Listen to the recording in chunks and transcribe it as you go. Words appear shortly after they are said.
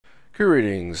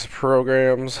Greetings,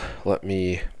 programs. Let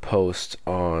me post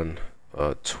on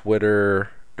Twitter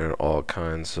and all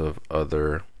kinds of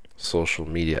other social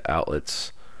media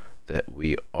outlets that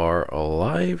we are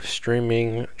live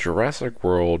streaming Jurassic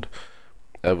World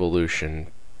Evolution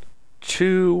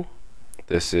 2.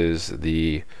 This is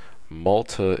the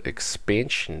Malta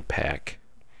expansion pack,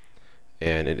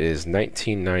 and it is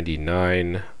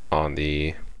 $19.99 on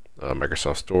the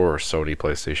Microsoft Store or Sony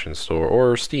PlayStation Store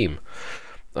or Steam.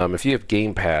 If you have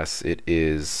Game Pass, it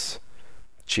is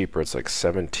cheaper. It's like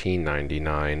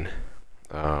 $17.99.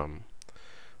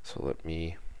 So let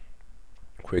me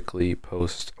quickly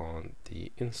post on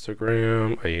the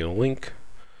Instagram a link: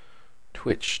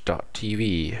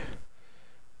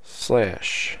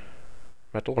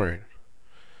 twitch.tv/Mandalorian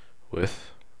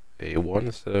with a 1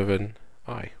 instead of an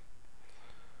I.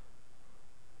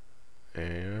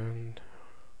 And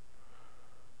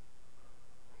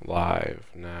live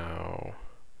now.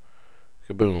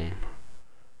 Kaboom.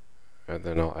 And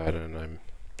then I'll add in a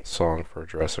song for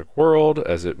Jurassic World,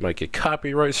 as it might get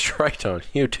copyright striked on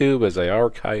YouTube as I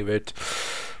archive it.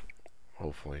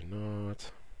 Hopefully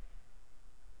not.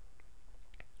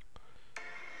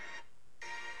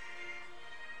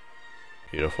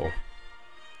 Beautiful.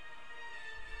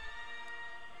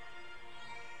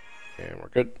 And we're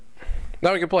good.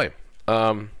 Now we can play.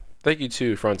 Thank you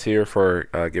to Frontier for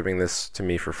giving this to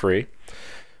me for free.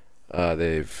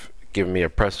 They've given me a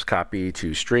press copy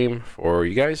to stream for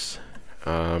you guys.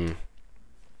 I've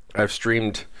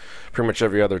streamed pretty much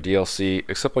every other DLC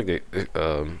except like the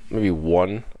maybe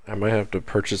one I might have to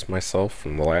purchase myself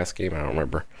from the last game. I don't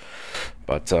remember,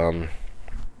 but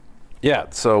yeah.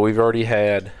 So we've already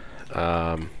had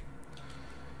all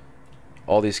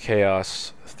these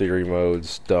chaos theory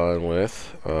modes done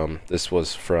with. This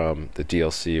was from the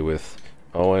DLC with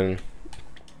Owen.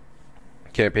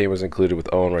 Campaign was included with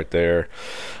Owen right there.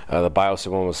 The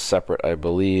Biosim one was separate, I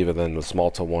believe, and then this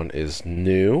Malta one is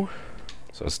new,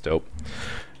 so it's dope.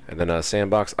 And then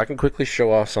Sandbox. I can quickly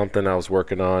show off something I was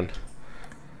working on.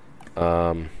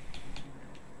 I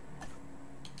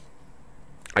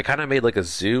kind of made like a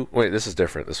zoo. Wait, this is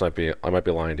different. This might be. I might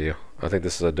be lying to you. I think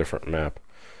this is a different map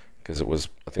because it was.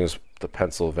 I think it was the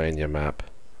Pennsylvania map.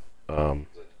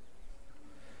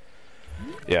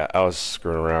 Yeah, I was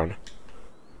screwing around.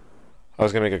 I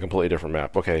was gonna make a completely different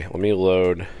map. Okay, let me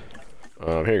load.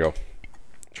 Here you go.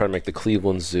 Try to make the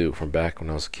Cleveland Zoo from back when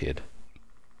I was a kid.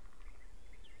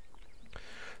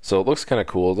 So it looks kind of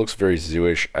cool. It looks very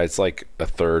zoo-ish. It's like a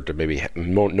third to maybe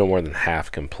no more than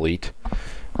half complete.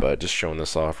 But just showing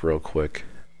this off real quick.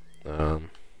 So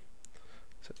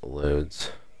it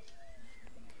loads.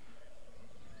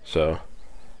 So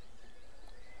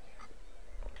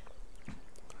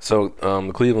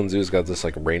the Cleveland Zoo's got this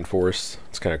like rainforest.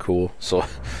 It's kind of cool. So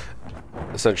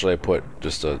essentially I put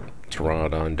just a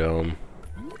pteranodon dome,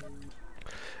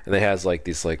 and it has like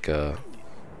these like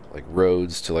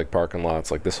roads to like parking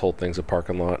lots. Like this whole thing's a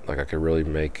parking lot. Like I could really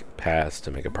make paths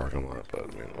to make a parking lot, but I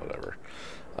mean whatever.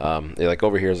 Yeah, like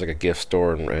over here is like a gift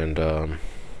store and you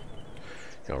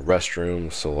know,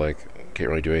 restrooms. So like can't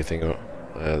really do anything.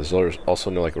 There's also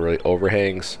no like really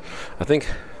overhangs. I think,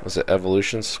 was it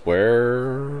Evolution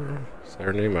Square? Is that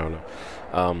her name? I don't know.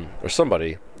 Or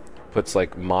somebody puts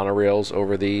like monorails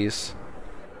over these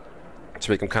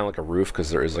to make them kind of like a roof, because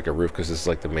there is like a roof, because this is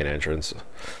like the main entrance.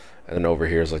 And then over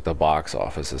here is like the box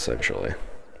office essentially.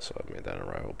 So I made that an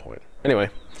arrival point. Anyway,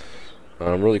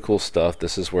 really cool stuff.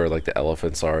 This is where like the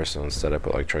elephants are. So instead I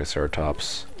put like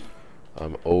Triceratops.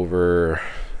 Over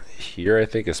here I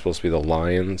think it's supposed to be the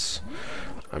lions.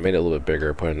 I made it a little bit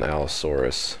bigger, put in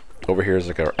Allosaurus. Over here is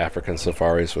like our African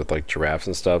safaris with like giraffes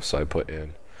and stuff, so I put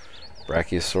in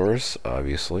Brachiosaurus,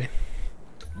 obviously.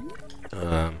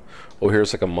 Over here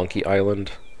is like a monkey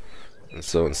island, and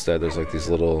so instead there's like these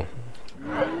little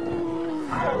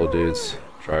dudes,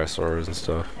 Triosaurs and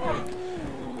stuff.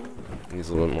 It needs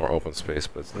a little bit more open space,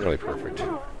 but it's nearly perfect.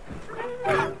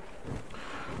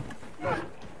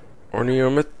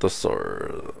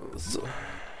 Orneomythosaurs.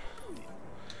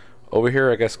 Over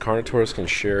here, I guess Carnotaurus can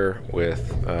share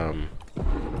with,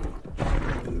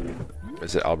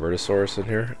 is it Albertosaurus in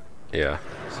here? Yeah,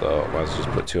 so might as well just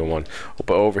put 2 in 1.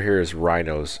 But over here is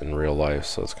rhinos in real life,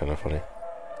 so it's kind of funny.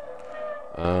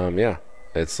 Yeah,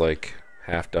 it's like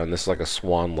half done. This is like a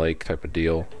Swan Lake type of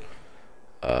deal.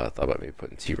 Thought about maybe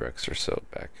putting T-Rex or so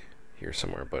back here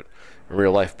somewhere, but in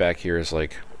real life back here is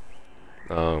like,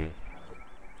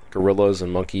 gorillas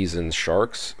and monkeys and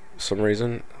sharks for some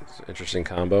reason. It's an interesting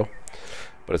combo,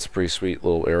 but it's a pretty sweet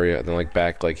little area. And then like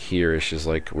back like here is just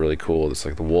like really cool. It's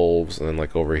like the wolves, and then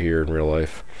like over here in real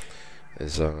life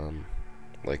is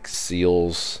like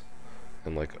seals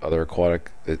and like other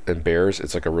aquatic and bears,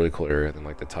 it's like a really cool area. And then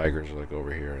like the tigers are like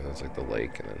over here, and that's like the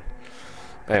lake. And then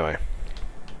anyway,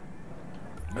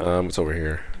 what's over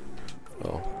here?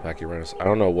 Oh, Pachyrhinosaurus. I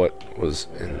don't know what was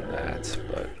in that,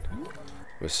 but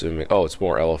I'm assuming. Oh, it's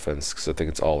more elephants because I think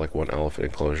it's all like one elephant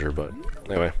enclosure. But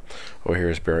anyway, over here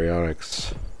is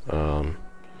Baryonyx.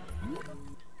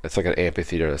 It's like an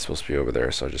amphitheater that's supposed to be over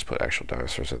there, so I just put actual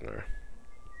dinosaurs in there.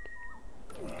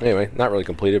 Anyway, not really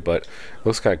completed, but it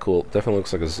looks kind of cool. Definitely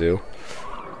looks like a zoo.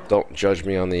 Don't judge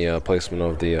me on the placement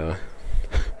of the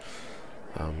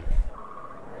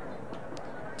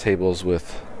tables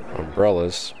with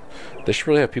umbrellas. They should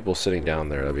really have people sitting down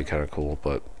there. That'd be kind of cool,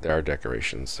 but there are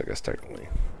decorations, I guess, technically.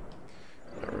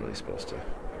 Not really supposed to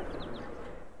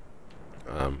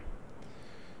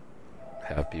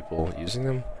have people using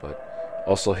them, but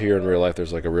also here in real life,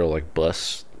 there's like a real like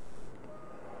bus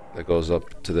that goes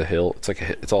up to the hill. It's like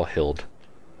it's all hilled.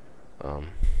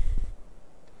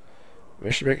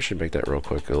 Maybe I should make that real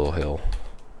quick, a little hill.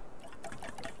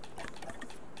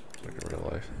 Like in real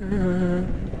life.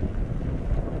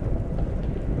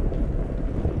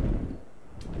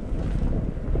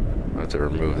 I have to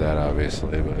remove that,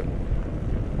 obviously, but.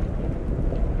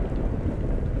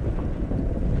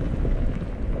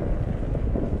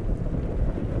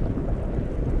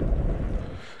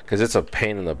 Because it's a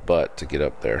pain in the butt to get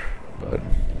up there, but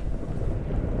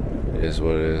it is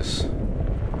what it is.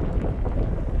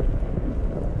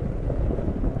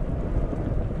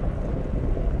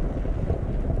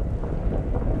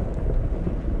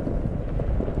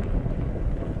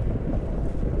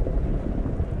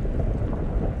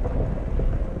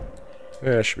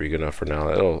 Yeah, it should be good enough for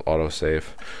now. It'll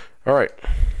auto-save. Alright.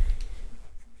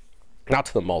 Now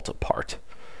to the Malta part.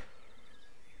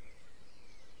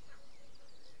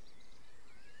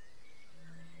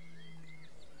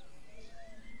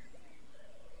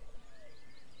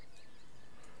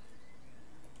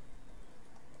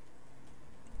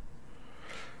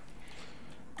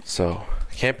 So,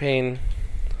 campaign,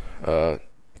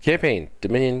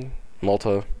 Dominion,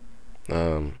 Malta,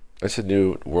 it's a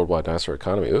new worldwide dinosaur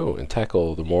economy. Ooh, and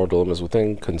tackle the moral dilemmas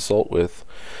within. Consult with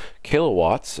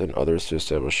Kilowatts and others to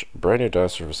establish brand new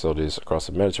dinosaur facilities across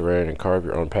the Mediterranean and carve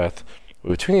your own path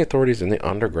between the authorities and the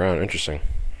underground. Interesting.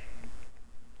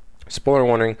 Spoiler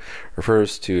warning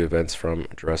refers to events from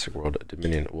Jurassic World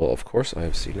Dominion. Well, of course I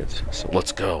have seen it, so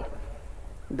let's go.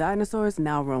 Dinosaurs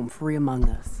now roam free among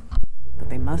us,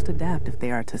 but they must adapt if they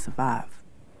are to survive.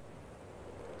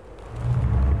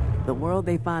 The world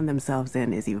they find themselves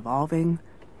in is evolving,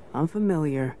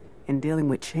 unfamiliar, and dealing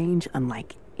with change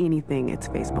unlike anything it's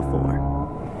faced before.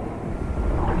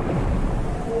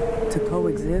 To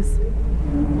coexist,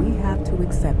 we have to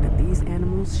accept that these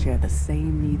animals share the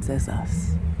same needs as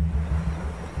us.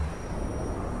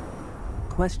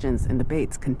 Questions and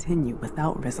debates continue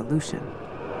without resolution.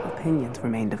 Opinions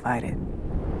remain divided.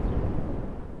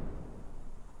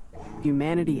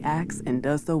 Humanity acts and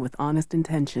does so with honest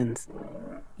intentions,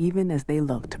 even as they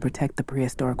look to protect the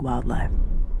prehistoric wildlife.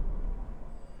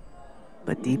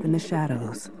 But deep in the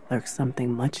shadows lurks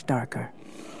something much darker.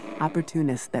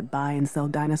 Opportunists that buy and sell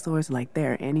dinosaurs like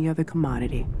they're any other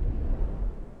commodity.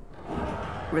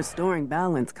 Restoring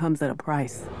balance comes at a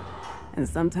price, and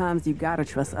sometimes you gotta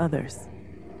trust others,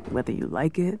 whether you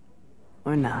like it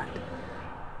or not.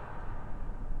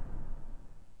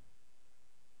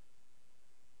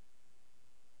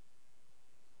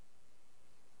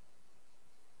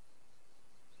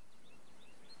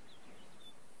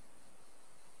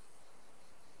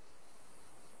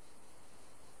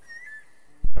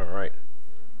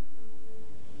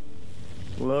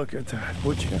 Look at that,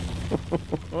 would you?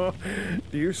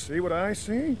 Do you see what I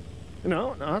see?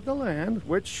 No, not the land,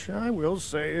 which I will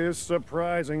say is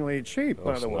surprisingly cheap,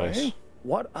 by the way. Nice.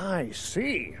 What I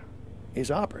see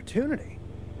is opportunity.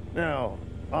 Now,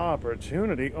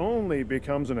 opportunity only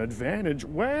becomes an advantage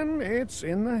when it's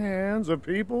in the hands of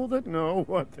people that know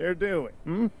what they're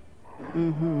doing.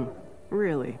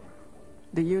 Really?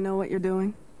 Do you know what you're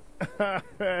doing?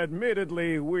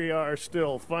 Admittedly, we are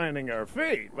still finding our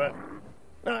feet, but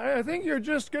I think you're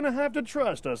just gonna have to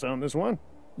trust us on this one.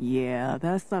 Yeah,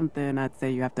 that's something I'd say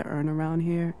you have to earn around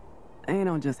here. They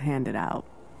don't just hand it out.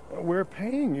 We're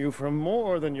paying you for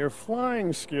more than your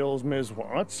flying skills, Ms.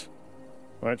 Watts.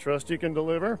 I trust you can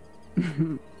deliver?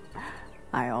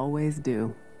 I always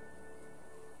do.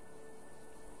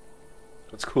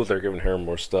 It's cool they're giving her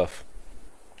more stuff.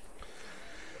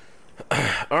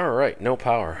 Alright, no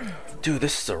power. Dude,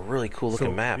 this is a really cool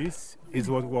looking map. This is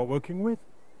what we're working with?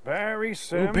 Very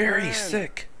simple. Ooh, very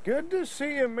sick. Good to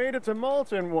see you made it to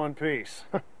Malta in one piece.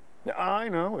 I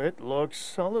know, it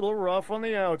looks a little rough on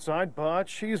the outside, but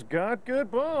she's got good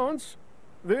bones.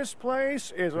 This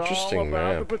place is all Interesting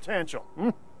about the map. potential.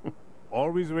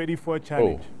 Always ready for a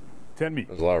challenge. Tell me,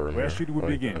 There's a lot of room where here. should we I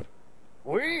like begin? that.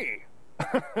 We,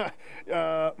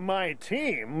 my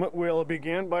team, will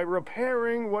begin by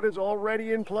repairing what is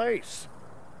already in place.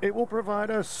 It will provide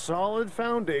a solid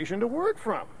foundation to work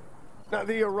from. Now,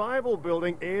 the arrival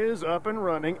building is up and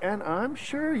running, and I'm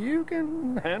sure you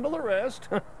can handle the rest.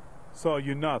 So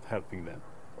you're not helping them.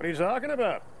 What are you talking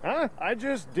about? Huh? I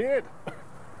just did.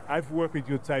 I've worked with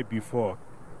your type before.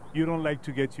 You don't like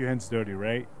to get your hands dirty,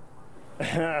 right?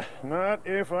 Not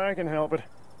if I can help it.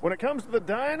 When it comes to the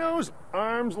dinos,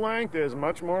 arm's length is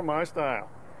much more my style.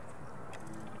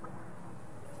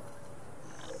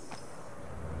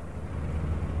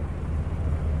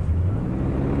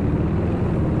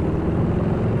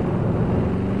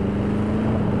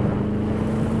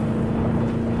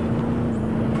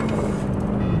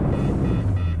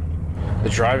 The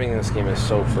driving in this game is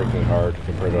so freaking hard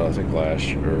compared to, I think,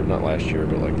 not last year,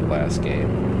 but like the last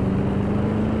game.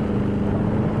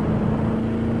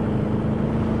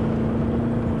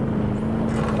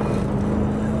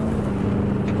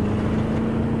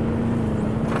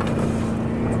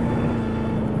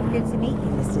 Good to meet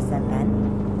you, Mr. Sandbox.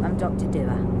 I'm Dr.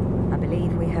 Dua. I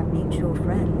believe we have mutual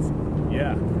friends.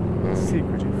 Yeah,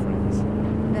 secretive friends.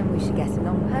 Then we should get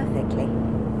along perfectly.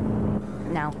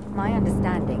 Now, my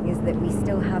understanding is that we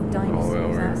still have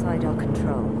dinosaurs we're- outside our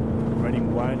control.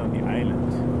 Running wild on the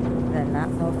island. Then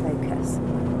that's our focus.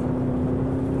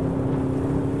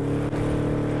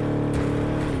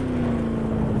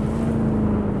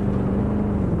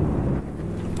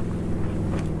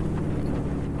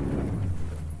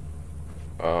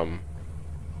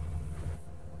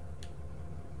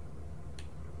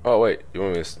 Oh wait, you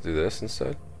want me to do this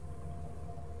instead?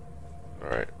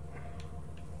 Alright.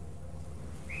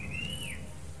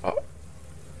 Oh.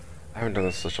 I haven't done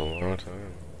this in such a long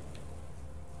time.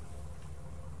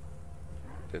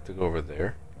 Do I have to go over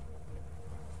there?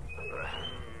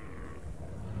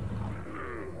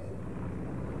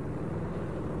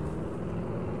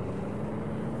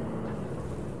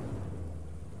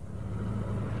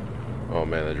 Oh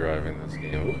man, the driving in this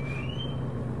game.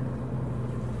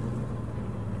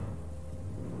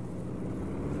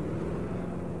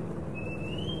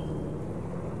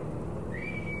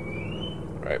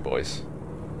 Alright, boys.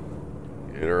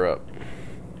 Get her up.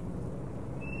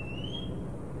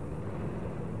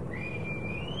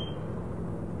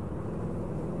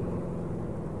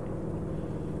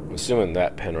 I'm assuming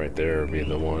that pen right there would be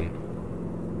the one.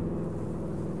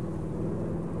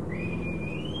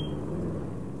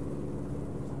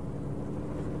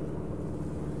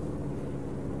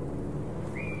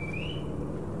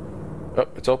 Oh,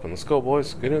 it's open. Let's go,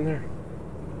 boys. Get in there.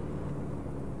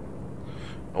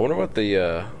 I wonder what the,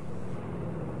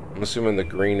 I'm assuming the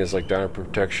green is like dino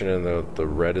protection and the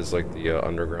red is like the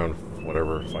underground,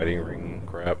 whatever, fighting ring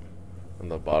crap on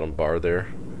the bottom bar there.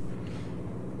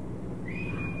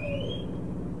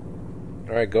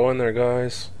 Alright, go in there,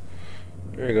 guys.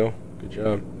 There you go. Good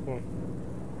job. Come on.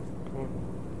 Come on.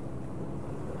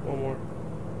 One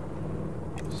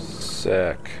more.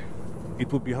 Sick.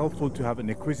 It would be helpful to have an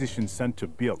acquisition center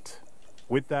built.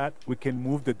 With that, we can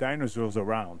move the dinosaurs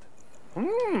around.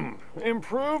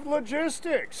 Improved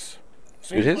logistics. Dude,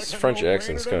 Seems his like a French no-brainer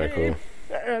accent's to kinda me. cool.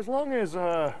 As long as,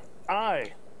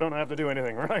 I don't have to do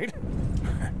anything, right?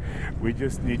 We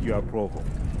just need your approval.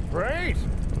 Great.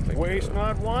 think, Waste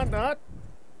not, want not.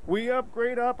 We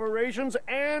upgrade operations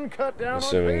and cut down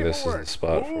Assuming on this is the paperwork.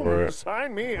 spot Ooh, for it.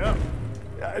 Sign me up.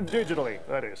 Digitally,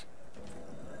 that is.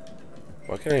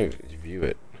 Why can't I view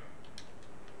it?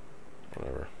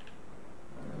 Whatever.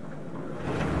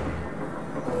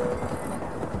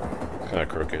 Kinda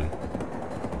crooked.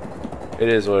 It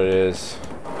is what it is.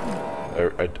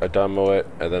 I demo it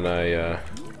and then I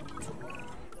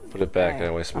put it back and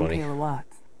I waste I'm money. Kayla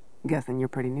Watts. Guessing you're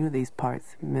pretty new to these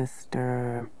parts,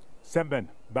 Mr. Samben,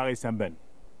 Barry Samben.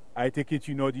 I take it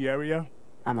you know the area?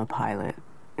 I'm a pilot.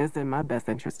 It's in my best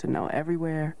interest to know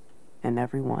everywhere and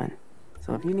everyone.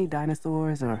 So if you need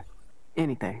dinosaurs or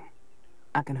anything,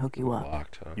 I can hook you up.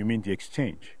 Locked, huh? You mean the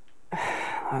exchange? Look,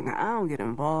 I don't get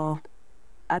involved.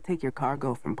 I take your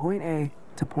cargo from point A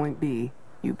to point B.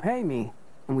 You pay me,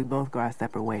 and we both go our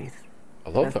separate ways. I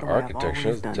love That's the the way I've architecture.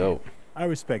 always That's done it. dope. I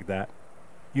respect that.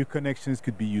 Your connections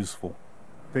could be useful.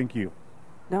 Thank you.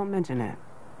 Don't mention it.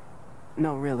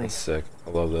 No, really. That's sick. I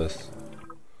love this.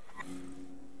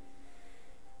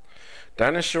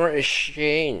 Dinosaur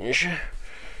exchange,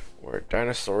 where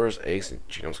dinosaurs, eggs, and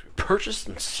genomes can be purchased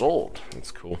and sold.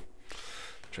 That's cool.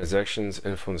 Transactions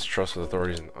influence trust with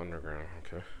authorities in the underground.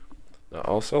 Okay. Not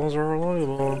all sellers are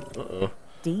reliable. Uh-oh.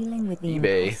 dealing with the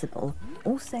eBay. impossible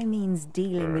also means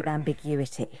dealing with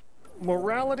ambiguity.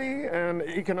 Morality and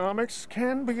economics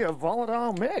can be a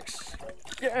volatile mix.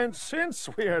 Yeah, and since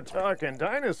we are talking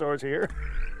dinosaurs here,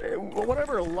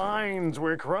 whatever lines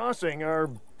we're crossing are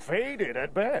faded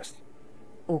at best.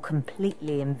 Or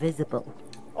completely invisible.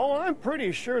 Oh, I'm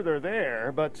pretty sure they're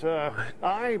there, but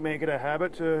I make it a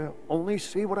habit to only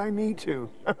see what I need to.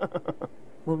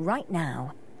 Well, right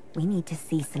now, we need to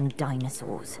see some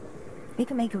dinosaurs. We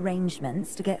can make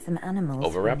arrangements to get some animals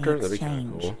Oviraptor? for the That'd be kind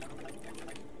of exchange. cool.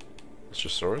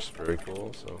 Lustrasaurus? Very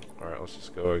cool. So, alright, let's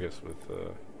just go, I guess, with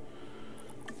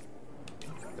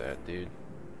that dude.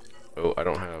 Oh, I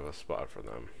don't have a spot for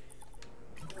them.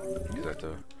 Because I have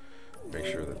to make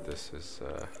sure that this is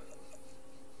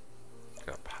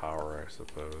got power, I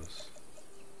suppose.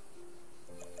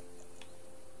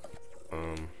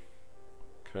 Can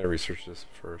I research this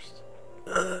first?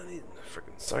 I need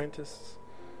freaking scientists.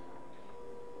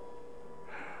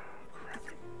 Crap.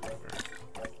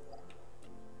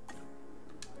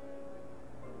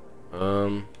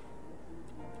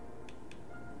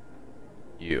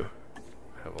 You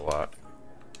have a lot.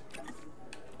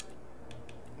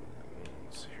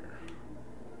 Let's see here.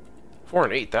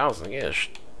 408,000, yeah,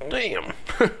 damn.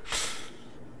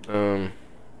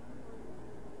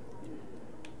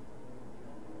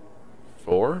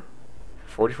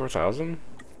 44,000?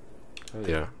 Oh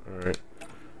yeah, alright.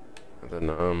 And then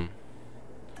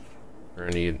we're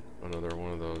gonna need another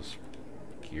one of those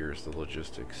gears, the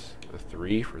logistics. A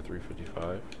 3 for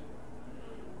 355.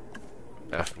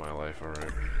 F my life,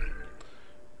 alright.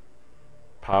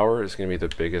 Power is gonna be the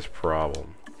biggest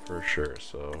problem, for sure,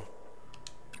 so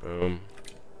boom.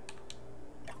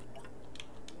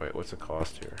 Wait, what's the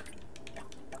cost here?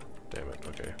 Damn it,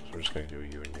 okay, so we're just gonna do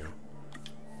you and you.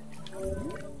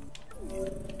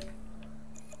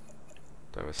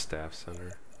 Do I have a staff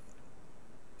center?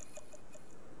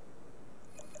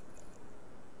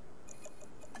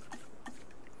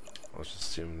 Let's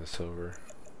just zoom this over.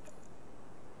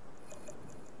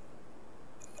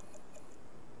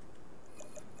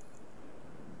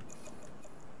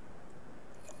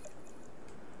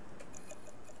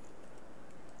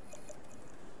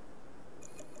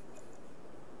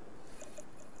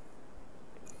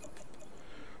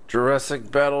 Jurassic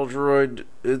Battle Droid.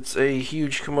 It's a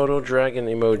huge Komodo dragon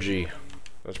emoji.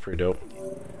 That's pretty dope.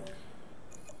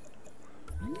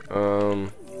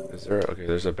 Is there... Okay,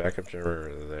 there's a backup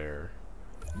generator there.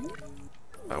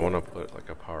 I want to put like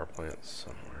a power plant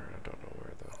somewhere. I don't know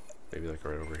where though. Maybe like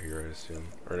right over here, I assume.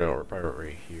 Or no, we're probably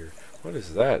right here. What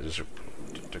is that? Just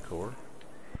decor?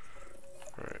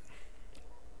 Alright.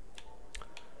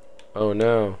 Oh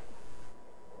no.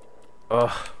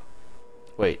 Ugh.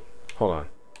 Wait, hold on.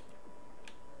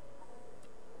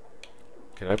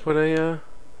 Can I put a,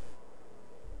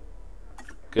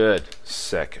 Good.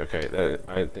 Sick. Okay, that,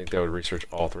 I think that would research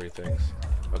all three things.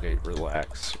 Okay,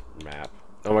 relax. Map.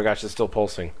 Oh my gosh, it's still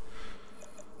pulsing.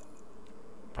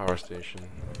 Power station.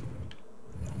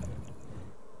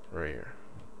 Right here.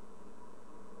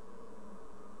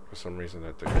 For some reason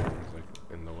that decor is like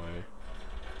in the way.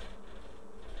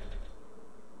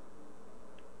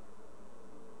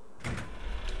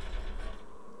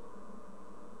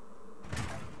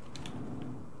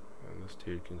 And this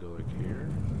dude can go like here.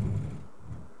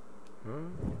 Huh?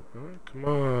 Come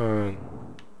on.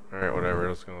 Alright, whatever,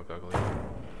 it's gonna look ugly.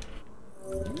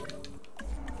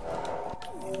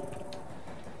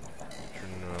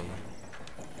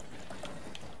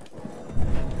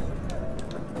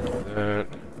 That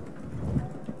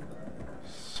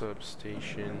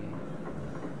substation.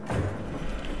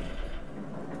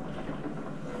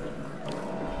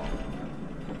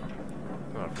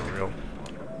 Not for real.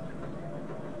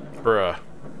 Bruh.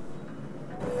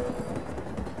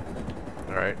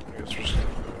 Alright, I guess we're just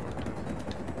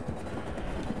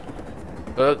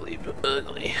ugly, but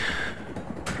ugly.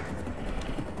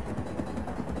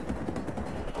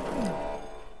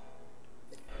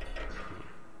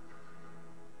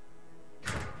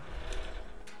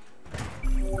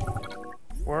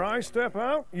 Where I step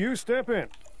out, you step in.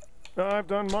 I've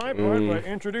done my part by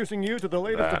introducing you to the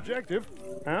latest objective.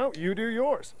 Now, you do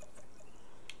yours.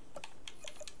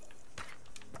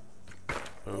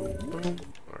 Boom, boom.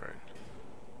 Alright.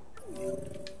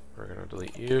 We're gonna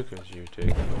delete you because you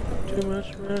take too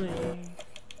much money.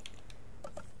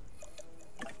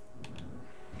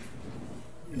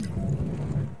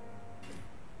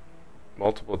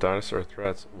 Multiple dinosaur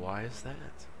threats. Why is that?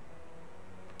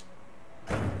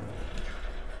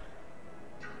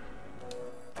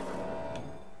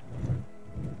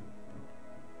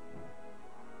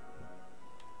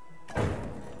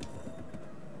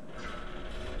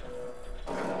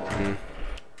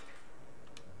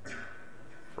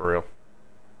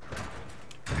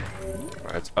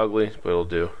 Alright, it's ugly, but it'll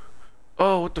do.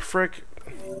 Oh, what the frick?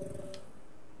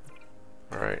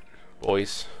 Alright,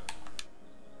 boys.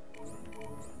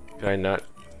 Can I not?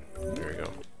 There we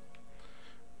go.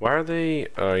 Why are they?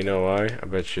 You know why? I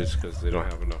bet you it's because they don't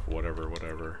have enough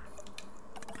whatever.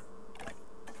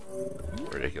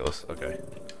 Ridiculous. Okay.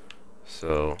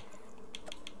 So.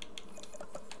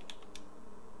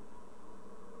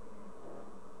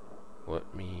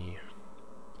 Let me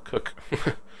cook.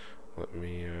 Let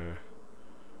me,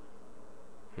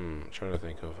 I'm trying to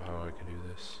think of how I can do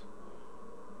this.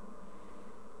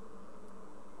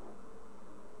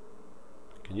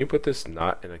 Can you put this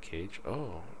not in a cage?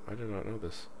 Oh, I did not know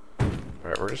this.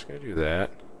 Alright, we're just gonna do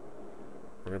that.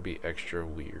 We're gonna be extra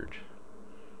weird.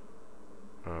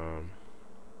 And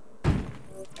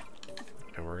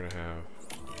we're gonna have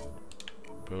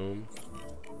boom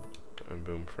and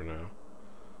boom for now.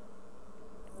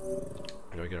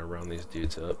 Now I gotta round these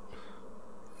dudes up.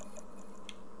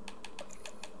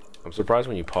 I'm surprised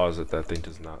when you pause it, that thing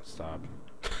does not stop.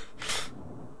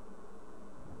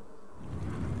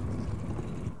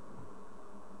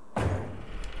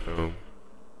 Boom.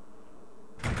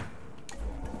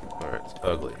 Alright, it's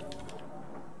ugly.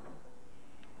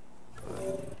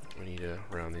 But we need to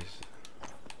round these.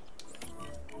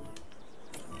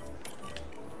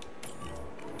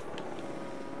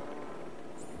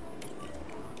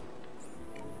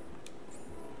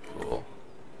 Cool.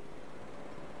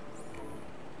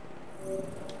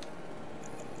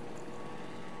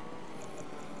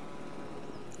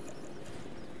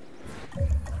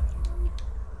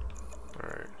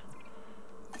 Alright.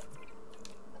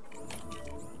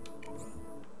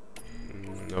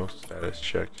 No status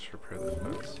check, just repair the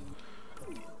fence.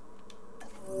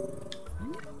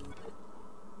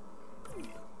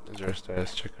 Is there a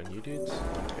status check on you dudes?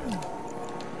 Okay.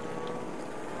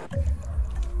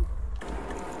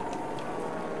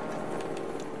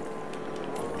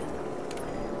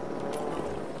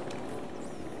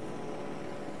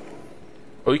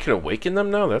 Oh, you can awaken them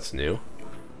now? That's new.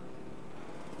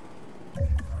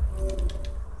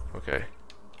 Okay.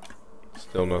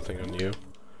 Still nothing on you.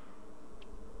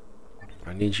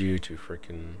 I need you to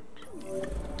freaking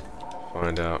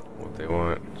find out what they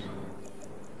want.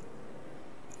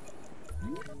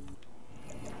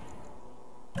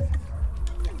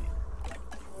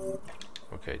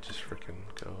 Okay, just freaking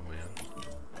go, man.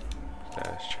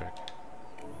 Status check.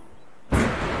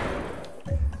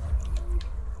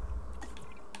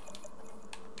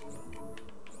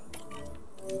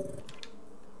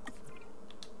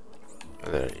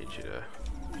 And then I need you to...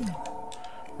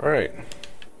 Alright.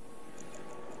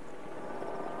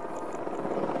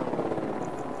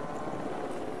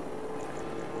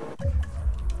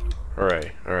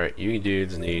 Alright, you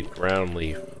dudes need ground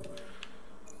leaf.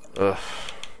 Ugh.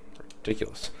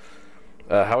 Ridiculous.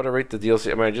 How would I rate the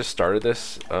DLC? I mean, I just started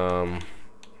this.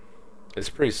 It's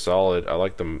pretty solid. I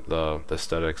like the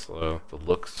aesthetics, the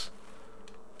looks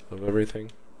of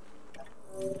everything.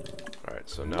 Alright,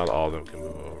 so now all of them can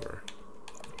move over.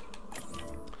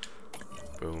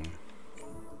 Boom.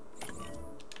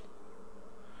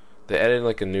 They added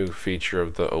like a new feature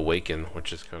of the Awaken,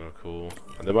 which is kind of cool.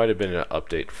 And there might have been an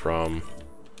update from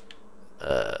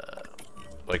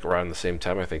like around the same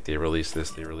time I think they released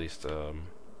this. They released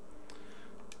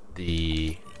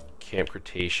the Camp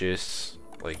Cretaceous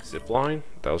like zip line.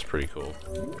 That was pretty cool.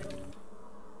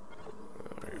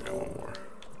 I got one more.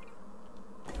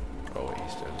 Oh wait,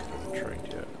 he's dead. He hasn't trained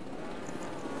yet.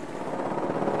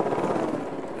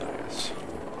 Nice.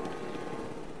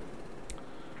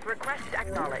 Request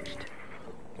acknowledged.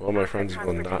 Well, my friends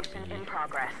will not be. In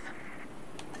progress.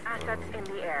 Assets in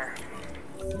the air.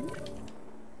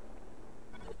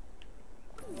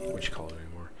 What you call it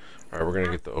anymore? Alright, we're gonna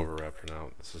get the overraptor now.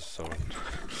 This is so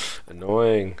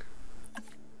annoying.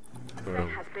 Asset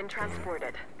has been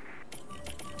transported.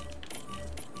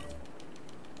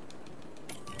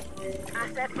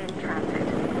 Asset in transit.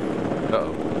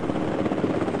 Uh-oh.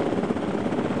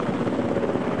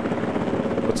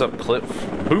 What's up, Cliff?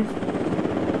 Poof.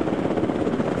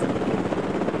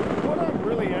 What I'm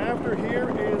really after here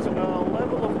is a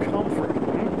level of comfort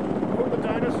for the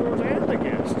dinosaurs and the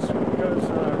guests, because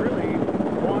really,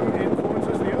 one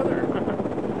influences the other.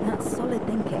 That's solid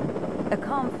thinking. A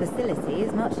calm facility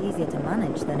is much easier to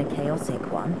manage than a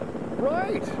chaotic one.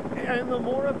 Right, and the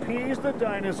more appeased the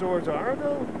dinosaurs are,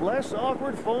 the less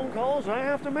awkward phone calls I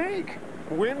have to make.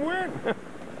 Win-win.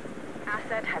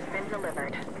 Asset has been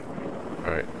delivered.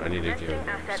 Alright, I need to give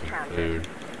some food.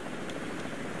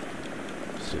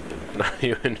 Stupid. Not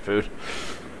even food.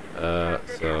 So,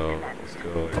 let's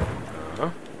go like,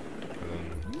 and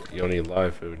then, you don't need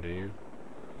live food, do you?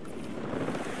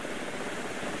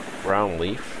 Brown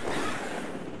leaf.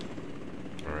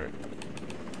 Alright.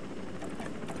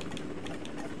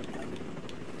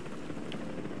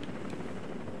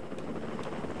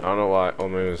 I don't know why. Oh,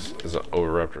 maybe is an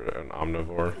oviraptor an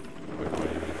omnivore?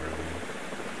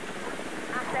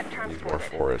 Need more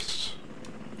forests.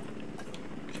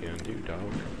 Can do,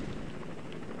 dog.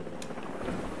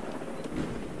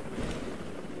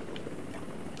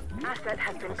 Asset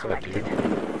has been collected.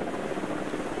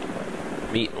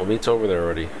 Meat. Well, meat's over there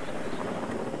already.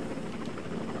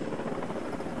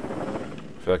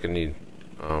 I feel like I need,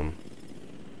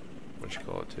 what you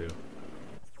call it too?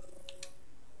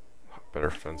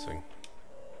 Better fencing.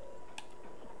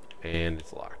 And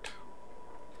it's locked.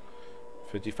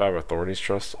 55 authorities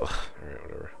trust. Ugh, alright,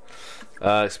 whatever.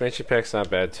 Expansion pack's not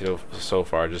bad too so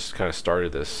far. I just kind of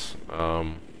started this.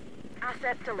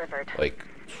 Asset delivered. Like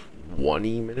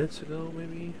 20 minutes ago,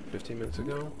 maybe 15 minutes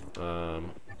ago.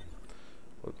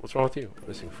 What's wrong with you?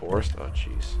 Missing forest? Oh,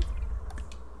 jeez.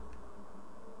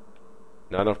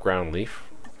 Not enough ground leaf.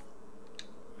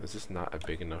 Is this not a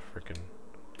big enough freaking?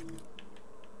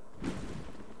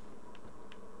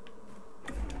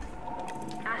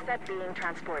 Asset being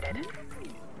transported.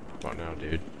 Come on now,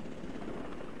 dude.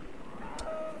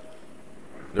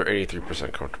 They're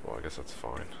 83% comfortable. I guess that's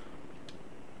fine.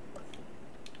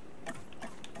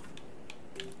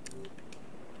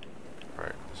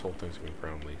 Alright, this whole thing's gonna be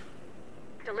ground leaf.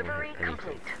 Delivery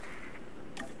complete.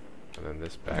 And then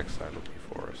this backside will be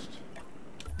forest.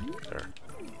 There.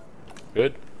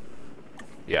 Good?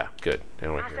 Yeah, good. They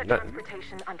don't want to hear Asset nothing.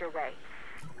 transportation underway.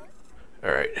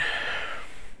 Alright.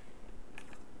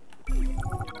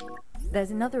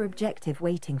 There's another objective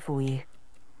waiting for you.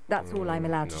 That's all I'm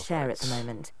allowed to no share thanks. at the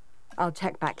moment. I'll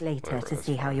check back later Whatever, to that's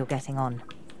see how fine. you're getting on.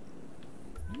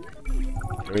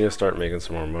 I'm gonna start making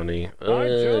some more money. I'd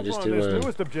jump Just on do this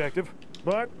newest objective,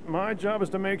 but my job is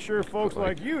to make sure folks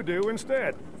like- like you do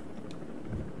instead.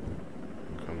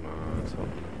 Come on,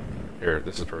 something. Here,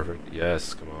 this is perfect.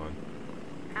 Yes, come on.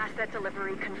 Asset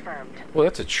delivery confirmed. Well,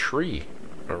 that's a tree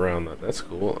around that. That's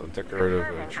cool. A decorative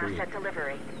Confirming tree. asset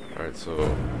delivery. Alright,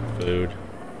 so food.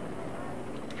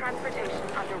 Transportation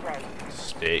underway.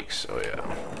 Steaks. Oh,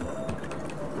 yeah.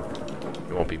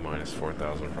 It won't be minus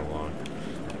 4,000 for long.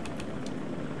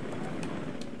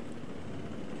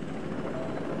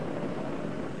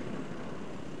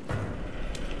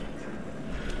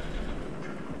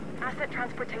 Asset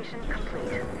transportation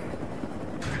complete.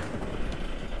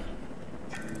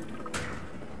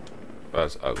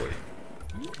 That's ugly.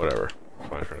 Whatever.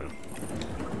 Fine for now.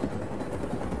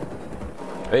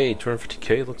 Hey,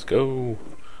 250k, let's go.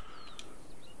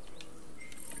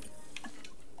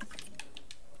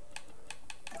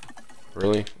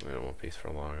 Really? We don't want peace for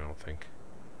long, I don't think.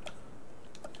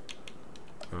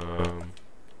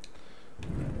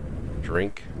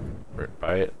 Drink. Or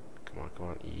buy it. Come on, come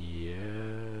on.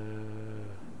 Yeah.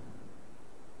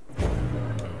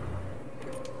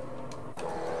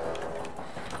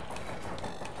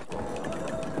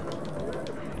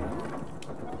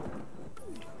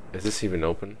 Is this even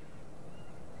open?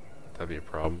 That'd be a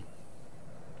problem.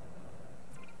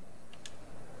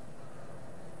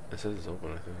 It says it's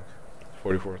open, I think.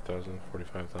 44,000,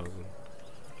 45,000.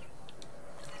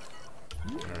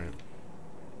 Alright.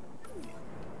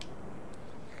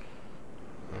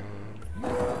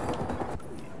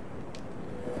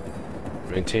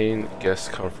 Maintain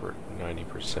guest comfort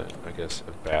 90%. I guess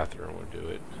a bathroom would do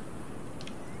it.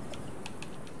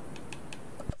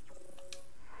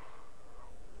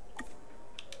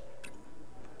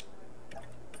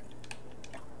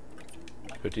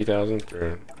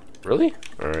 $50,000? Really?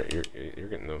 All right, you're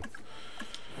getting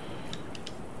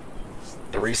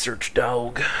the research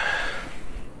dog.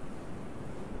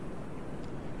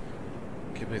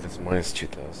 Can't believe that's minus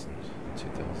 2,000.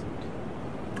 2,000.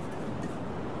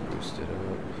 Boost it up.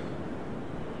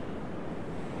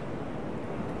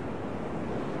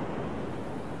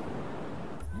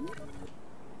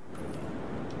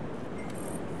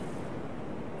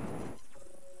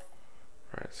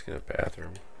 All right, let's get a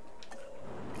bathroom.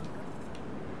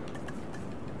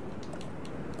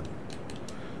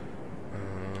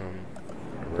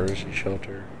 Emergency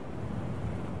shelter.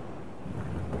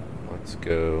 Let's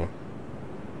go.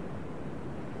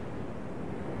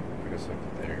 I guess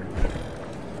up there.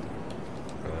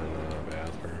 And then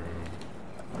bathroom.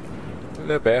 Look at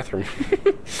that bathroom.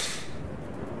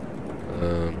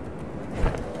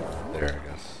 There, I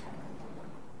guess.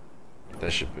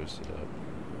 That should boost it up.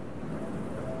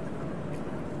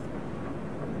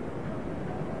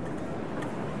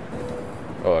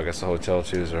 Oh, I guess the hotel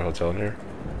too. Is there a hotel in here?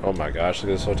 Oh my gosh,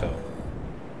 look at this hotel.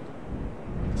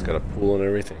 It's got a pool and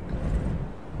everything.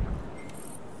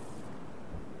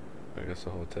 I guess a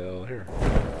hotel here.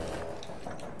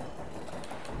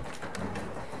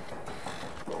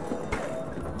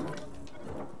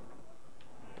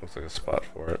 Looks like a spot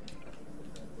for it.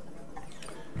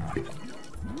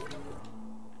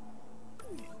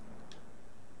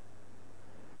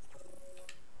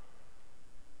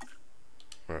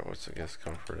 Alright, what's the guest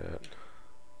comfort at?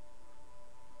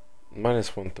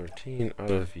 Minus 113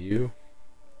 out of view.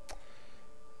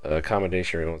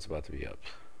 Accommodation rate one's about to be up.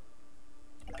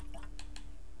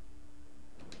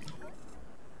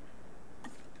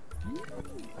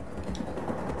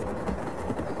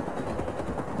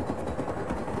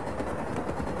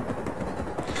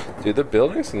 Dude, the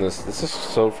buildings in this is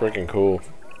so freaking cool.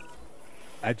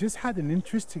 I just had an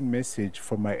interesting message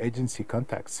from my agency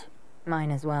contacts.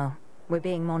 Mine as well. We're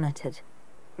being monitored.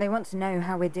 They want to know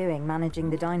how we're doing managing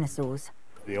the dinosaurs.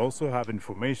 They also have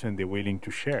information they're willing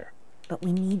to share. But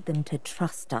we need them to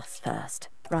trust us first,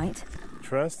 right?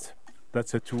 Trust?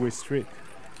 That's a two-way street.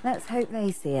 Let's hope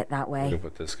they see it that I'm way. gonna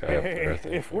put this guy up there, I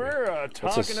think. If we're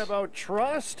talking about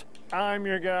trust, I'm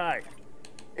your guy.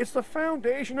 It's the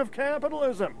foundation of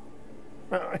capitalism.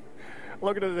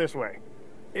 Look at it this way.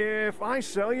 If I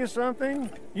sell you something,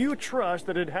 you trust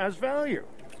that it has value.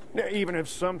 Now, even if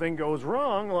something goes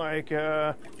wrong, like,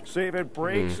 say if it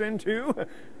breaks in two,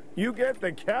 you get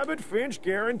the Cabot Finch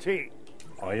guarantee.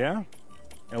 Oh yeah?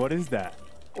 And what is that?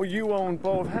 Well, you own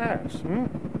both halves,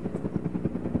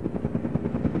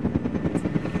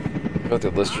 I thought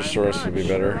the Lister source would be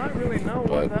better, I really know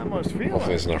but what that must feel hopefully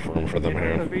there's like. enough room for them To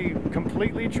here. be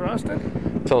completely trusted.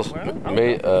 Tell us, Well, how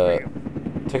May, about for you?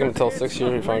 take him until 6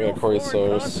 years if I get a Corey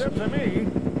source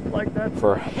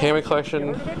for Hammock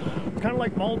collection. Kind of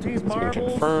like Maltese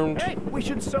marbles. confirmed. Hey, we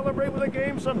should celebrate with a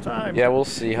game sometime. Yeah, we'll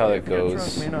see how that If you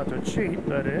trust goes. me not to cheat,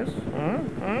 that is.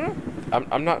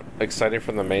 I'm not excited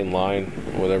for the main line,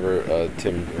 whatever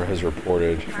Tim has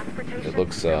reported. It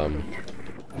looks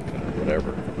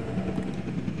whatever.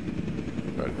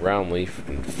 Ground leaf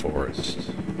and forest.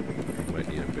 Might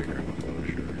need a bigger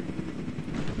enclosure.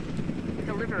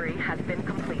 Delivery has been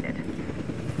completed.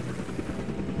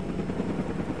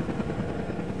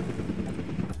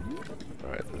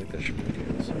 Alright, I think that should be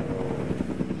good. So,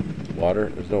 water?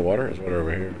 There's no water? There's water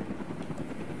over here.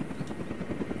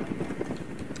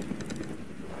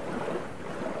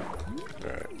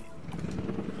 Alright.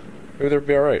 Maybe they'll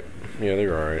be alright. Yeah,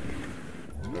 they're alright.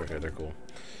 Okay, they're cool.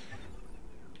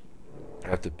 I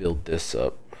have to build this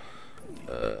up.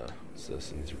 What's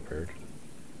this? Needs repaired.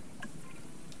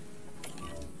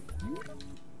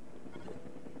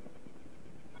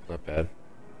 Not bad.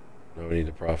 No, we need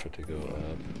the profit to go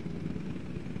up.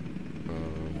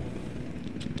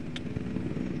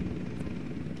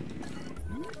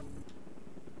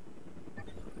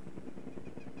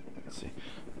 Let's see.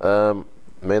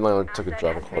 Mainline took a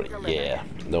drop in quality. Yeah,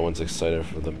 no one's excited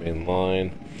for the main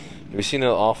line. Have you seen an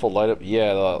awful light up?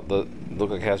 Yeah, the look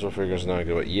like Hasbro figures not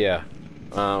good. But yeah,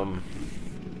 I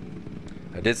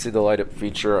did see the light up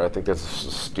feature. I think that's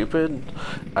stupid.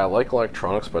 I like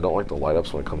electronics, but I don't like the light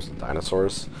ups when it comes to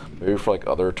dinosaurs. Maybe for like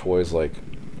other toys like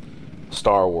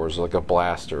Star Wars, like a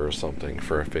blaster or something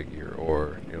for a figure,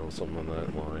 or you know, something on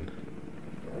that line.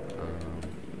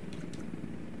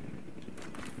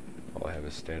 All I have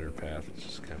is standard path. It's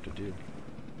just gonna have to do.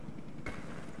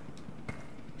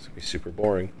 It's gonna be super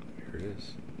boring. Here it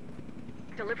is.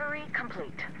 Delivery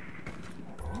complete.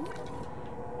 And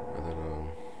then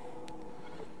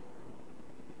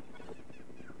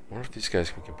I wonder if these guys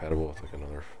can be compatible with like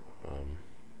another.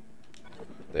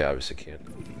 They obviously can't.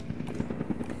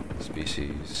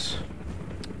 Species.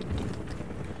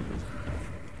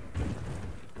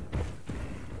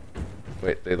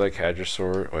 Wait, they like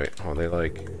Hadrosaur. Wait, oh, they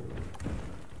like.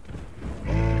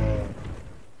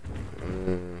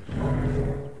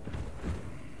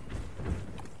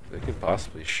 They could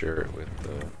possibly share it with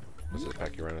what's this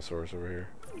Pachyrhinosaurus over here?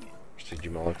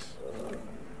 Sigimolix.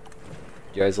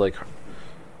 You guys like?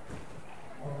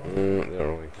 They don't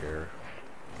really care.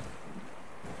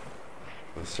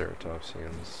 The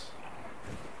Ceratopsians,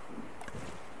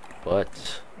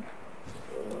 but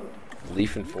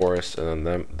leaf and forest, and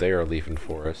then they are leaf and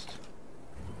forest.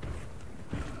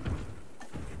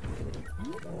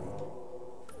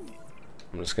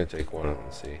 I'm just gonna take one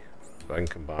and see if I can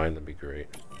combine. That'd be great.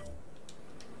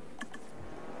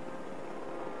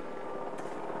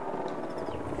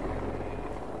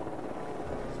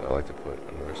 So I like to put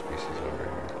another species over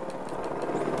here.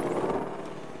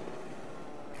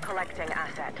 Collecting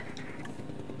asset.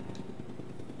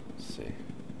 Let's see.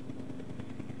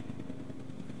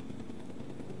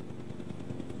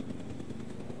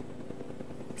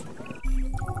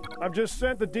 I've just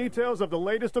sent the details of the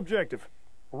latest objective.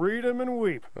 Read 'em and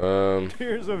weep.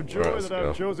 Tears of joy alright, let's that I've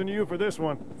go. chosen you for this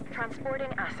one.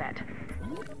 Transporting asset.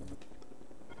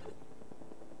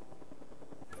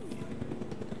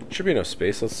 Should be enough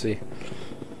space. Let's see.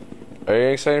 Are you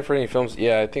excited for any films?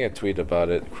 Yeah, I think I tweeted about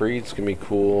it. Creed's gonna be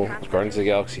cool. Guardians of the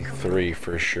Galaxy 3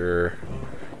 for sure.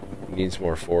 Needs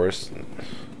more forest.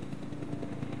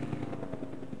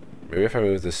 Maybe if I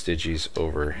move the Stygies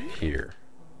over here,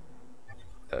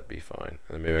 that'd be fine.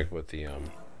 And maybe I can put the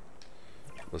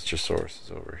Lystrosaurus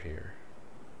over here.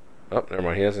 Oh, never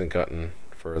mind. He hasn't gotten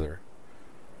further.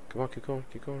 Come on, keep going,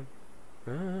 keep going.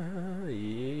 Ah,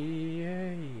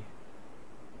 yay.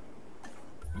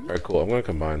 Alright, cool. I'm gonna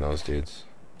combine those dudes.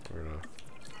 We're gonna...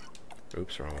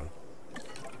 Oops, wrong one.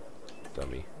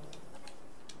 Dummy.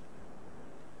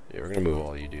 Yeah, we're gonna move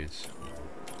all you dudes.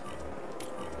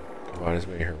 Combine as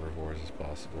many herbivores as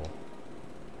possible.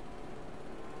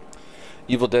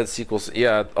 Evil Dead sequels.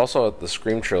 Yeah, also the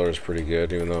Scream trailer is pretty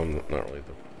good, even though I'm not really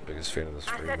the biggest fan of the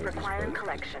Scream movies. Requiring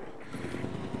collection.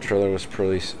 The trailer was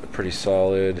pretty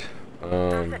solid.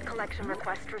 Asset collection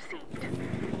request received.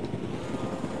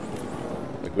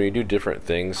 Like when you do different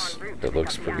things, it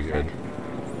looks pretty good.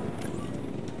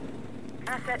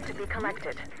 Asset to be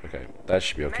collected. Okay, that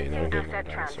should be okay. Now I'm getting more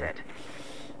Asset dinosaur. transit.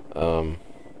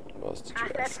 What else did you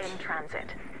ask? Asset in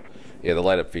transit. Yeah, the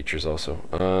light up features also.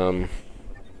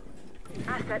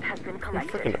 Asset has been Freaking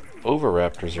collected.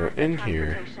 Oviraptors are in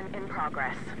here. Transportation in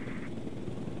progress.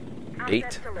 8?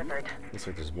 Asset delivered. Looks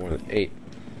like there's more than 8.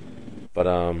 But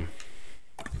let's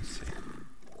see.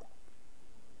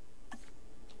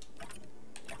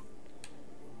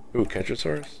 Ooh,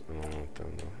 Kentrosaurus? I don't want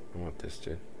them though. I want this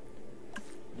dude.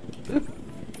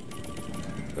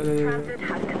 Transit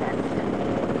has commenced.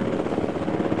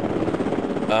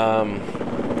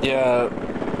 Yeah.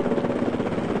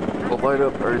 The light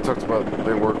up, I already talked about,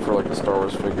 they work for like a Star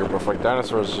Wars figure, but for like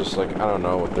dinosaurs, it's just like, I don't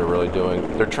know what they're really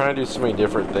doing. They're trying to do so many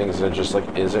different things and it just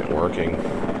like isn't working.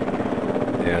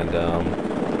 And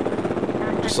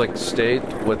just like stay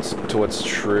to what's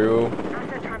true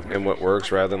and what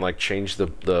works rather than like change the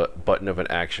button of an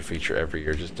action feature every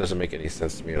year. It just doesn't make any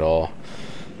sense to me at all.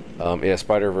 Yeah,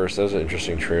 Spider-Verse, that was an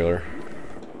interesting trailer.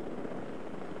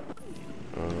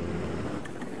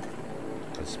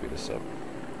 Let's speed this up.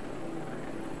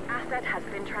 Asset has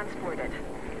been transported.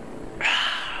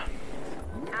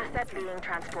 Asset being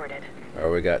transported.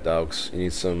 Alright, we got dogs. You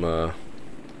need some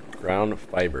ground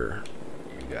fiber.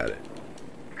 You got it.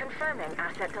 Confirming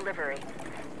asset delivery.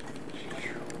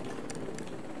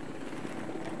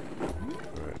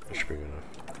 Alright, that should be good enough.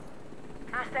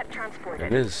 Asset transported.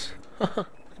 It is. Look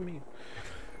at me.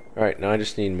 Alright, now I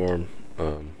just need more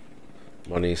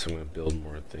money, so I'm going to build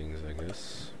more things, I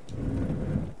guess.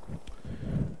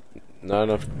 Not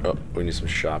enough. Oh, we need some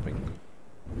shopping.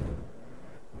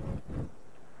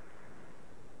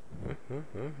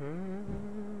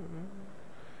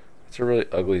 It's a really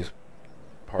ugly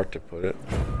part to put it,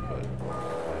 but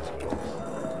that's what it is.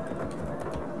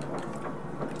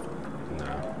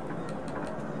 No.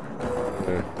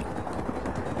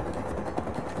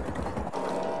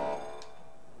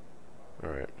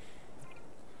 Alright.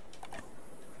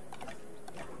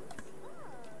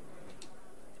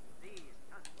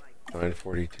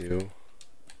 $9.42.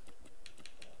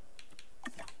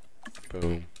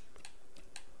 Boom.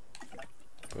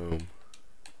 Boom.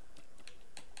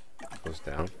 Goes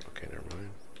down. Okay, never mind.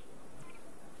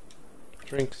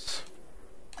 Drinks.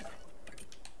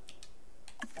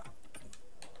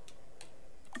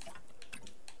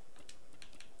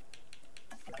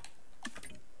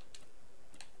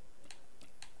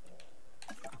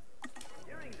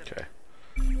 Okay.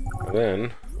 And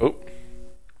then, oh.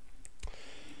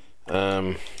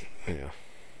 Yeah.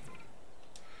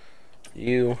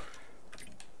 You.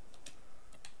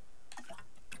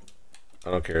 I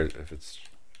don't care if it's,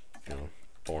 you know,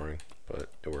 boring, but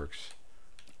it works.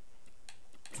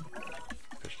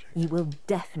 You will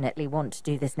definitely want to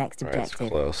do this next Alright, it's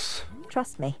objective. close.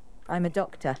 Trust me, I'm a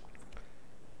doctor.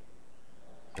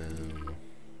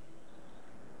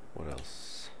 What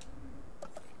else?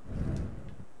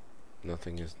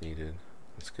 Nothing is needed.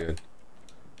 That's good.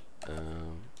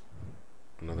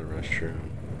 Another restroom.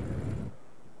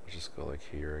 Let's just go like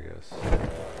here, I guess.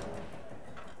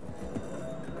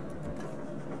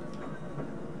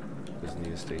 Doesn't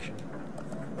need a station.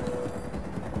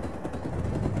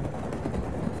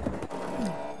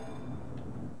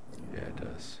 Yeah, it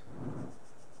does.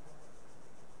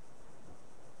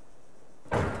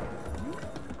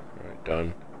 Alright,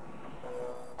 done.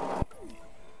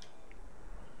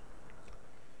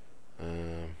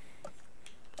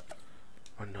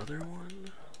 Another one?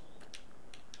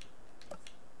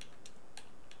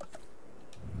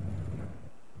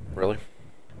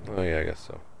 Oh yeah, I guess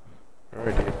so.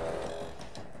 Alright, dude.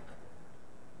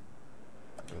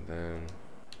 And then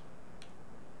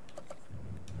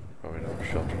probably another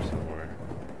shelter somewhere.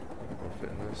 Will fit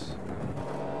in this.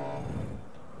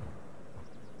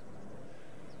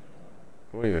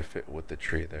 It won't even fit with the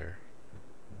tree there.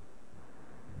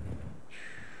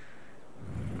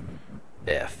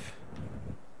 F.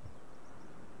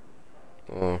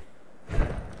 Well,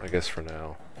 I guess for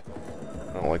now.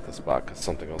 I don't like the spot because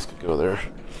something else could go there.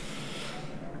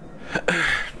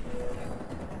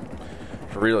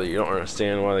 For real, you don't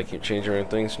understand why they keep changing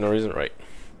things for no reason, right?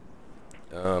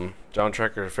 John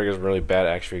Tracker figures really bad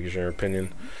action figures in your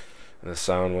opinion, and the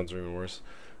sound ones are even worse.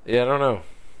 Yeah, I don't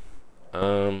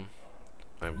know.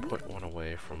 I'm putting one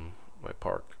away from my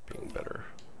park being better.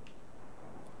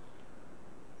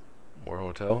 More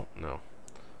hotel? No.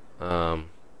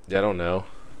 Yeah, I don't know.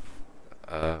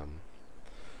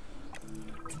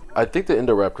 I think the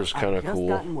Indoraptor's kind of cool,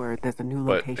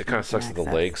 but it kind of sucks that the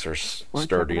legs are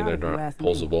sturdy and they're not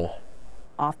pulsable.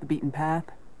 Off the beaten path,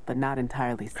 but not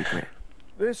entirely secret.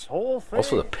 This whole thing,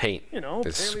 Also, the paint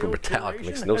is super metallic. It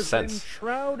makes no sense. Been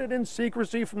shrouded in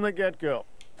secrecy from the get-go.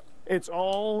 It's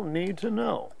all need to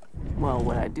know. Well,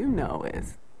 what I do know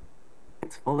is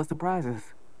it's full of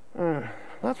surprises.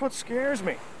 That's what scares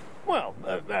me. Well,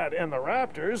 that and the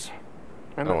raptors,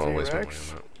 and the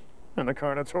T-Rex, and the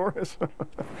Carnotaurus.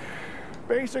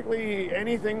 Basically,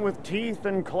 anything with teeth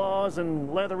and claws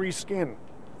and leathery skin.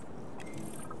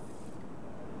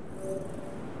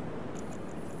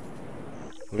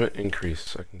 Limit increase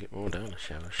so I can get more down the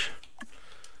shadows.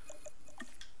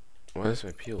 Why is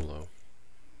my peel low?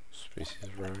 Species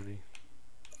variety.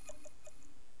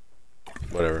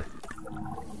 Whatever.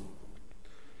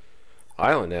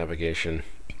 Island navigation.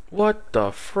 What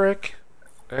the frick?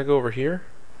 I go over here?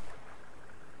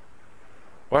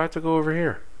 Why do I have to go over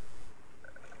here?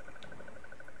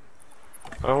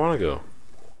 I don't want to go.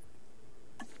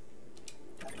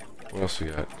 What else we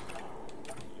got?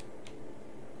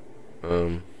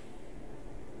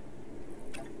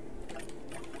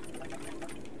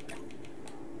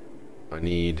 I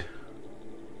need...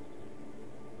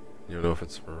 You don't know if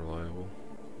it's reliable.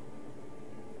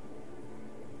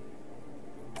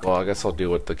 Well, I guess I'll do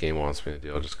what the game wants me to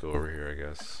do. I'll just go over here, I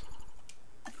guess.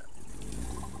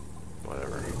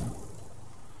 Whatever.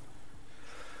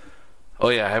 Oh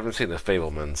yeah, I haven't seen the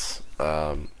Fablemans.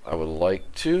 I would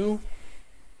like to.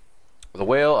 The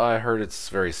Whale, I heard it's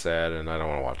very sad, and I don't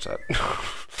want to watch that.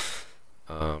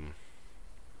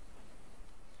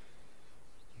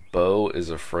 Bo is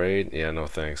Afraid. Yeah, no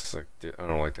thanks. Like, I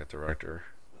don't like that director.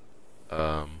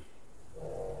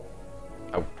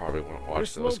 I probably want to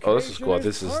watch those. Oh, this is cool.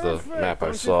 This is the map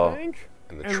I saw in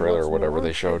the trailer or whatever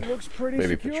they showed.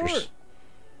 Maybe pictures.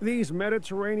 These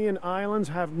Mediterranean islands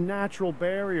have natural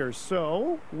barriers,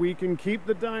 so we can keep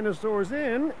the dinosaurs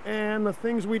in and the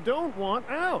things we don't want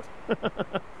out.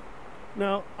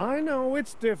 Now, I know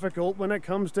it's difficult when it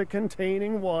comes to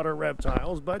containing water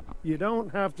reptiles, but you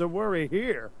don't have to worry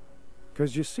here.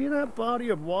 Because you see that body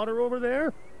of water over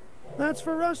there? That's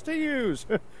for us to use.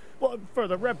 Well, for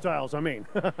the reptiles, I mean.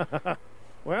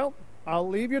 Well, I'll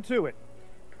leave you to it.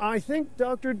 I think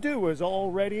Dr. Dew is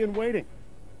all ready and waiting.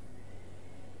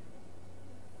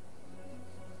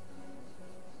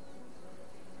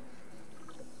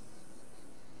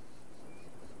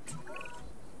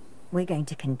 We're going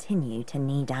to continue to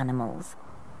need animals,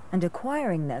 and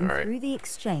acquiring them through the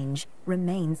exchange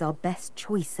remains our best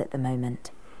choice at the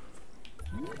moment.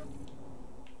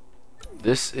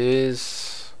 This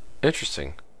is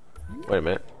interesting. Wait a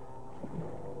minute.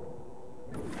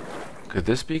 Could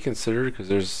this be considered? Because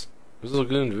there's a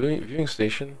lagoon viewing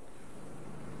station.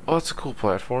 Oh, that's a cool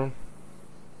platform.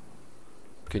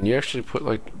 Can you actually put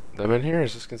like them in here?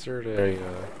 Is this considered a?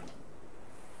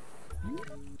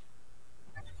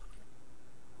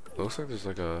 Looks like there's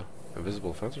like a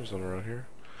invisible fence or something around here.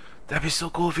 That'd be so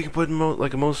cool if you could put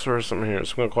like a mosasaur or something here.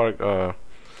 Some aquatic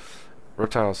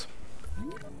reptiles.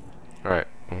 All right,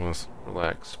 let's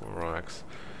relax.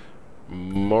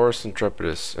 Morris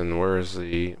Intrepidus, and where is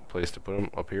the place to put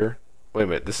them? Up here? Wait a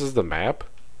minute, this is the map?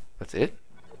 That's it?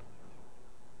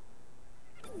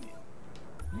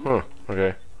 Huh,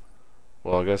 okay.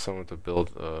 Well, I guess I'm going to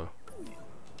build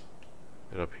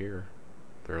it up here.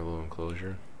 Their little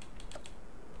enclosure.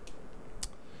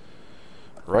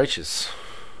 Righteous.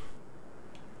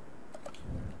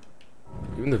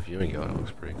 Even the viewing gallery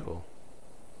looks pretty cool.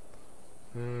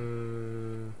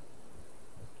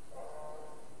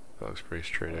 That looks pretty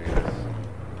straight, I guess.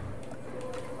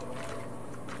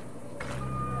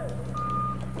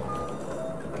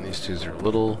 And these twos are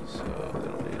little, so they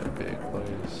don't need a big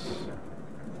place.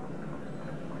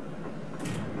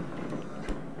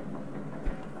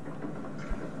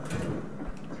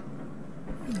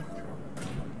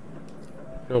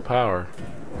 No power.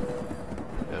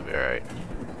 That'll be alright.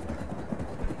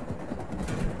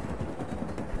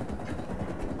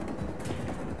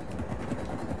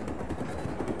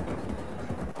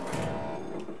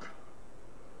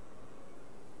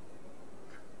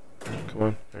 Come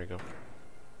on, there you go.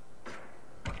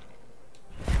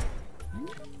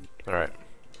 Alright.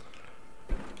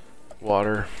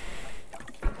 Water.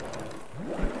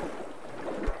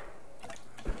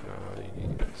 You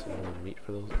need some more meat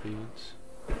for those dudes.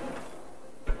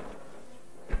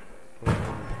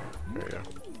 There you go.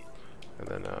 And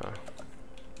then,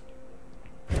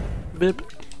 bip.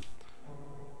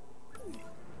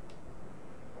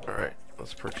 Alright,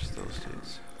 let's purchase those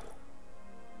dudes.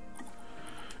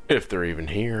 If they're even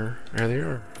here. There they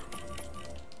are.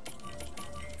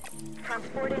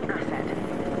 Transporting asset.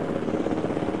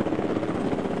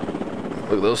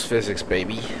 Look at those physics,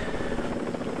 baby.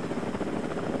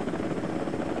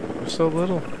 They're so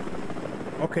little.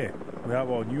 Okay, we have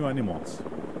our new animals.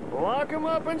 Lock 'em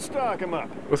up and stock 'em up.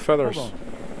 With feathers. Hold on.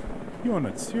 You are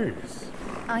not serious.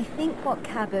 I think what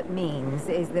Cabot means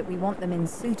is that we want them in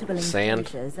suitable Sand.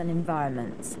 enclosures and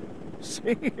environments.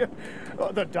 See?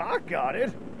 The doc got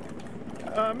it.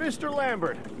 Mr.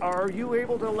 Lambert, are you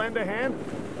able to lend a hand?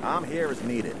 I'm here as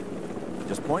needed.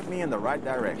 Just point me in the right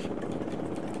direction.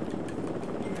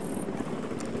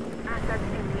 Assets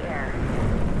in the air.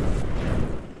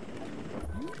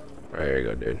 There you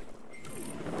go, dude.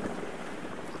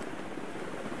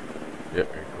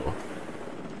 Yep, very cool.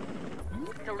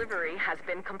 Delivery has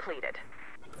been completed.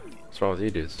 What's wrong with you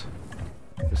dudes?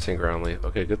 Missing ground leaf.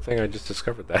 Okay, good thing I just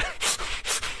discovered that.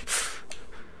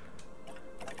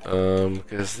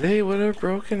 Because they would have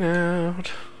broken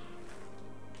out.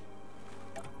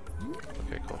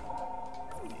 Okay, cool.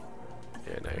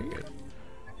 Yeah, now you're good.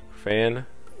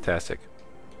 Fantastic.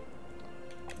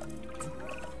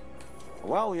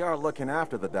 While we are looking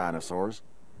after the dinosaurs,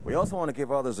 we also want to give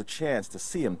others a chance to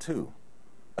see them too.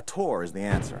 A tour is the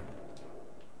answer.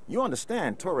 You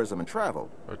understand tourism and travel.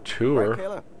 A tour?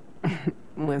 Right, Kayla?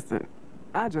 Listen,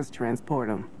 I just transport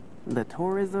them. The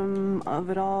tourism of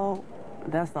it all,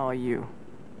 that's all you.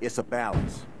 It's a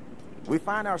balance. We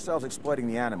find ourselves exploiting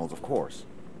the animals, of course.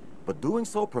 But doing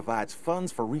so provides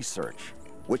funds for research,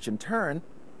 which in turn,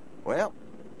 well,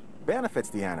 benefits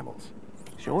the animals.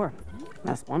 Sure,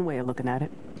 that's one way of looking at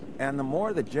it. And the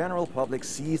more the general public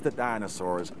sees the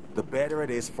dinosaurs, the better it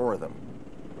is for them.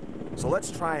 So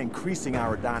let's try increasing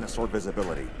our dinosaur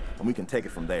visibility, and we can take it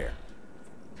from there.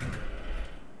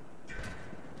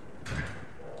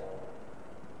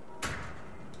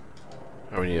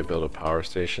 Oh, we need to build a power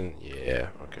station? Yeah,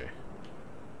 okay.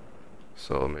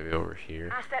 So maybe over here.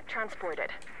 Asset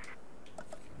transported.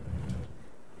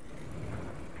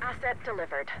 Asset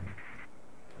delivered.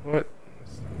 What?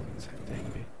 What's that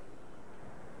thing?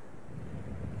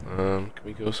 Can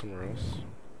we go somewhere else?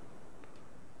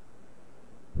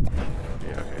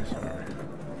 Yeah, okay, sorry.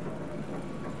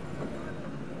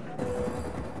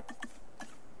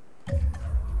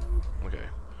 Okay.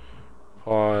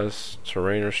 Pause.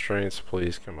 Terrain restraints,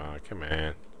 please. Come on, come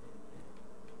on.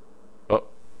 Oh.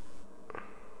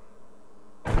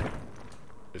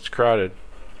 It's crowded,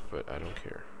 but I don't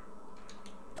care.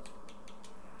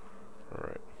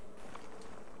 Alright.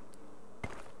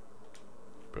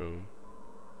 Boom.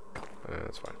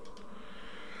 That's fine.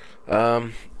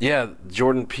 Yeah,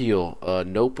 Jordan Peele.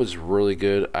 Nope was really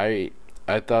good. I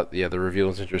thought, yeah, the reveal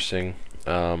was interesting.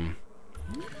 I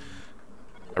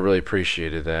really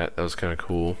appreciated that. That was kind of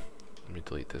cool. Let me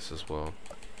delete this as well.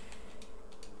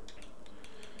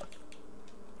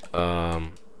 Yeah,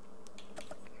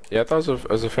 I thought it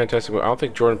was a fantastic movie. I don't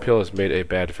think Jordan Peele has made a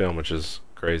bad film, which is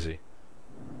crazy.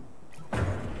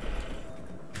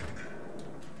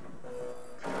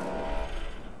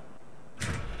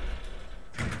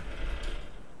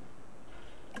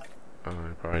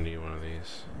 I probably need one of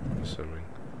these, I'm assuming.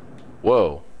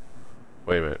 Whoa!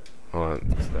 Wait a minute. Hold on,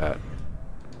 what's that?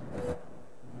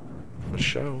 For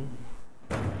show.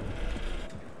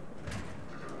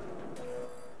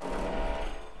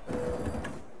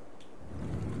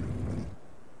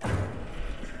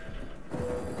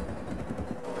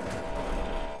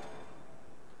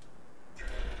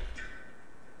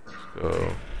 Let's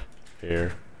go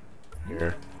here,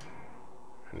 here.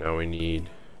 And now we need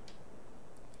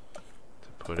to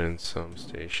put in some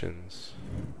stations.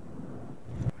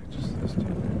 Like just this dude,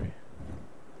 maybe.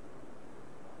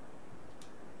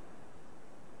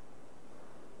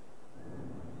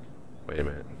 Wait a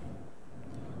minute.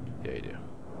 Yeah, you do.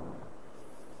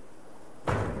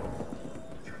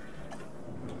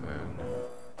 And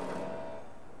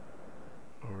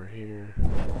over here.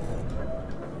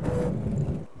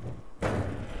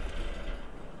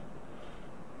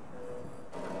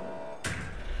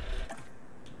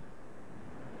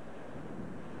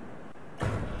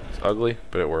 ugly,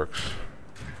 but it works.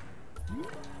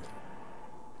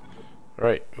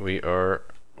 Alright, we are...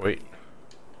 Wait.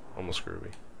 Almost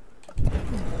groovy.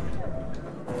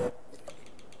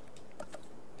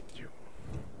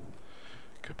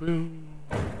 Kaboom!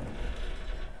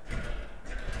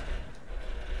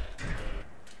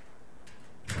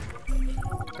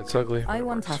 It's ugly. I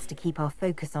want us to keep our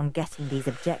focus on getting these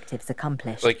objectives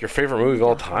accomplished. Like your favorite movie of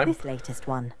all time? This latest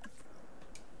one.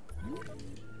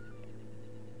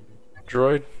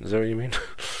 Droid? Is that what you mean?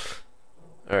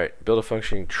 Alright, build a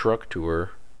functioning truck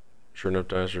tour. Sure enough,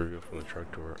 dinosaur revealed from the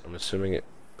truck tour. I'm assuming it,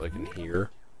 like, in here.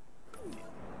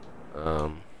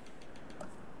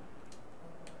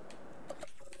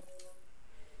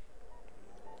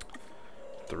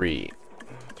 Three.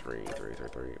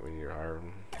 We need to hire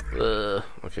them.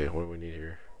 Okay, what do we need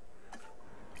here?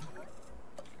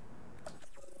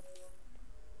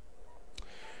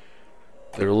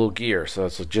 They're a little gear, so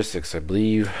that's logistics, I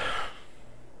believe.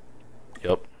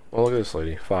 Yep. Oh, look at this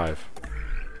lady. 5.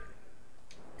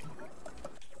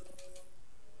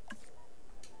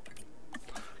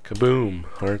 Kaboom!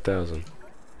 100,000.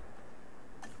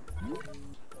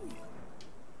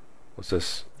 What's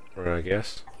this? Run out of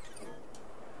gas?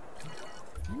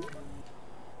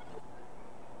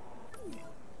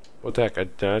 What the heck?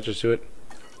 Did I just do it?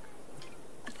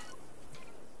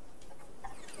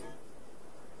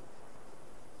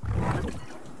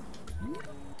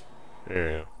 There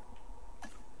we go.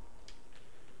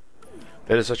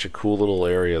 That is such a cool little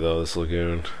area, though, this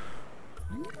lagoon.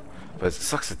 But it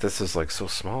sucks that this is, like, so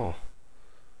small.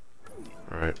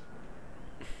 Alright.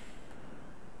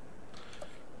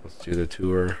 Let's do the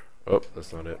tour. Oh,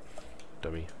 that's not it.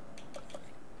 Dummy.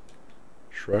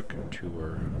 Truck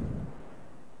tour.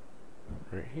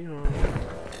 Right here.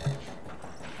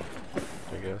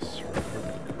 I guess. Right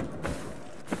quick.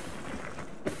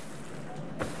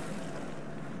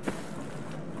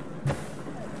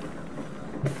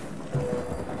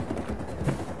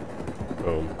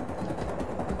 Boom.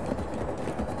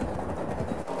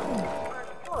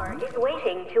 Our tour is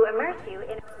waiting to immerse you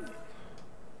in.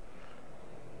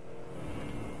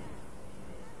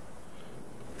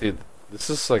 Dude, this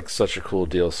is like such a cool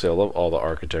DLC. I love all the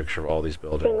architecture of all these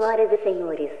buildings.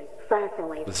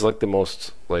 This is like the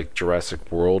most like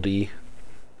Jurassic World-y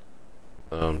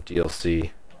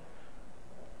DLC.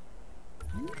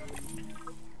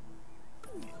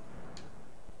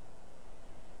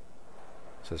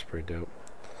 So that's pretty dope.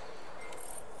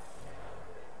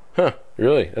 Huh,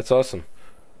 really? That's awesome.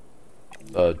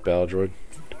 Battle droid.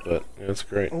 But yeah, that's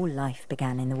great. All life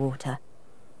began in the water.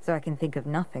 So I can think of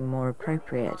nothing more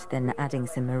appropriate than adding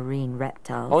some marine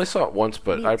reptiles. I only saw it once,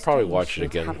 but I'd probably watch it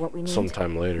again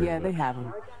sometime later. Yeah, they have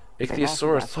them.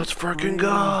 Ichthyosaurus, let's freaking go!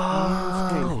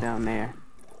 Down there.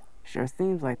 Sure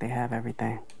seems like they have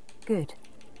everything. Good.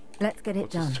 Let's get it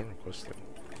done. What's this turn request thing?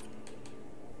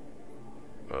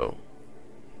 Oh.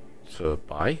 So,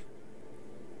 buy?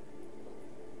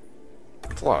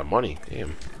 That's a lot of money,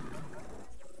 damn.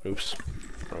 Oops.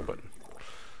 Wrong button.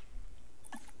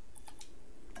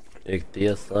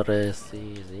 Ichthyosaurus.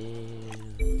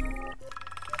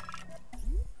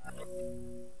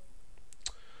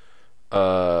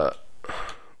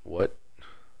 What?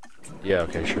 Yeah,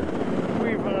 okay, sure.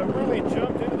 We've really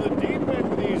jumped into the deep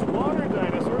end with these water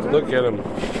dinosaurs. Look at them.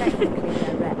 Technically,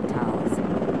 they're reptiles.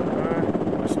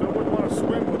 I still wouldn't want to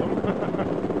swim with them.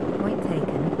 Point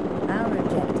taken. Our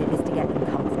objective is to get them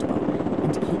comfortable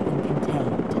and to keep them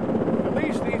contained. At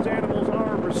least these animals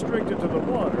are restricted to the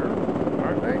water,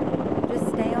 aren't they? Just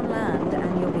stay on land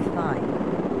and you'll be fine.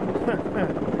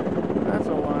 That's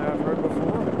a lie I've heard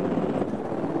before.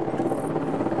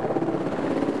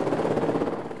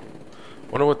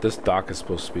 Wonder what this dock is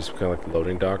supposed to be, some kind of like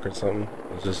loading dock or something.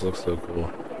 It just looks so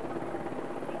cool.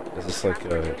 Is this like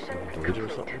a village or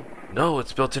something? No,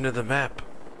 it's built into the map.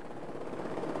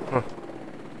 Huh.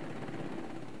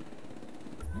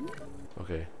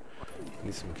 Okay.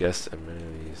 Need some guest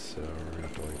amenities, so we're gonna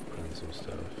have to like put in some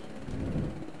stuff.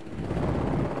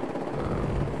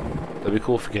 That'd be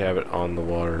cool if you could have it on the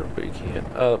water, but you can't.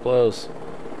 Oh, it blows.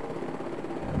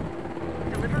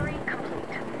 Delivery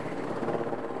complete.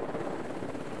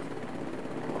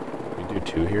 We do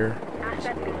 2 here.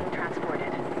 Asset being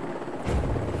transported.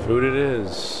 Food it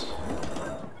is.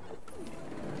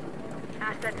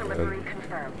 Asset delivery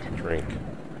confirmed. Drink.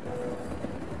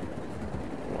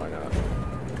 Why not?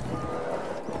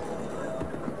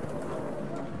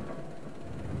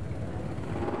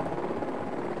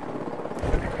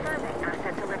 Confirming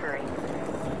asset delivery.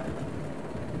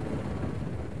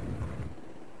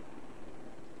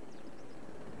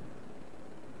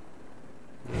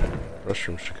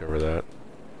 Restrooms should cover that.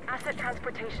 Asset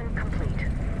transportation complete.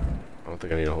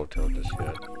 think I need a hotel just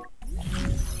yet.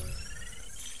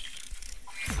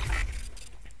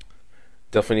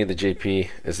 Definitely need the JP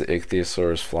as the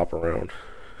ichthyosaurs flop around.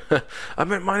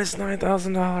 I'm at minus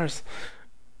 $9,000.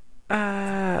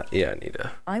 Yeah, I need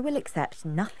a... I will accept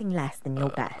nothing less than your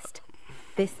best.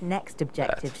 This next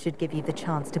objective should give you the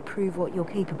chance to prove what you're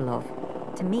capable of.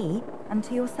 To me and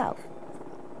to yourself.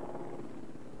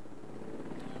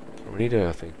 We need to,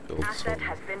 I think, build Asset some...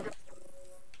 has been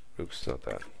Oops, not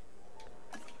that.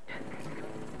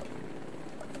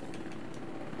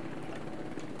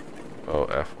 Oh,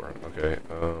 F word. Okay.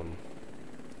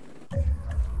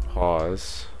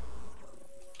 Pause.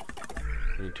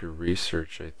 Need to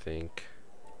research, I think.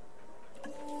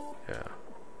 Yeah.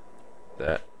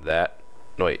 That.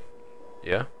 No, wait.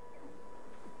 Yeah?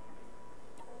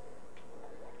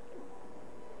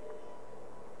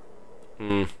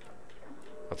 I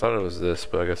thought it was this,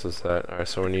 but I guess it's that. Alright,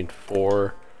 so we need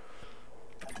 4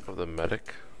 of the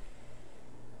medic.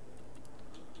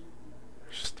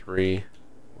 There's 3.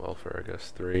 Welfare, I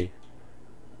guess 3.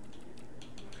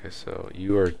 Okay, so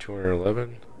you are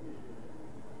 211.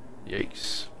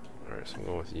 Yikes. Alright, so I'm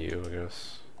going with you, I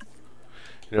guess.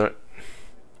 You know what?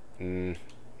 I'm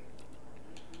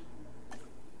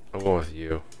going with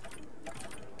you.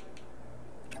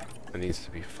 It needs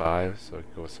to be 5, so I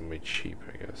can go with somebody cheap,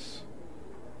 I guess.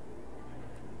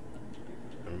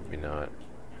 Or maybe not.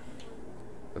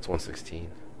 That's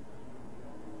 116.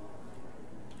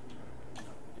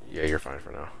 Yeah, you're fine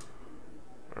for now.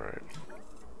 Alright.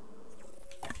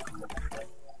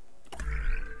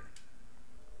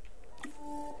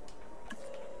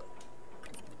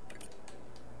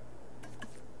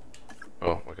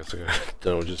 Oh, I guess I got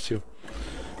done with just 2.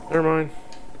 Never mind.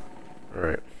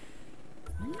 Alright.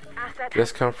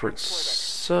 Guest comfort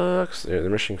sucks. They're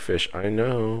missing fish. I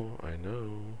know.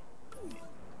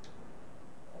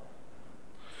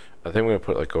 I think I'm gonna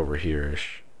put like over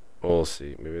here-ish. Well, we'll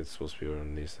see. Maybe it's supposed to be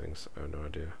one of these things. I have no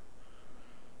idea.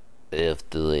 I have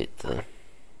to wait though.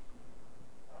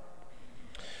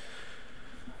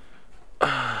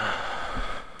 Let's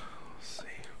see.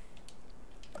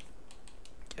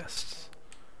 Guests.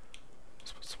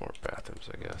 Let's put some more bathrooms,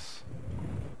 I guess.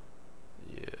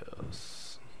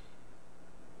 Yes.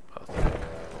 Bathroom.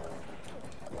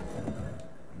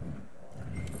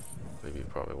 Maybe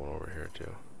probably one over here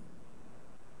too.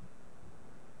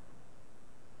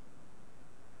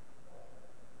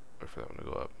 Wait for that one to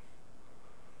go up.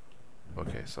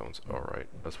 Okay, sounds alright.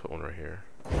 Let's put one right here.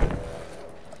 And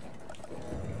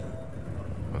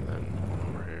then one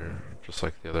over here. Just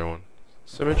like the other one.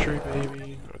 Symmetry,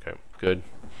 baby. Okay, good.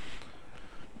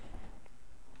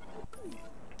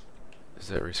 Is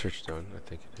that research done? I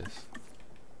think it is.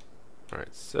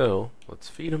 Alright, so let's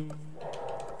feed them.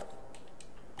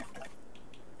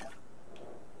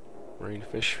 Marine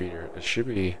fish feeder. It should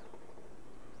be.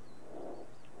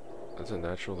 That's a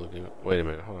natural lagoon. Wait a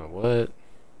minute, hold on. What?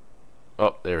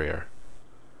 Oh, there we are.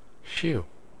 Shoo.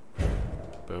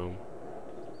 Boom.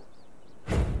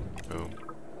 Boom.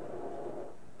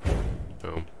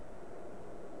 Boom.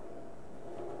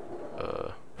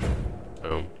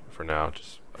 Boom. For now,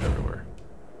 just everywhere.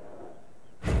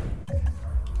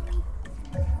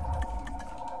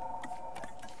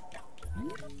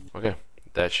 Okay,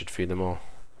 that should feed them all.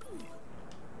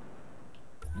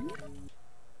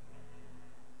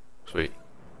 Sweet.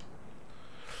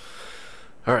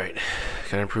 Alright,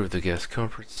 can I improve the guest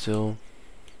comfort still?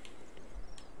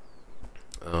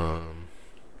 Ooh,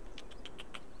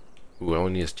 all I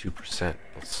need is 2%.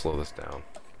 Let's slow this down.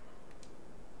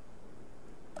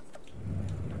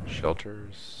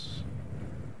 Shelters.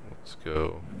 Let's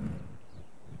go.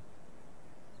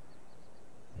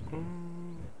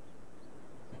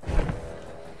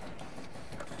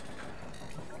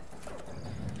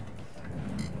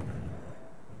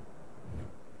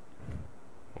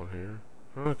 One here.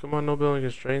 Oh, come on, no building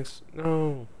constraints.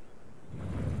 No.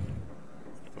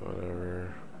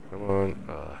 Whatever. Come on.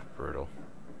 Brutal.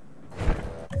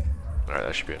 Alright,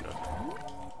 that should be enough.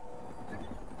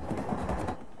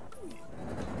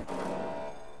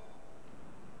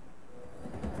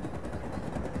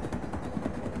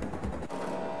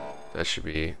 That should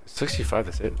be 65,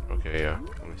 that's it? Okay, yeah.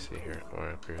 Let me see here.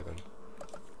 Alright, up here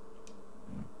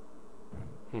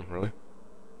then. Really?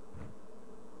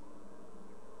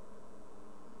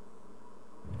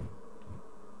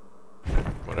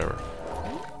 Whatever.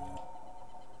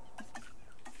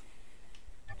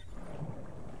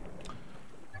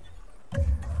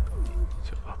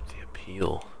 To up the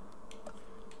appeal.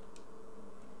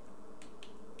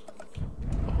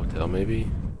 A hotel, maybe?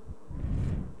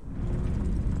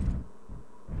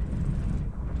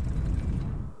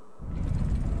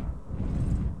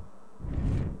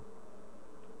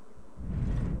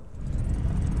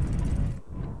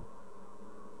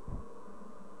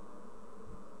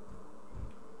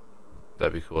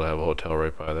 That'd be cool to have a hotel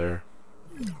right by there.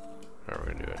 How are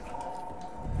we gonna do it?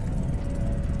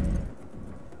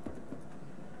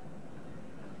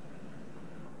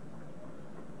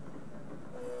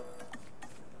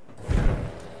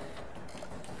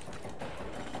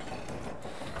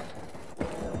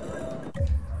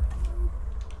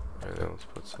 Alright, then let's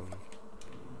put some.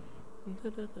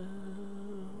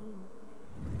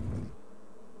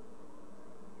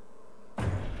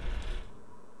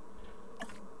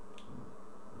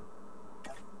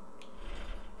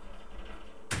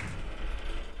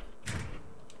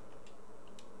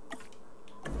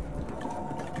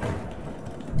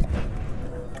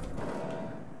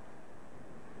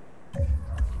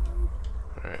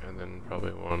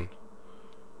 Probably one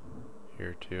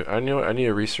here too. I know I need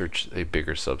to research a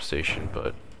bigger substation,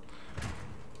 but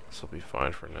this will be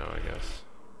fine for now, I guess.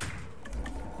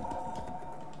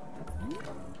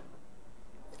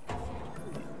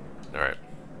 Alright.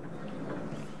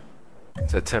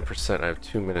 It's at 10%. I have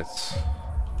 2 minutes.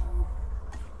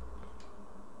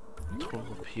 Total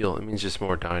appeal. It means just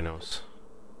more dinos.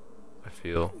 I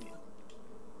feel.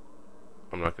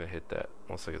 I'm not going to hit that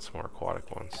unless I get some more aquatic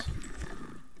ones.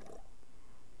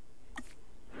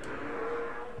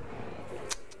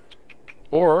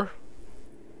 Or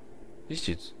these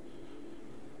dudes.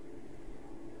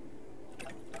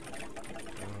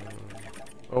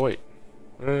 Oh wait.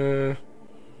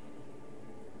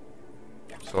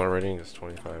 Solar rating is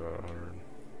 25 out of 100.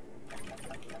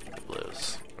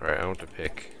 Lives. Alright, I want to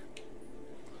pick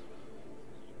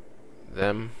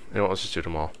them. You know what, let's just do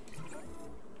them all.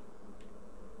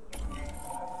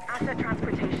 Asset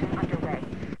transportation underway.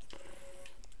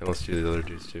 And let's do the other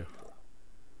dudes too.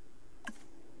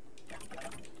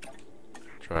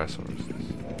 Triosauruses.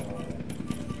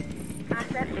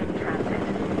 Asset in transit.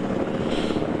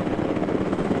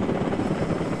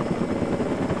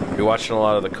 You're watching a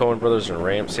lot of the Coen brothers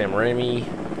and Sam Raimi.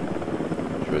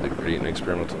 Enjoy the gritty and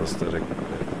experimental aesthetic.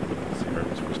 Sam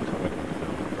Raimi's first comic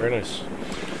film. Very nice.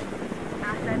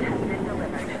 Asset has been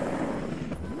delivered.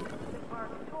 Our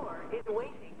tour is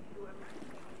waiting to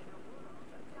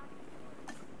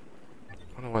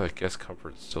I don't know why the guest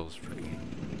comfort still is freaking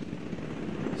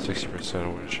 60%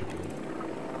 of what it should be.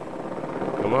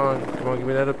 Come on, give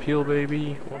me that appeal,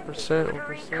 baby. 1%,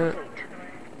 1%.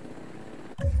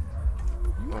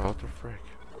 Oh, what the frick?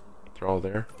 They're all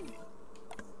there.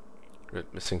 We're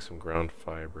missing some ground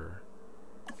fiber.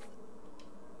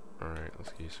 Alright,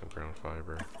 let's get you some ground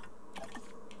fiber.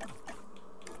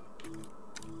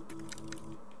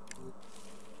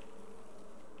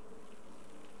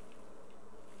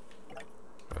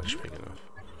 That should be enough.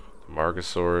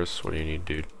 Margosaurus, what do you need,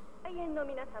 dude?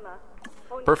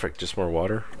 Perfect, just more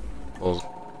water. Well,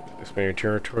 expand your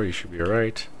territory, you should be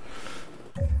alright.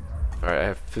 Alright, I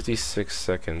have 56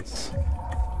 seconds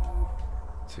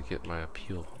to get my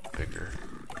appeal bigger.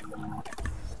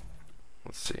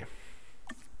 Let's see.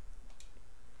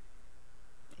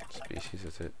 Species,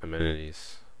 that's it.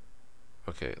 Amenities.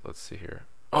 Okay, let's see here.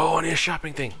 Oh, I need a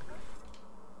shopping thing!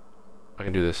 I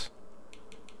can do this.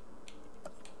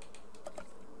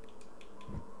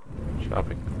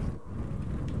 Shopping.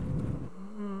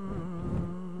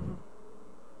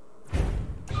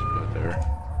 Just put it there.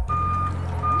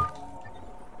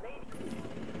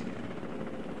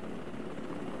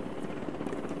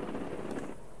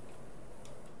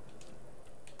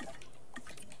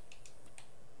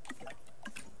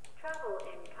 travel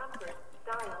in comfort,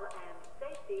 style, and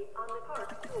safety on the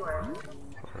park tour.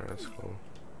 Alright, that's cool.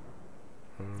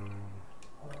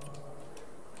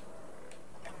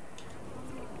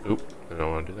 Oop, I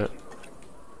don't want to do that.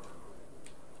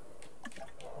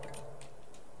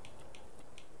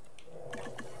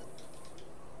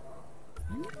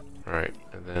 Alright,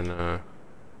 and then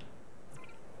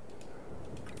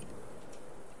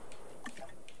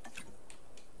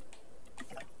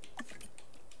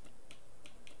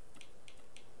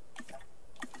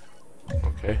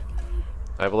okay.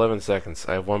 I have 11 seconds.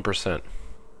 I have 1%.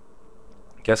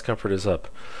 Guest comfort is up.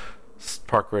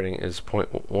 Park rating is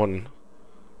 0.1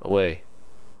 away.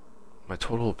 My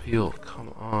total appeal,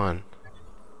 come on.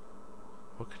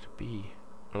 What could it be?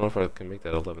 I don't know if I can make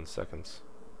that 11 seconds.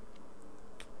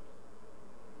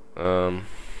 Big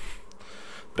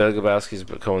Lebowski's,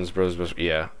 but Coen's Bros. Best.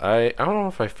 Yeah, I don't know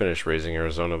if I finished Raising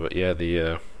Arizona, but yeah,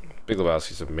 the Big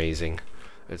Lebowski's amazing.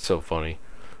 It's so funny.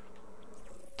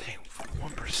 Dang, for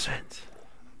 1%.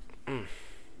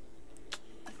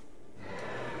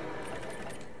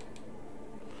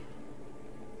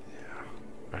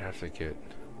 I have to get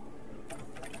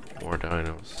more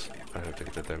dinos. I have to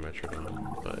get the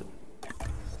Dimetrodon, but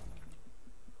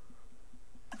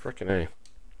frickin' A.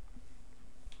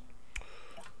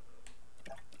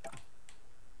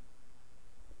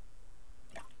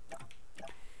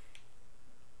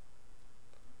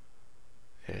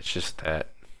 it's just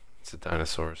that. It's the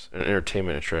dinosaurs and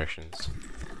entertainment attractions.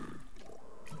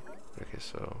 Okay,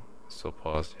 so still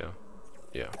paused, yeah.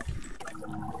 Yeah.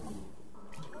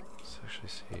 Let's actually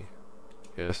see.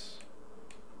 Yes.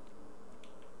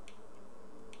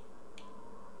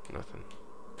 Nothing.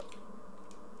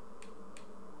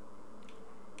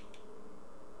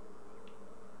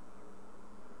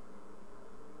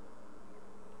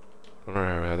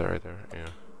 Alright, I have that right there, yeah.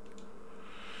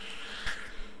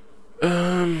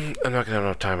 I'm not gonna have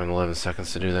enough time in 11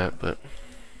 seconds to do that, but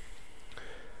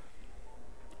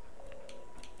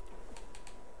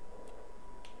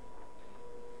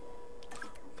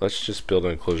let's just build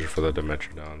an enclosure for the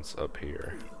Dimetrodons up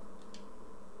here.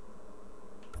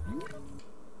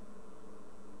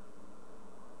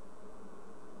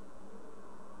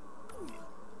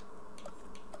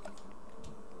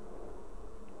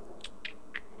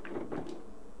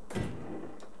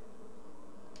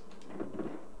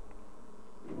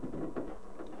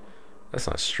 That's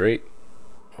not straight.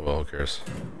 Oh, well, who cares?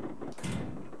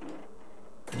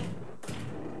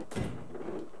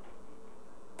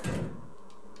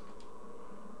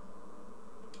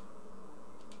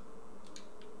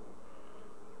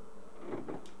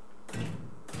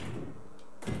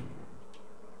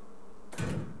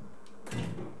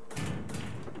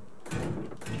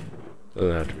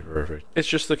 Doesn't have to be perfect. It's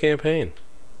just the campaign.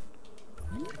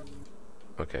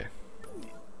 Okay.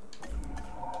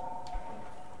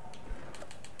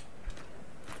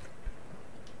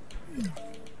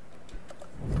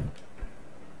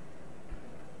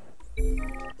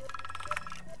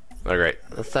 Oh, great.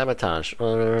 The sabotage.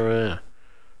 Whatever.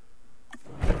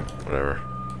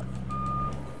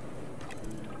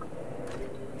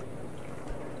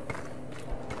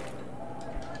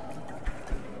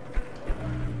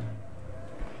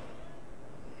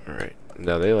 Alright.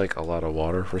 Now they like a lot of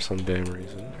water for some damn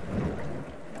reason.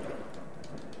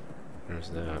 There's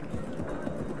that.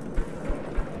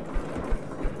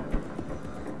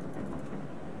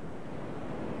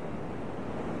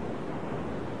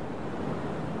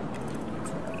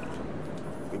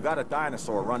 We've got a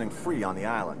dinosaur running free on the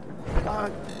island.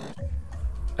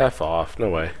 F off,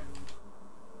 no way.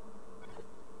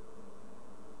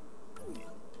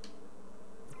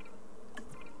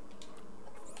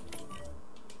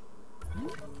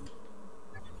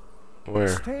 Where?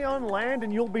 Stay on land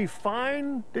and you'll be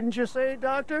fine, didn't you say,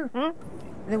 Doctor? Huh?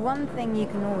 The one thing you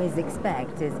can always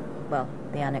expect is, well,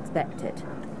 the unexpected.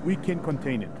 We can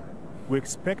contain it. We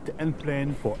expect and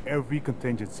plan for every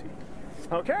contingency.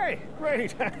 Okay,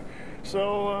 great.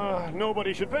 So,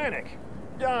 nobody should panic.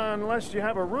 Unless you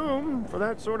have a room for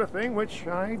that sort of thing, which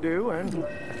I do, and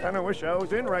I kind of wish I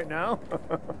was in right now.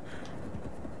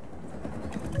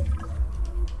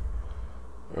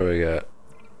 What do we got?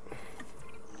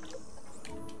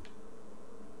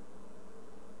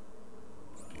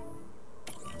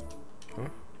 Huh?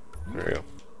 There we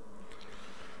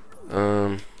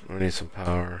go. We need some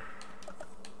power.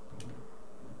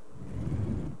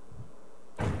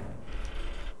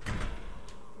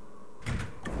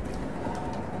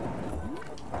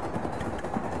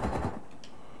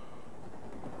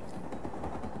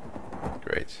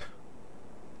 Great.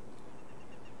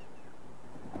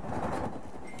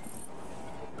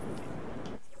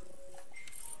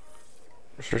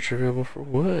 Research available for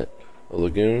what? A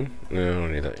lagoon? No, I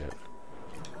don't need that yet.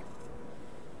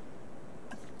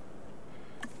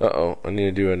 Uh-oh, I need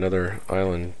to do another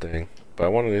island thing. But I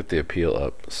want to get the appeal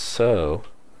up. So,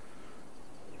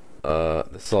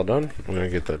 this is all done. I'm going to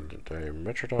get the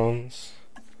Dimetrodons.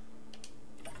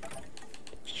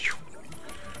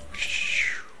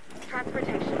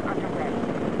 Transportation underway.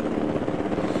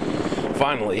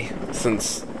 Finally,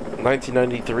 since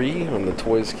 1993, when the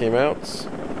toys came out,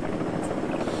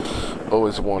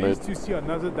 always wanted To see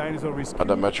another dinosaur a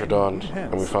Dimetrodon,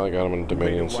 and we finally got him in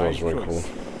Dominion, so it was really cool.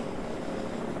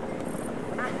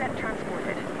 Asset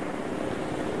transported.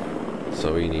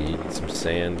 So we need some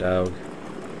sand, dog.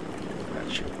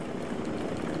 Got you.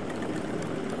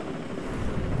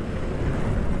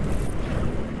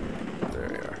 There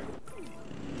we are.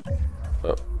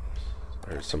 Oh, I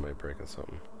heard somebody breaking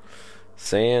something.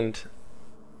 Sand,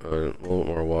 a little bit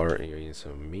more water, and you need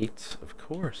some meat. Of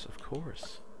course, of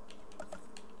course.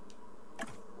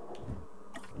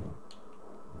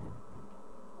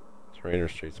 Trainer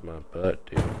Street's my butt,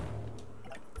 dude.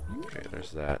 Okay,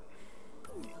 there's that.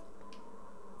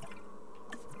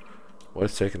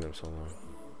 What's taking them so long?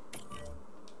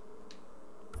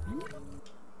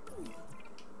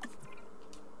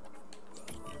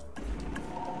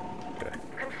 Okay.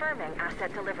 Confirming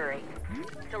asset delivery.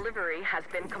 Delivery has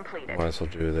been completed. Might as well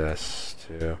do this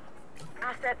too.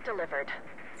 Asset delivered.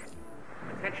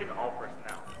 Attention all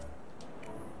personnel.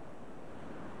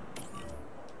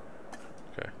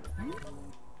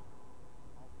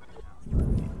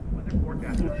 Weather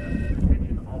forecast.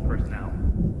 Attention all personnel.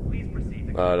 Please proceed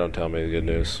to... Don't tell me the good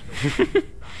news.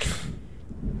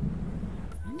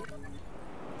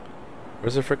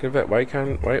 Where's the frickin' vet? Why,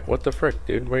 what the frick,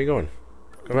 dude? Where are you going?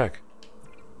 Come back.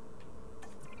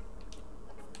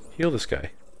 Heal this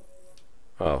guy.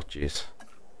 Oh, jeez.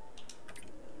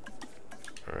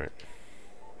 Alright.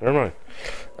 Never mind.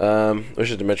 Wish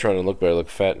the Metron would look better, look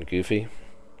fat and goofy.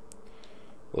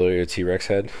 Lower your T-Rex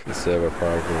head instead of a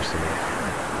product or something.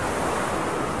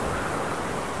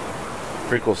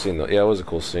 Pretty cool scene though. Yeah, it was a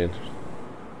cool scene.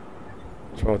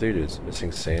 What's wrong with you dudes?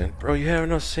 Missing sand? Bro, you have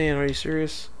enough sand, are you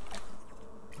serious?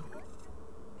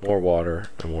 More water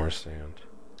and more sand.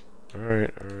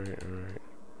 Alright. I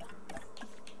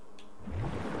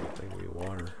think we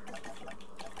water.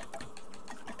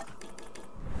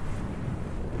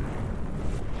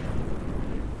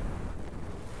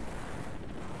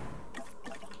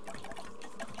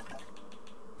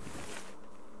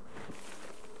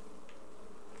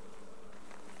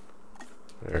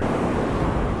 There.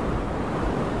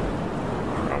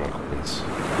 Drama queens.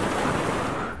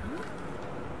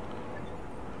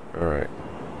 Alright.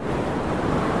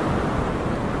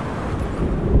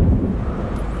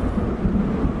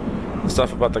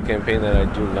 Stuff about the campaign that I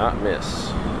do not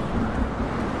miss.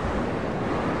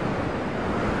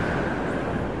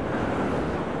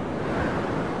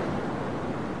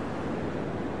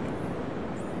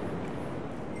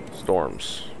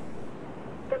 Storms.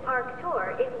 The park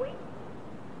tour is weak.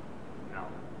 No,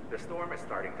 the storm is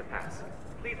starting to pass.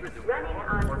 Please resume Running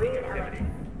normal on working green activity.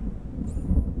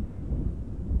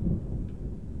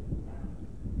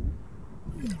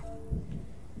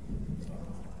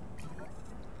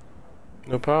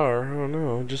 No power. Oh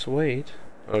no, just wait.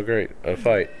 Oh great, a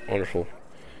fight. Wonderful.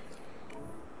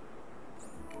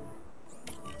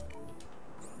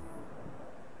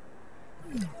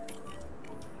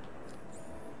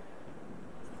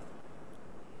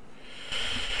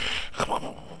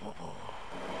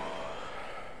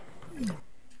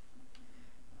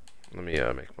 Let me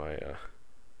make my here.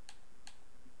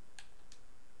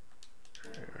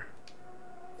 Here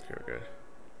we're good.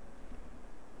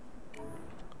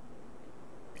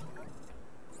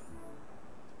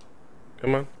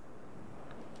 Come on.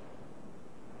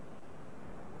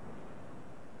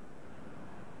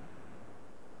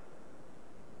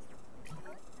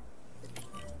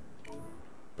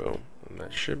 Boom. And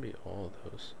that should be all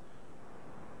of those.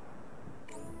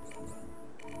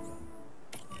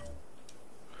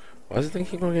 Why does it think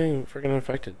keep on getting freaking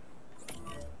infected?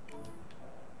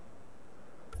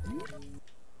 And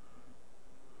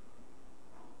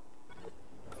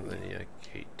then yeah,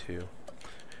 Kate too.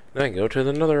 Then go to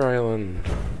another island.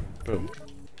 Boom.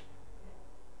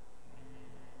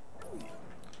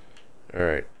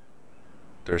 Alright.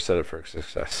 They're set up for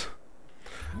success.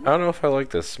 I don't know if I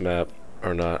like this map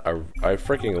or not. I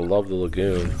freaking love the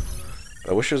lagoon.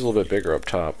 I wish it was a little bit bigger up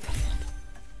top.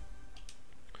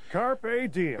 Carpe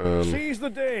diem. Seize the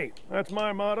day. That's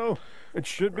my motto. It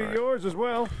should be yours as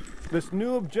well. This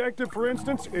new objective, for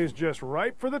instance, is just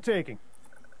ripe for the taking.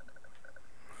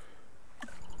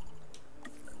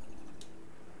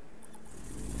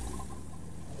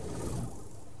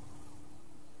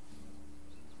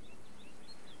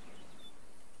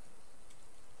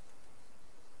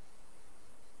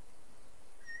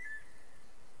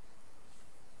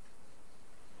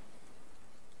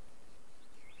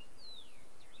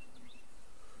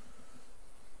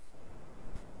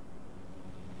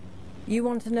 You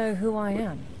want to know who I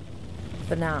am?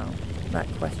 For now, that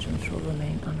question shall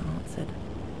remain unanswered.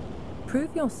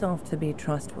 Prove yourself to be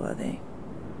trustworthy,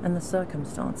 and the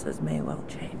circumstances may well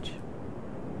change.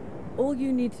 All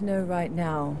you need to know right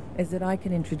now is that I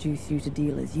can introduce you to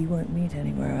dealers you won't meet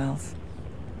anywhere else.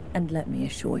 And let me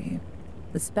assure you,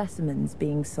 the specimens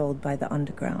being sold by the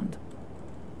underground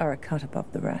are a cut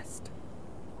above the rest.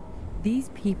 These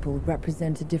people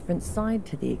represent a different side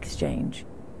to the exchange,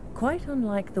 quite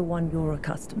unlike the one you're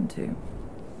accustomed to.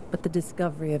 But the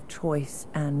discovery of choice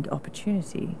and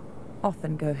opportunity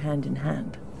often go hand in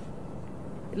hand.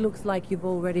 It looks like you've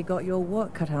already got your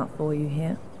work cut out for you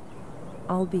here.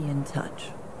 I'll be in touch.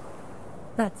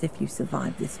 That's if you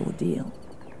survive this ordeal.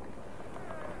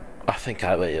 I think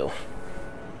I will.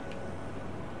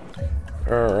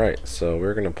 Alright, so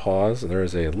we're gonna pause. There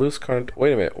is a loose current.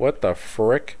 Wait a minute, what the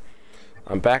frick?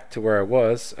 I'm back to where I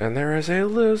was, and there is a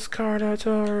loose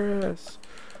Carnotaurus.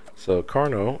 So,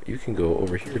 Carno, you can go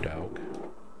over here, dog.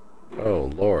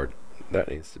 Oh, Lord. That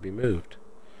needs to be moved.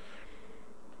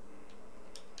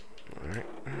 Alright.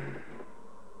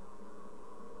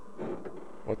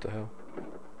 What the hell?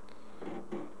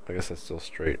 I guess that's still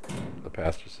straight. The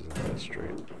path just isn't that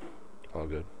straight. All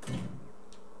good.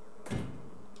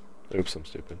 Oops, I'm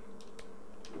stupid.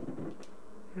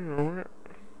 Oh.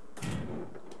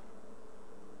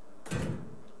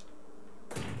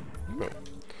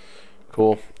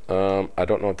 Cool. I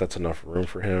don't know if that's enough room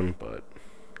for him, but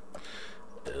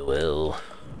oh well.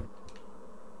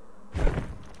 I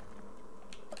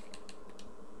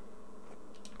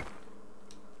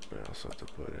also have to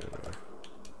put in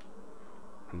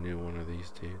a new one of these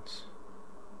dudes.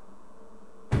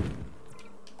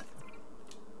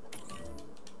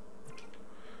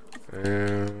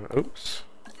 Oops.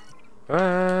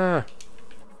 Ah!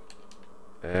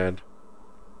 And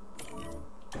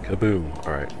kaboom.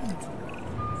 Alright.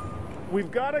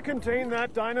 We've got to contain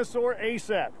that dinosaur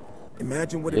ASAP.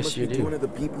 Imagine what it must be doing to the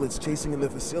people it's chasing in the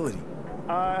facility.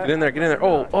 Get in there, get in there.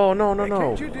 Oh, oh, no, no, no.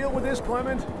 Can't you deal with this,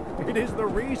 Clement? It is the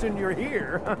reason you're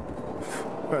here.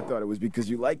 I thought it was because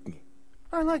you liked me.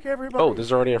 I like everybody. Oh,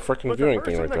 there's already a freaking viewing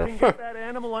thing right there. Can get that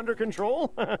animal under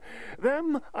control,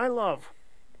 them I love.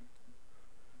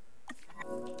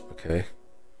 Okay.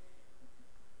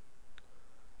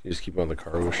 You just keep on the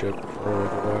cargo ship for a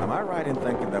while. Am I right in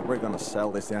thinking that we're going to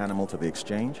sell this animal to the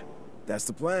exchange? That's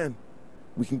the plan.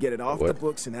 We can get it off the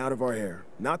books and out of our hair,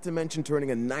 not to mention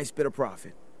turning a nice bit of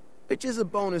profit, which is a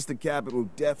bonus the Captain will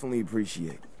definitely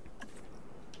appreciate.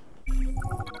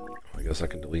 I guess I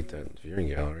can delete that viewing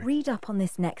gallery. Read up on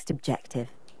this next objective.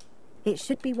 It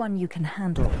should be one you can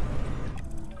handle.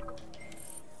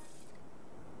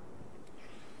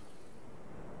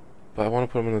 But I want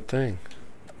to put them in the thing.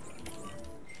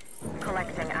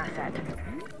 Collecting asset.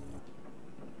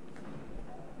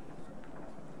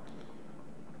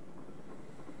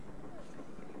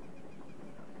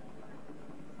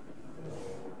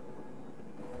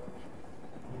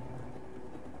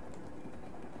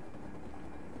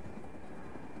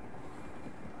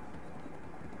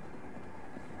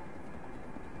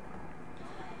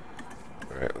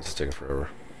 Alright, let's take it forever.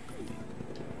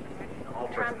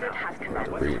 Transit has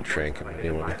commenced. Read trank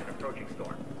anyway. Approaching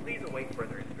storm. Please await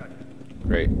further instructions.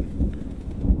 Great.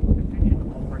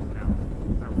 Attention all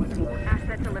personnel.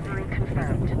 Asset delivery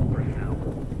confirmed. All personnel.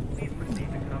 Please proceed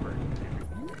to cover.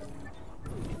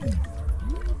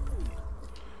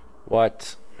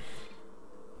 What?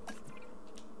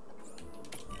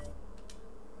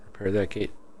 Repair that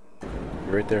gate.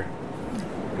 You're right there.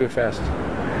 Do it fast.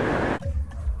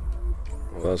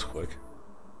 Well, that was quick.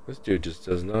 This dude just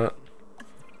does not.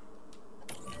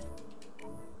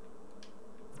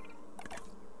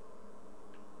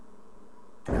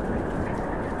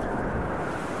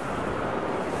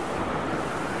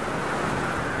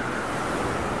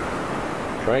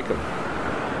 Crank him.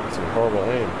 That's some horrible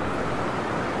aim.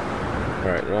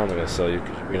 Alright, now I'm gonna sell you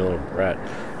because you're being a little brat.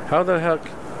 How the heck?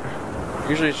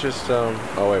 Usually it's just, oh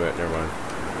wait a minute, never mind.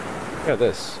 Yeah,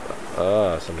 this.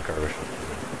 Some cargo ship.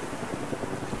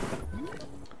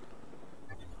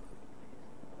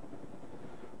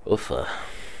 Oofa.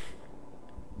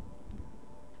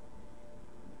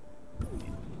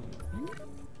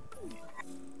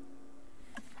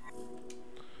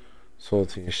 Sold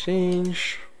to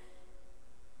exchange.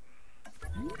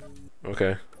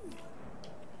 Okay.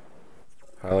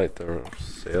 Highlight the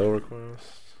sale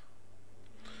request.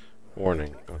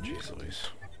 Warning. Oh, jeez Louise.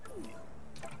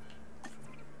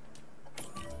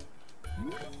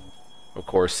 Of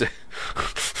course.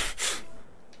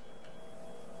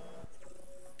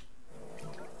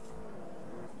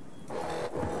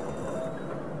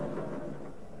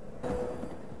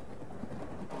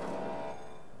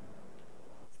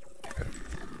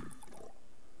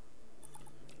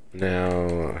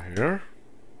 Now, here?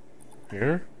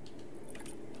 Here?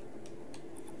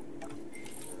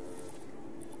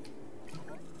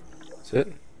 That's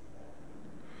it?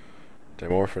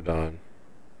 Dimorphodon.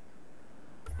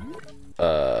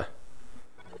 I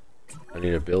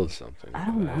need to build something. I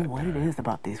don't know what it is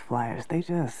about these flyers.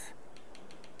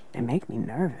 They make me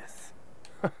nervous.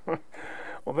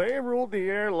 Well, they ruled the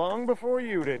air long before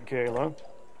you did, Kayla.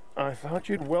 I thought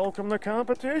you'd welcome the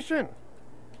competition.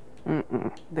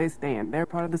 They stay in their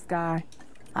part of the sky.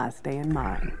 I stay in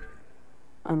mine.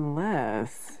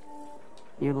 Unless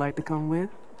you'd like to come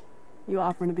with? You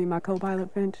offering to be my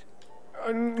co-pilot, Finch?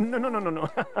 No.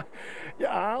 Yeah,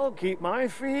 I'll keep my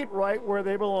feet right where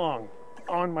they belong.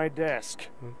 On my desk.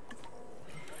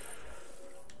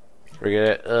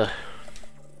 Forget it.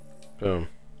 Boom.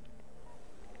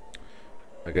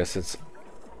 I guess it's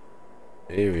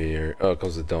aviary. Oh, it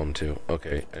goes to dome too.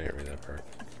 Okay, I didn't read that part.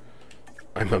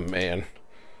 I'm a man.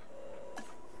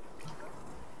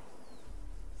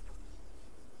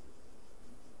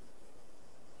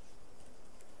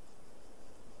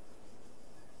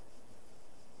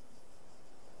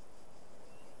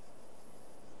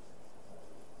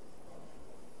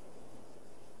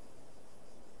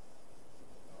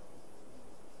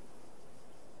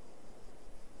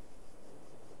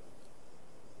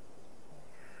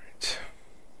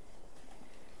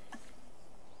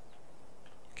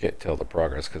 Can't tell the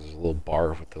progress because there's a little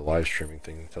bar with the live streaming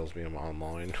thing that tells me I'm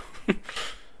online.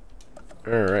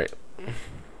 Alright.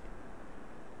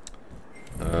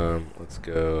 Let's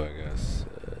go, I guess.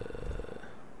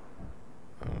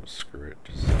 Oh, screw it.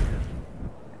 Just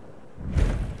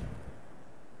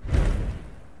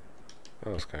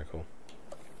that was kind of cool.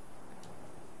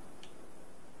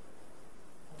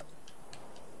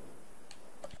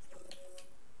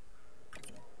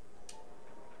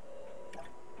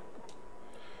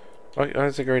 Why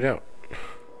is it grayed out?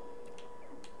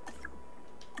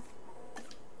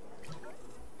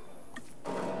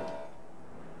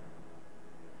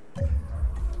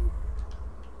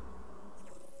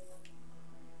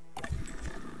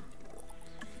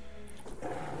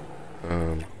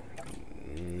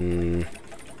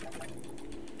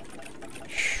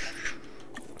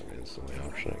 It's the only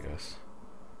option, I guess.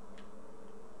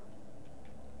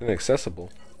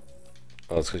 Inaccessible.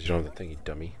 Oh, that's because you don't have the thing, you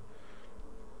dummy.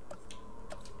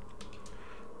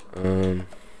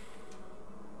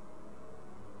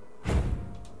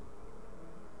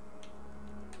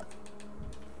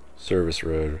 Service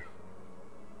road.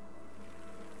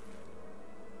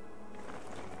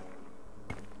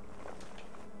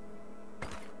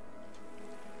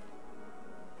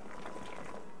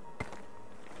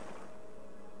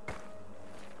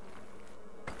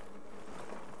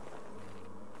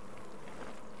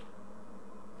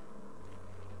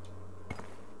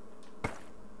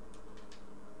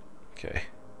 Okay.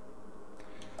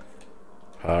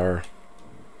 Power.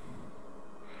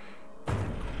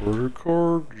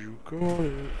 Record, you got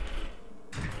it.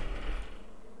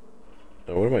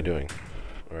 Oh, what am I doing?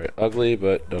 Alright, ugly,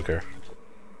 but don't care.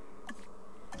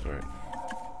 Alright.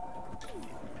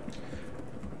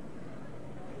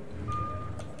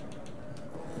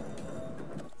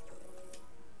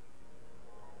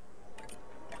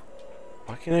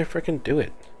 Why can't I frickin' do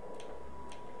it?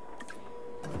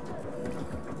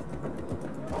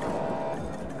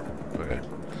 Okay.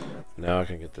 Now I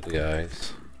can get to the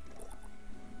guys.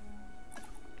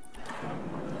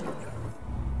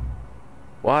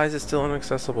 Why is it still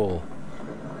inaccessible?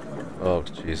 Oh,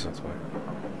 jeez, that's why.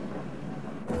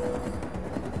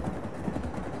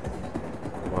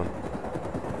 Come on.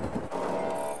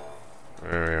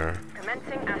 There we are.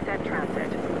 Commencing asset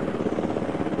transit.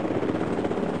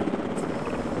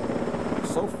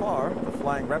 So far, the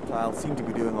flying reptiles seem to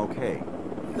be doing okay.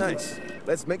 Nice.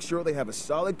 Let's make sure they have a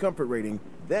solid comfort rating.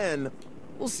 Then,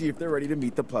 we'll see if they're ready to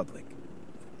meet the public.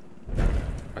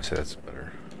 I say that's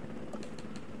better.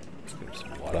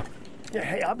 Some water. Yeah,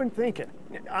 hey, I've been thinking.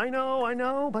 I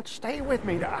know, but stay with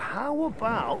me. How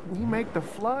about we make the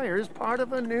Flyers part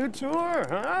of a new tour,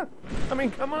 huh? I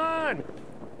mean, come on.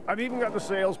 I've even got the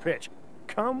sales pitch.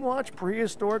 Come watch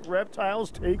prehistoric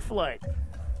reptiles take flight.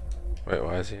 Wait,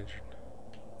 why is he injured?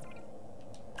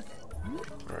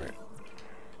 Alright.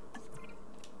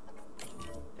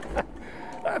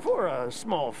 For a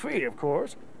small fee, of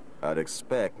course. I'd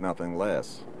expect nothing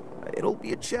less. It'll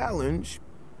be a challenge,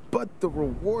 but the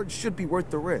reward should be worth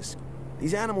the risk.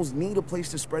 These animals need a place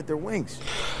to spread their wings.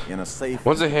 In a safe...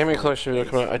 When's the Hammy collection gonna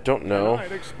come out? I don't know.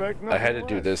 I'd expect I had to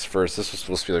nothing do this first. This was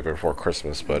supposed to be like before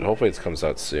Christmas, but hopefully it comes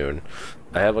out soon.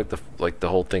 I have like the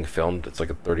whole thing filmed. It's like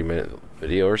a 30-minute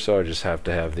video or so. I just have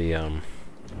to have the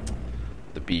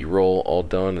B-roll all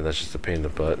done, and that's just a pain in the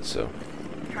butt. So.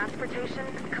 Transportation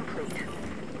complete.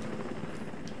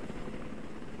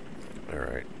 All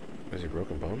right. Is he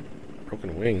broken bone?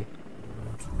 Broken wing.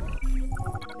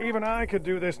 Even I could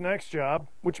do this next job,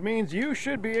 which means you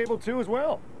should be able to as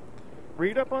well.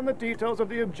 Read up on the details of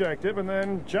the objective and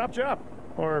then chop chop.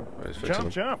 Or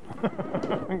chomp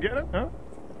chomp. Get it, huh?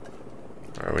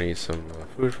 Alright, we need some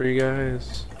food for you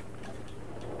guys.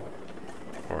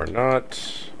 Or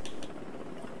not.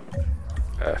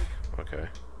 F. Okay.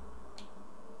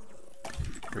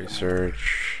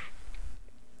 Research.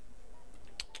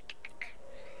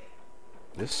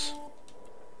 This?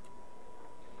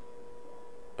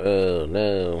 Oh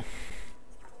no.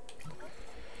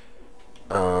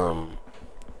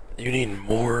 You need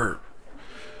more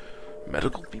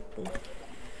medical people?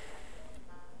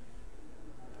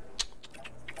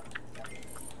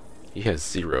 He has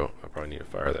 0. I probably need to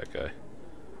fire that guy.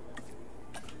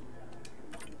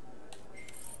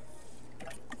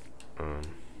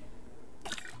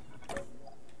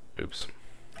 Oops.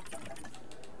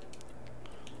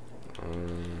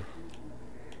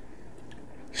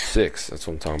 6, that's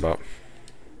what I'm talking about.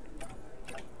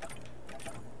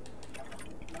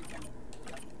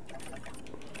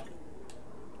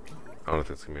 I don't know if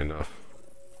that's gonna be enough.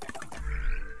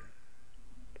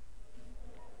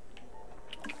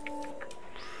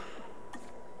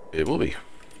 It will be.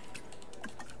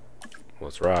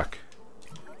 Let's rock.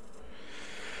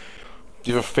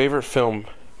 Do you have a favorite film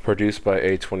produced by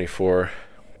A24?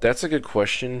 That's a good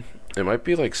question. It might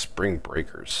be like Spring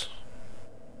Breakers.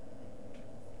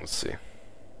 Let's see.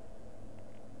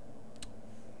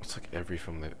 It's like every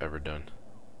film they've ever done.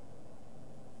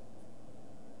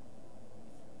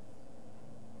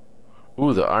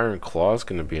 Ooh, the Iron Claw is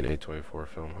going to be an A24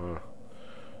 film, huh?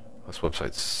 This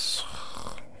website's...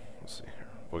 Let's see here.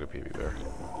 Wikipedia there.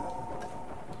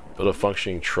 Build a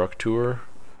functioning truck tour.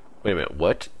 Wait a minute,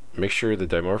 what? Make sure the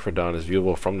Dimorphodon is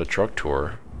viewable from the truck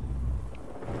tour.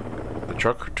 The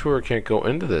truck tour can't go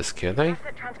into this, can they?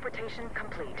 Asset transportation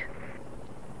complete.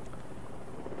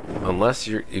 Unless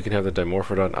you can have the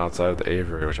Dimorphodon outside of the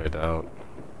aviary, which I doubt.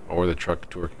 Or the truck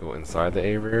tour can go inside the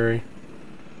aviary.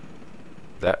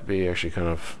 That'd be actually kind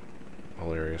of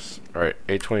hilarious. Alright,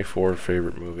 A24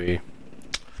 favorite movie.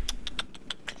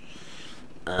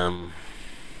 Let's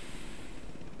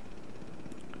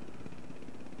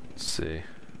see.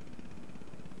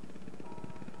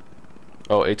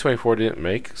 Oh, A24 didn't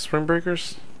make Spring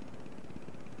Breakers?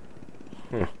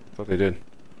 Huh, thought they did.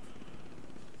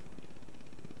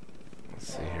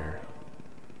 Let's see here.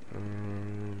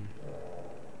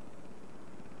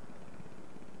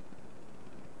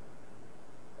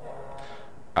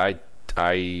 I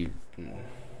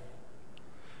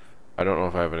don't know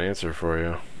if I have an answer for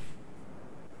you.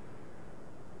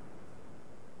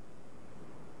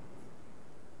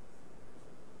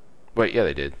 Wait, yeah,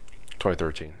 they did.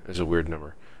 2013. It's a weird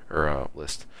number or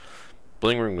list.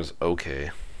 Bling Ring was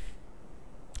okay.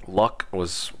 Luck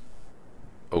was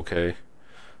okay.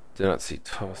 Did not see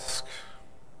Tusk.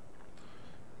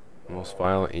 Most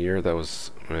Violent Year, that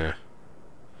was meh.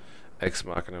 Ex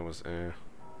Machina was eh.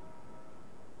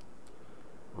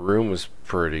 Room was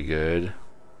pretty good.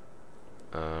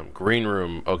 Green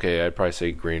Room, okay, I'd probably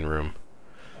say Green Room.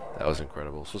 That was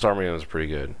incredible. Swiss Army Man was pretty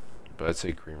good, but I'd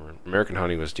say Green Room. American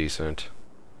Honey was decent.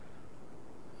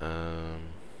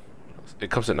 It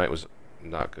Comes at Night was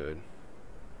not good.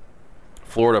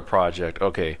 Florida Project,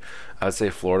 okay, I'd say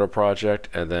Florida Project,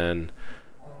 and then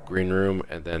Green Room,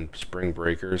 and then Spring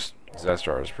Breakers.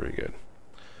 Disaster Artist was pretty good.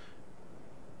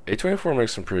 A24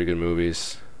 makes some pretty good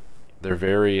movies. They're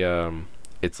very,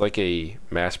 it's like a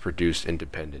mass-produced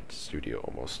independent studio,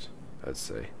 almost, I'd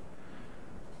say.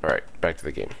 Alright, back to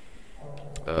the game.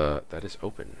 That is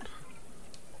open.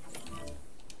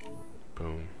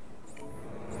 Boom.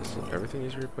 Everything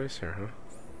needs to be replaced here, huh?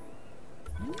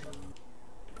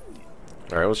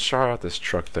 Alright, let's try out this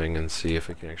truck thing and see if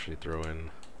we can actually throw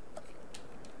in...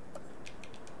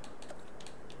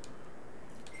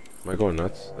 Am I going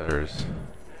nuts? There's...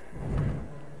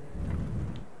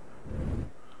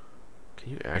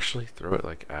 Can you actually throw it,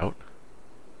 like, out?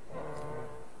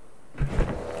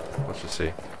 Let's just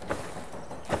see.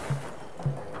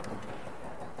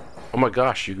 Oh my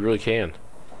gosh, you really can.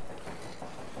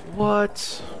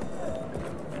 What?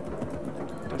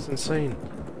 That's insane.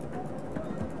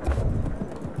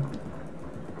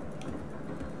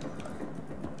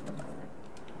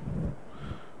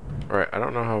 Alright, I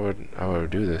don't know how I would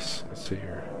do this. Let's see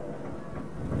here.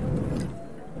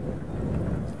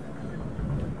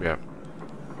 Yeah.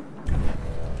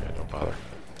 Yeah, don't bother.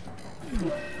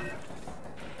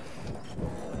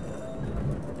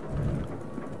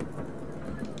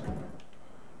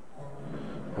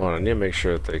 Hold on, I need to make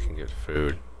sure that they can get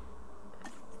food.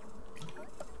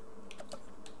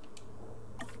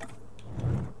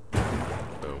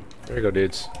 Boom. There you go,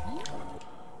 dudes.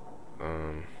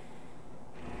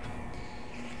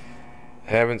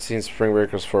 Haven't seen Spring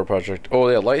Breakers 4 Project. Oh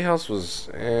yeah, Lighthouse was,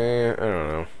 I don't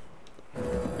know.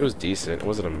 It was decent. It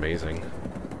wasn't amazing.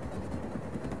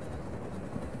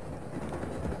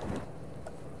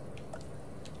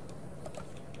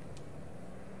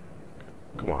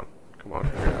 Come on. Come on.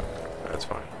 Figure it out. That's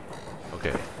fine.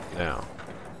 Okay, now.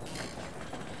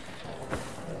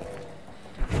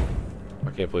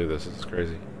 I can't believe this. This is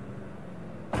crazy.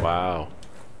 Wow.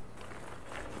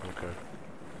 Okay.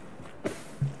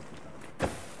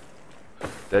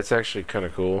 That's actually kind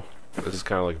of cool. This is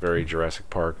kind of like very Jurassic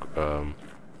Park,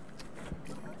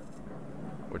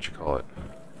 what you call it?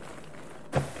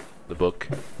 The book.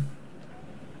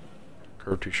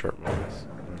 Curve too sharp moments.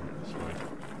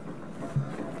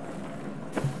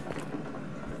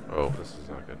 Oh, this is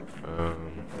not good.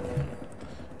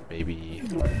 Maybe...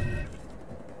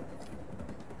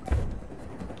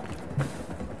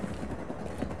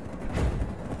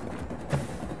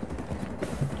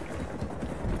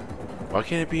 Why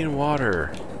can't it be in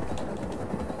water?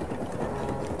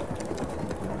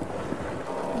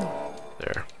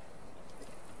 There.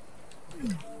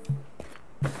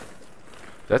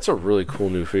 That's a really cool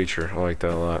new feature. I like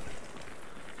that a lot.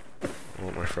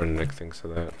 friend Nick thinks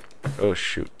of that. Oh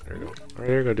shoot, there you go. Alright,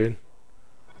 there you go, dude.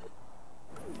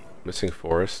 Missing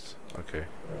forest. Okay.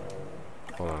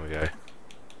 Hold on, guy.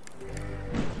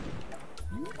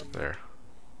 There.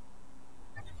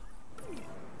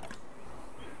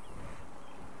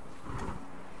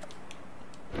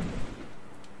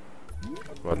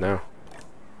 What now?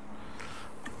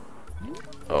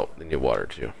 Oh, they need water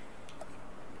too.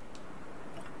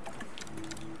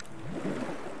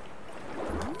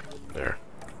 There.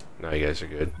 Now you guys are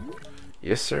good.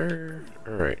 Yes, sir.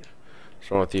 Alright.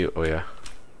 What's wrong with you? Oh, yeah.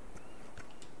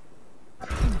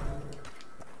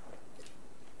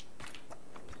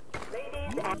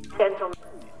 Ladies and gentlemen.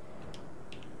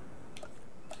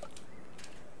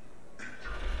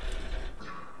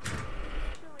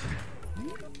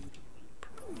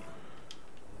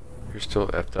 You're still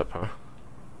effed up, huh?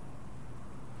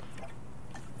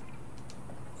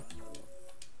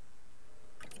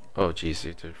 Oh, jeez,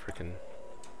 you did freaking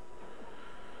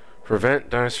prevent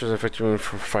dinosaurs affecting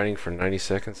from fighting for 90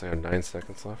 seconds. I have 9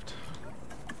 seconds left.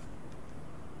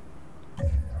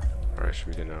 Alright, should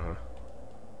we do now, huh?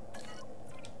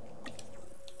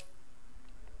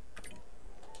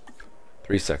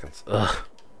 3 seconds. Ugh.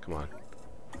 Come on.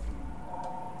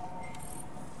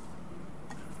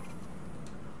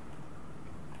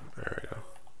 There we go.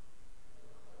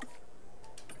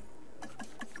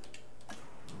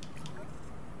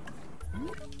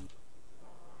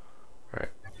 Alright,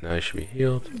 now you should be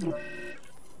healed.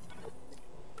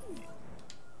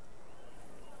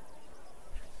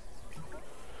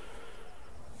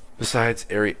 Besides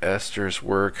Ari Aster's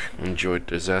work, enjoyed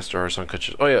Disaster Artist Uncut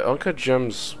Gems. Oh yeah, Uncut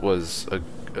Gems was a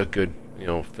good, you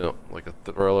know, film, like a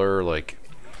thriller. Like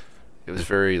it was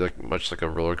very much like a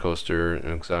roller coaster,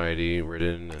 anxiety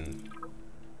ridden, and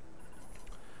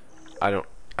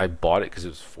I bought it because it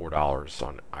was $4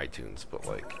 on iTunes, but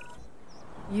like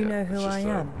you know who I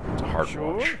am. It's a hard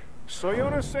Sure. watch.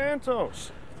 Soyona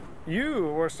Santos. You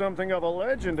were something of a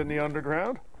legend in the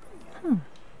underground.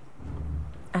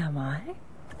 Am I?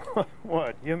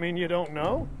 What, you mean you don't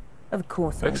know? Of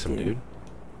course Fix I him, do. dude.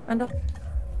 And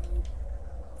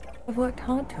I've worked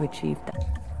hard to achieve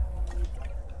that.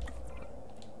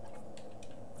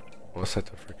 What's that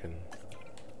to freaking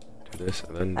do this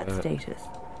and then That status.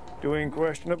 Doing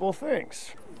questionable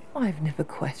things. I've never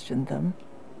questioned them.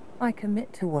 I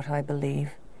commit to what I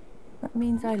believe. That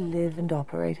means I live and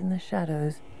operate in the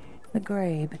shadows, the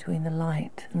grey between the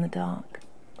light and the dark.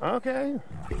 Okay.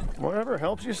 Whatever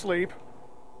helps you sleep.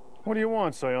 What do you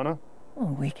want, Sayona?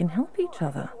 Oh, we can help each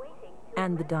other.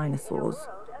 And the dinosaurs.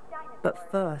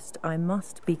 But first, I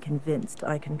must be convinced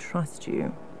I can trust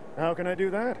you. How can I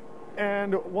do that?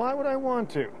 And why would I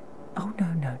want to? Oh,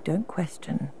 no, don't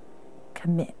question.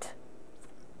 Commit.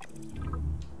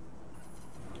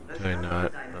 Can I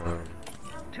not?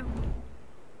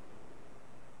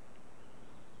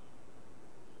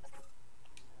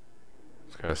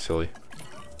 It's kind of silly.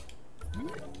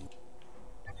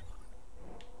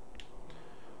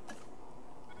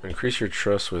 Increase your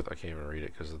trust with. I can't even read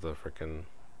it because of the freaking.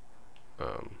 I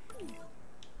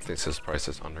think it says price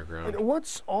is underground.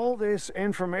 What's all this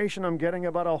information I'm getting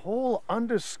about a whole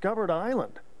undiscovered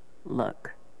island?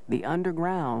 Look, the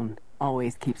underground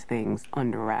always keeps things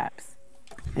under wraps.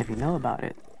 If you know about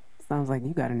it, sounds like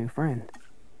you got a new friend.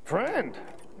 Friend?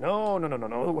 No.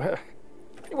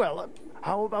 Well,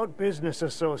 how about business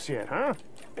associate, huh?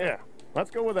 Yeah, let's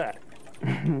go with that.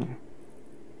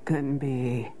 Couldn't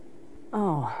be.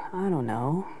 Oh, I don't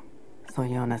know.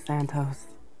 Soyona Santos.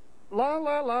 La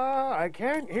la la, I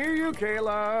can't hear you,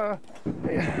 Kayla.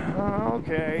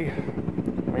 Okay,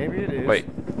 maybe it is. Wait,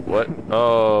 what?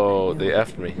 Oh, they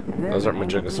effed me. Those aren't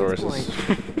Majungasauruses.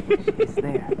 It's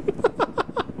there.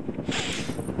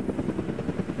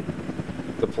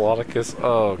 Diplodocus?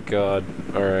 Oh god.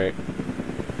 Alright.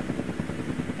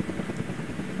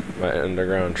 My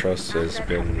underground trust has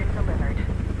been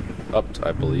upped,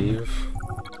 I believe.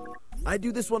 I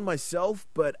do this one myself,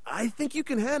 but I think you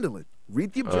can handle it.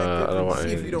 Read the I objective don't and want see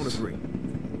any if of you don't these. agree.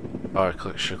 Oh,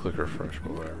 I should click refresh,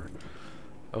 but whatever.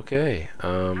 Okay,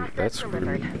 that's rude.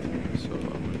 So I'm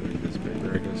gonna make this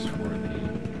bigger, I guess, for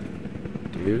the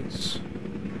dudes.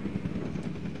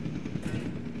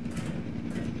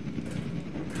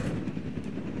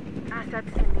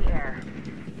 Assets in the air.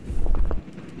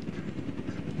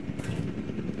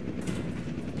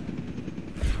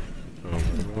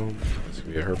 Boom. It's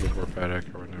gonna be a herbivore paddock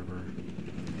or whatever.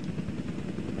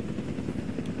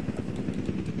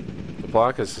 The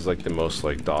Diplodocus is like the most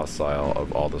like docile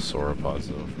of all the sauropods,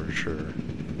 though, for sure.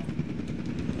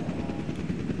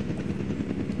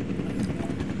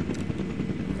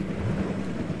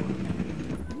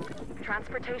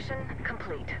 Transportation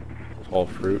complete. All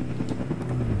fruit.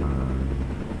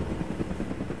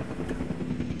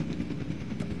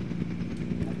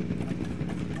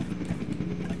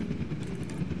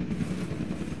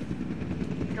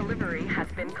 Delivery has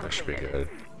been completed. That should be good.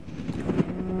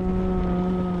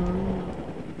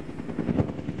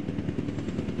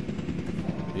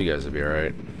 You guys will be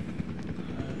alright.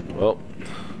 Well,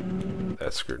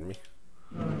 that screwed me.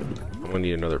 I'm gonna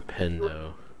need another pen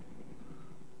though.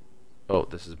 Oh,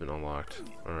 this has been unlocked.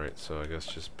 Alright, so I guess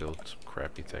just build some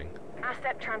crappy thing.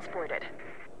 Asset transported.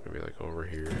 Maybe like over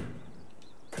here.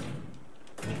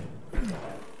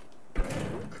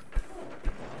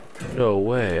 No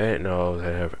way, I didn't know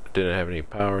I didn't have any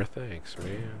power. Thanks,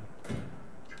 man.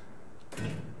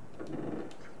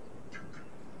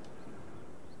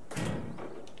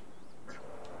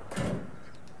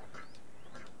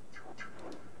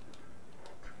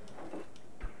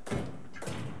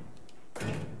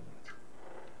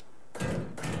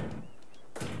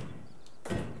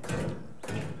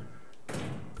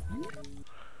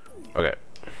 Okay.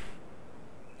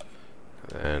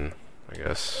 Then I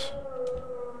guess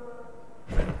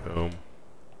boom.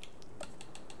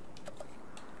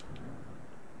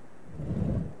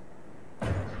 I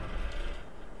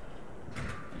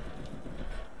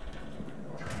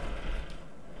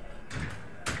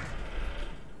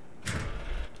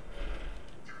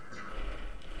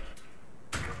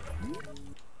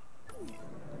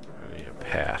need a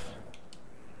path.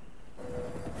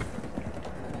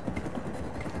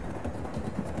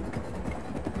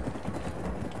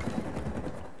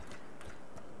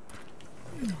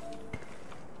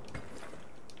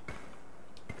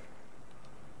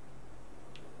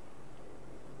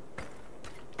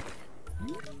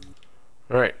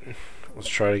 Alright, let's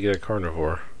try to get a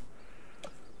carnivore.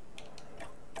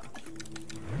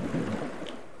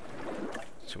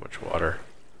 Too much water.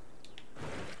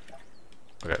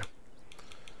 Okay.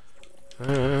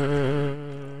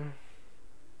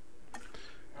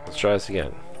 Let's try this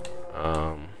again.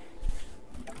 I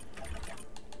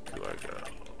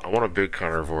want a big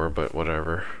carnivore, but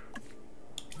whatever.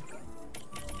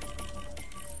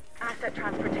 Asset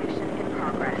transportation in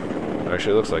progress.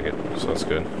 Actually, it looks like it, so that's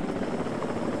good.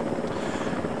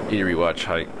 Need to rewatch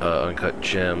Uncut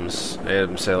Gems.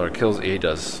 Adam Sandler kills. He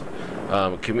does.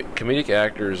 Comedic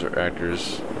actors or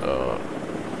actors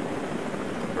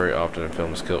very often in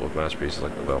films killed with masterpieces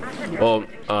like the Bell. Well,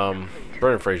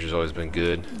 Brendan Fraser's always been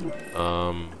good.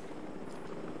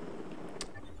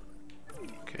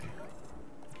 Okay.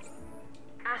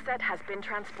 Asset has been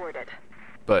transported.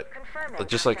 But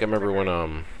just like I remember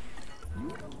when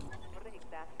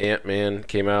Ant-Man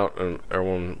came out and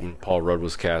everyone, when Paul Rudd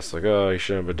was cast, like, oh, he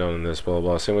shouldn't have done this, blah,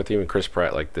 blah, blah. Same with even Chris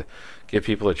Pratt, like, to give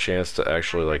people a chance to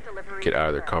actually, like, get out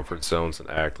of their comfort zones and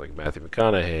act like Matthew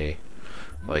McConaughey.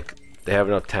 Like, they have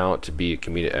enough talent to be a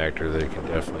comedic actor, they can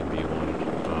definitely be one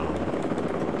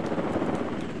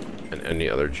in any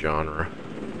other genre.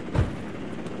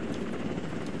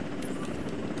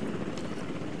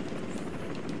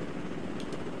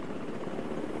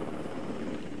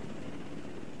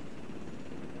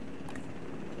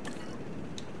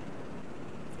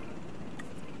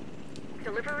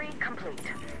 Delivery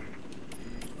complete.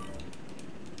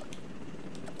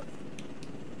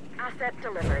 Asset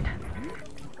delivered.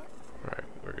 Alright,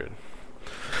 we're good.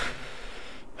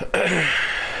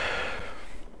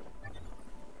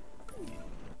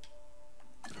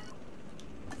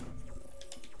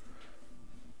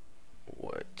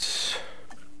 What?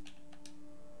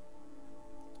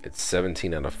 It's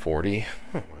 17 out of 40?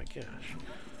 Oh my gosh.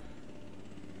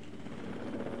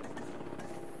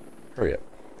 Hurry up.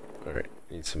 Alright,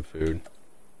 need some food.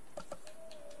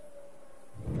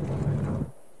 You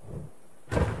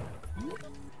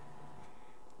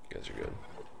guys are good.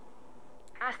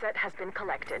 Asset has been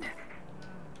collected.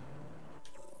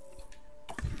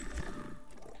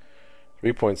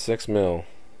 3.6 mil.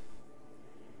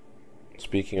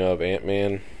 Speaking of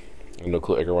Ant-Man, I have no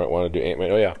clue Edgar might want to do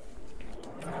Ant-Man. Oh yeah.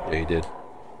 Yeah, he did.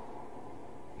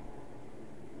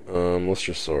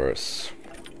 Lystrosaurus.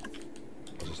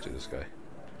 I'll just do this guy.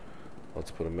 Let's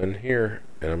put him in here,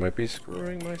 and I might be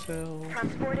screwing myself.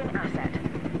 Transporting asset.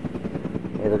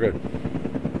 Oh, we're good.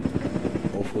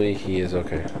 Hopefully he is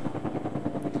okay.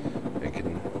 It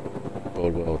can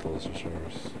bode well with the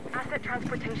Lystrosaurus. Asset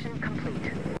transportation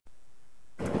complete.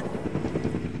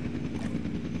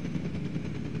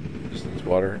 Just needs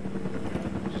water.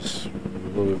 Just a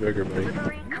little bit bigger, buddy.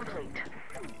 Delivery complete.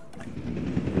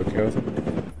 You okay with him?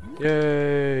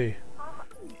 Yay!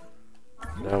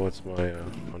 Now what's my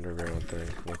underground thing?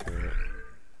 Looking at.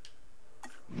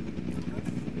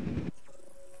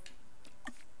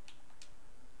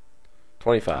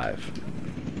 25.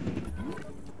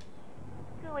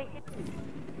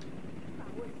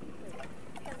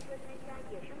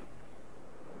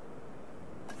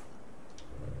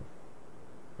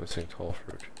 Missing tall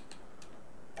fruit.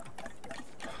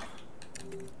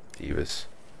 Divas.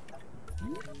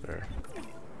 There.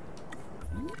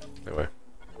 Anyway.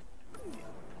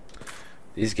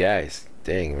 These guys.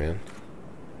 Dang, man.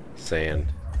 Sand.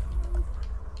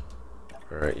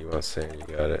 Alright, you want sand,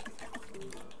 you got it.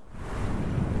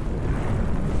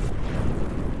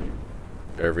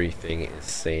 Everything is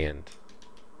sand.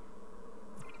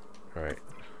 Alright.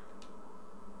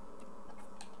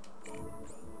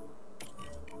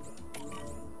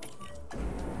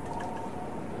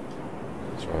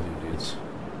 What's wrong with you dudes?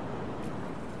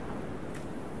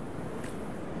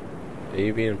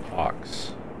 Avian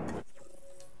pox.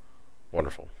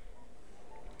 Wonderful.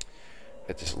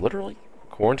 It just literally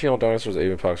quarantine all dinosaurs with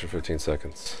avian pox for 15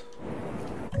 seconds.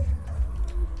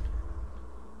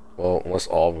 Well, unless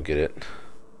all of them get it.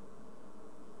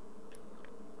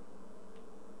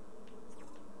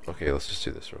 Okay, let's just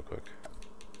do this real quick.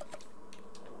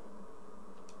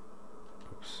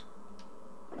 Oops.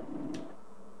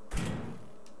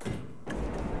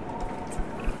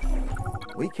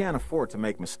 We can't afford to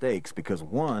make mistakes because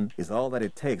one is all that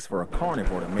it takes for a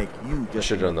carnivore to make you just.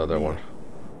 Should have done another one.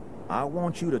 I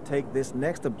want you to take this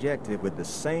next objective with the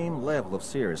same level of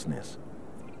seriousness.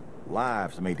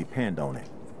 Lives may depend on it.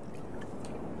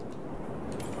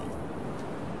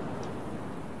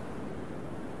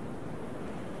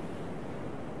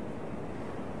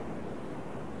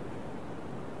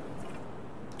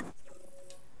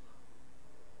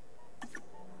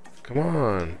 Come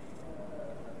on.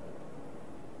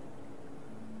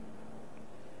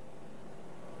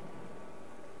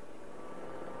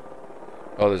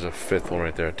 Oh, there's a fifth one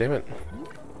right there. Damn it.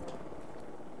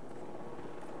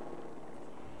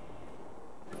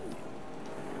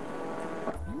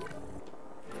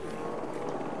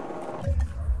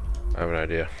 I have an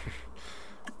idea.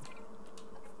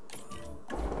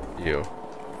 You.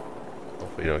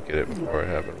 Hopefully you don't get it before it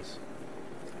happens.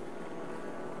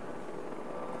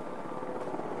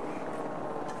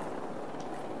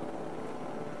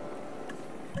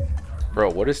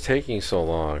 Bro, what is taking so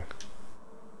long?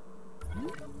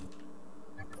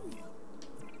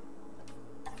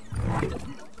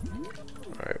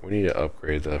 Alright, we need to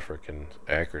upgrade the frickin'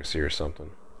 accuracy or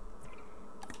something.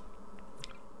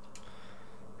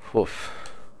 Woof.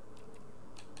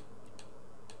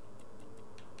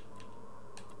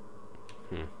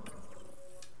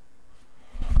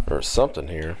 There's something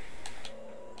here.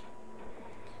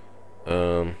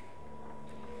 I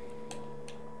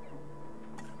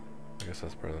guess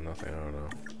that's better than nothing, I don't know.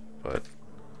 But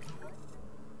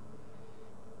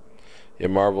yeah,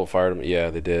 Marvel fired him. Yeah,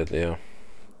 they did, yeah.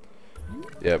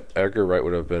 Yep, Edgar Wright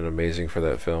would have been amazing for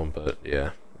that film, but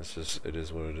yeah, it's just, it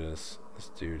is what it is. This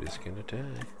dude is gonna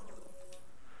die.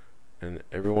 And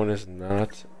everyone is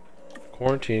not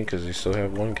quarantined because you still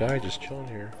have one guy just chilling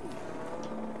here.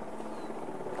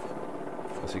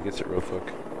 Unless he gets it real quick.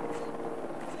 Look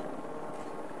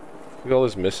at all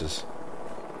those misses.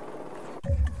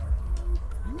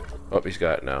 Oh, he's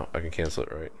got it now. I can cancel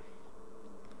it, right?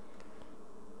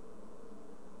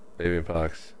 Avian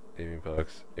pox, avian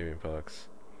pox, avian pox.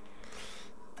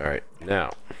 Alright,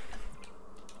 now.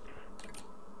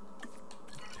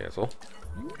 Cancel.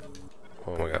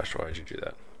 Oh my gosh, why did you do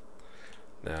that?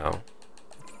 Now.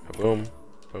 Boom,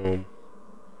 boom.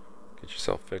 Get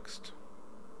yourself fixed.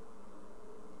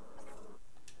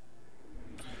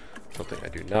 Something I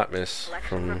do not miss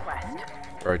from...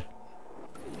 Or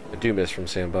I do miss from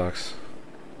Sandbox.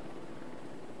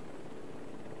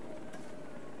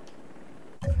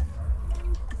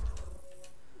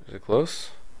 Is it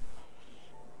close?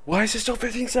 Why is it still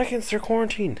 15 seconds? They're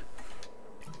quarantined.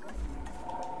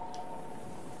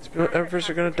 These efforts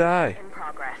are gonna die. In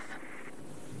progress.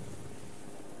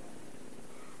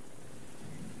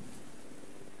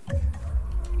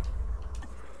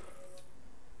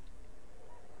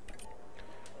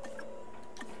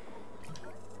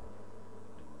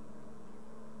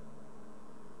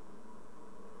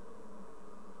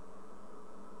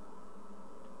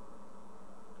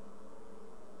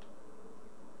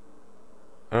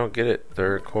 I don't get it.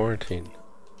 They're quarantined.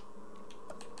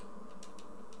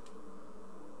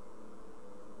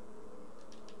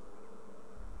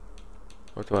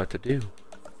 What do I have to do?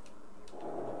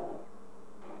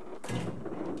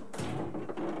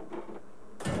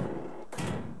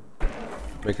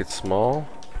 Make it small?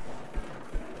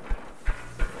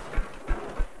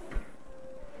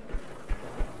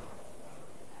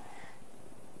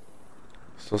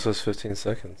 Still says 15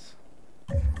 seconds.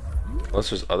 Unless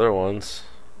there's other ones.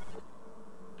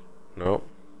 Nope.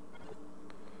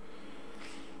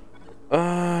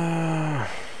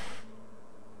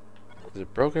 Is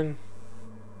it broken?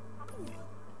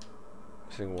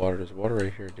 Missing water. There's water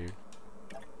right here, dude.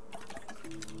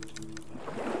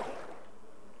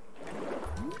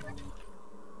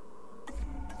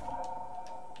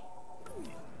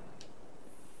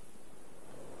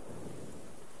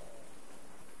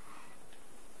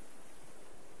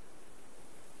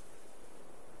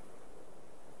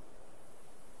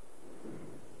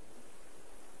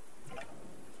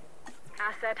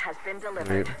 Asset has been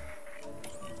delivered.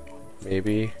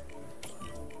 Maybe.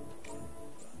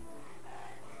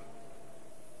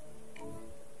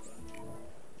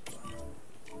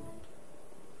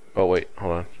 Oh wait,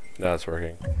 hold on. Now it's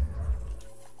working.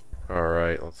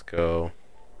 Alright, let's go.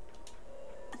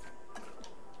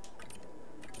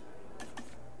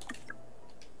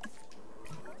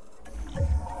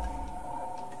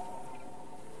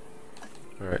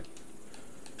 Alright.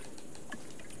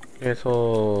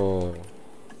 Cancel.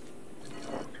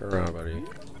 Turn around, buddy.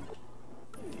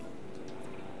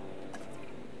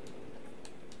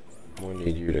 I'm gonna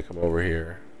need you to come over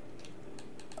here.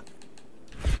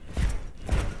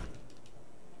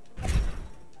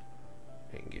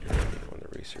 And get ready when the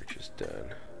research is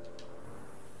done.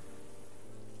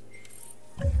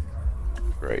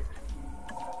 Great.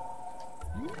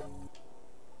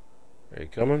 Are you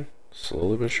coming?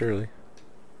 Slowly but surely.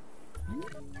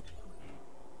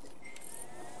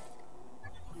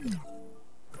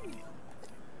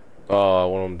 Oh,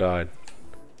 one of them died.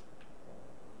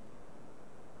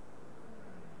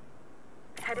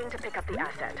 Heading to pick up the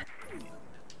asset.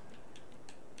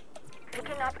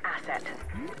 Picking up asset.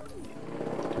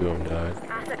 Two of them died.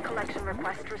 Asset collection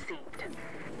request received.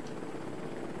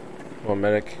 Come on,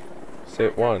 medic. Say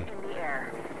it. One. In the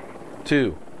air.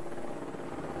 Two.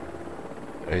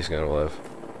 Oh, he's gonna live.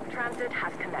 Transit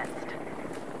has commenced.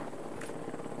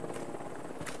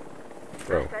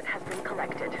 Bro. Asset has been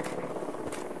collected.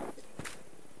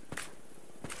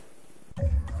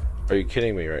 Are you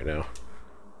kidding me right now?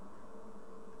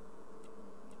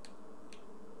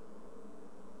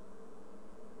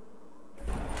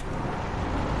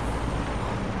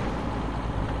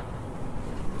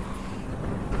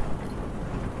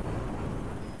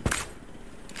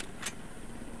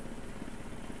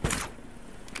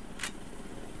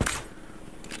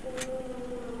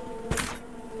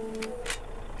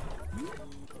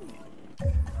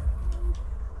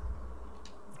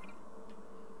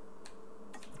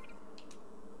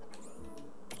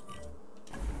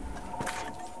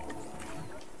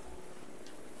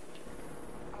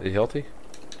 Is he healthy?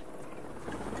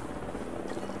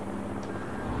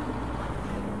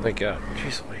 Thank God.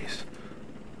 Jeez Louise.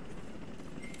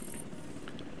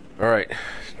 Alright.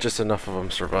 Just enough of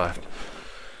them survived.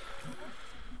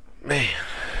 Man.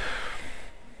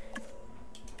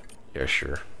 Yeah,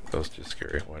 sure. That was too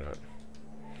scary. Why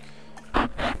not?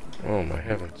 Oh my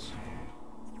heavens.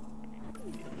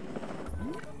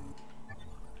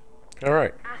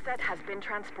 Alright. Asset has been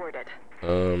transported.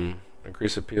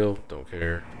 Increase appeal, don't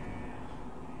care.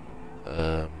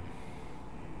 I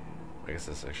guess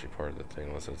that's actually part of the thing,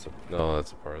 unless it's a no,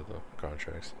 that's a part of the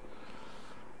contracts.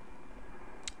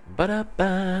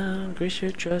 Ba-da-ba, increase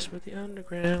your trust with the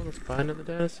underground. Let's find another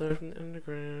data center from the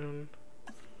underground.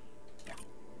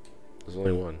 There's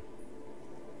only one.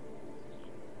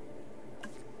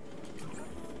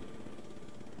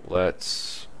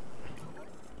 Let's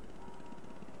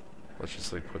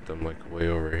just like put them like way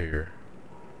over here.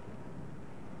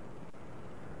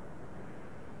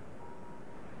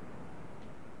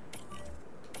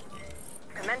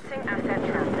 Commencing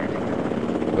asset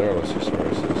transit. There are some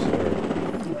sources.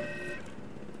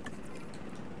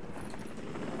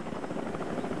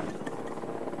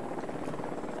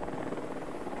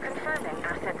 Confirming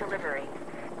asset delivery.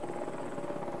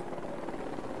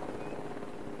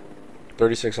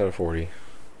 36 out of 40.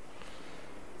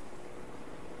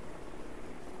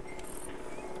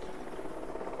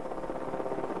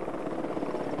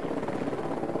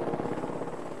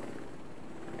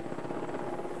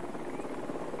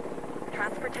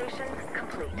 Transportation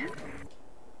complete.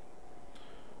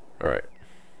 Alright.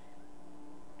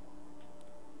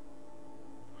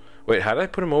 Wait, how did I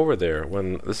put him over there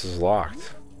when this is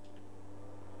locked?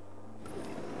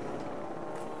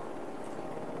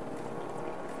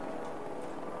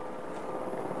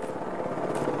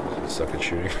 I suck at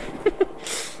shooting.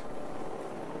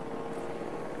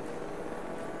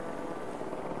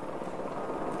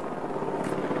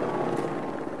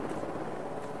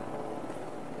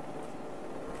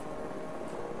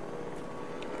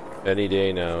 Any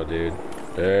day now, dude.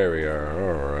 There we are.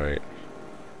 Alright.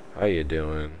 How you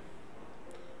doing?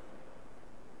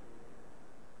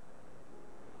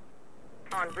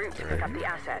 En route to pick up the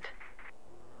asset.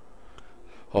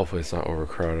 Hopefully it's not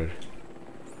overcrowded.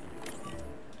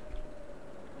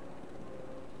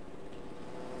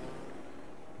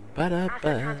 Asset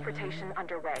transportation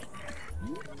underway.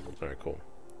 Alright, cool.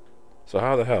 So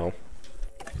how the hell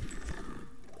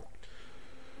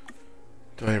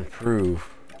do I improve?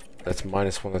 That's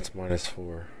 -1, that's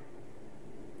 -4.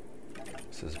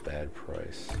 This is bad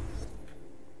price.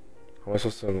 How am I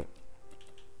supposed to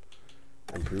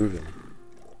improve him?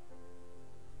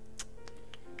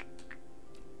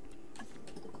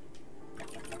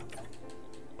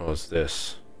 Oh, it's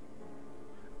this.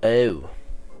 Oh.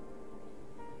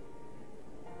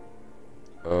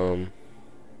 14.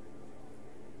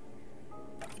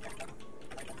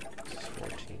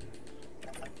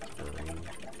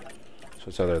 So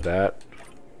it's either that.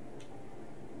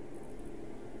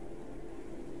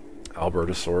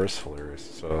 Albertosaurus, hilarious.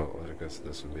 So I guess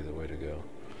this would be the way to go.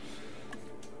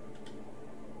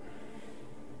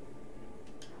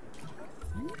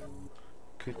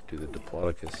 Could do the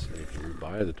Diplodocus, and you can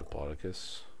rebuy the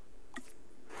Diplodocus.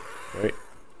 Right?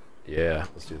 Yeah,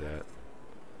 let's do that.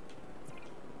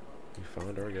 We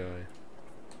found our guy.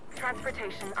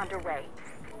 Transportation underway.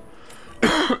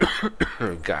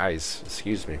 Guys,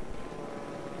 excuse me.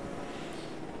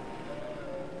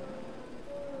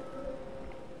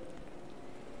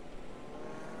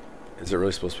 Is it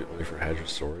really supposed to be only for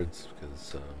Hadrosaurids?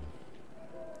 Because,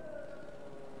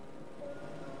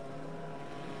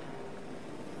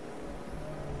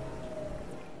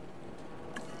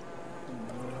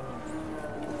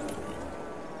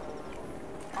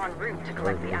 En route to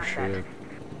collect the asset. shit.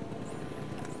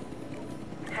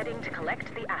 Heading to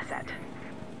collect the asset.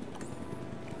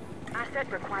 Asset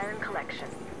requiring collection.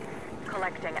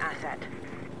 Collecting asset.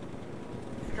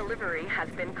 Delivery has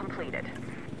been completed.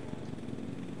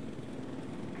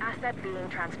 Asset being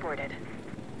transported.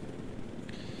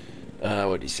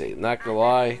 What do you say? Not gonna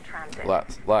lie, a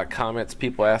lot of comments,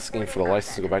 people asking for the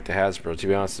license to go back to Hasbro. To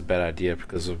be honest, it's a bad idea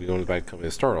because we'll be going back to the company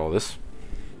to start all this.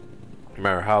 No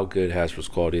matter how good Hasbro's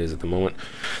quality is at the moment,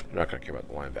 they're not gonna care about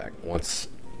the line back once,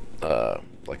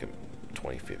 like in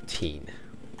 2015.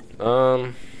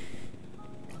 Yeah.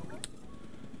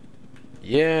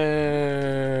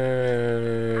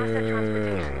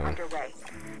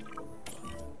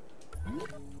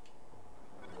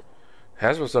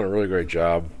 Hasbro's done a really great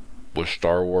job with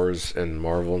Star Wars and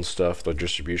Marvel and stuff. The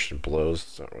distribution blows.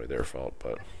 It's not really their fault,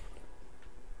 but...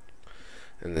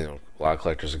 And then, you know, a lot of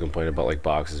collectors are complaining about like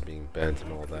boxes being bent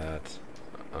and all that.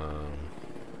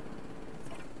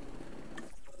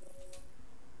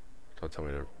 Don't tell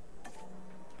me to...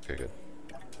 Okay, good.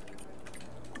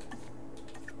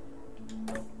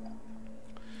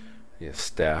 Yeah,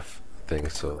 staff thing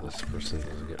so this person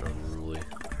doesn't get unruly.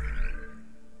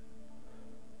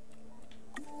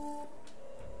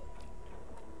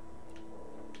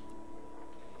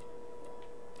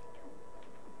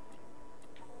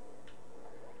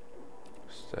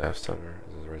 Staff center.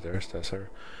 Is this right there? Staff center?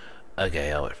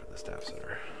 Okay, I'll wait for the staff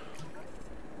center.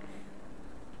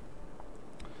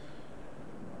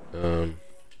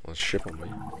 Let's ship them, mate.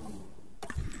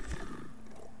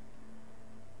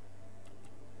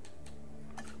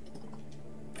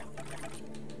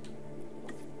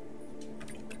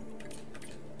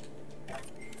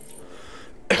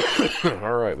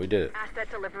 Alright, we did it. Asset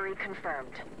delivery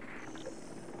confirmed.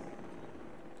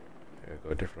 Okay,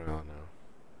 go a different island now.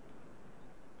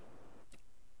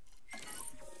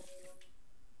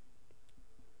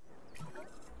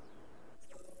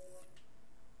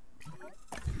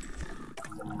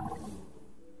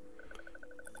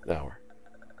 Now we're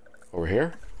over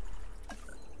here.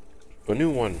 A new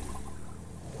one.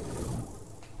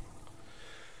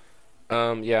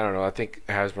 Yeah, I don't know. I think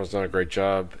Hasbro's done a great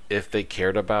job. If they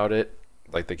cared about it,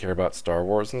 like they care about Star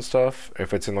Wars and stuff,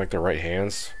 if it's in like the right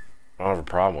hands, I don't have a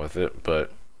problem with it.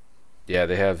 But yeah,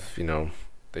 they have, you know,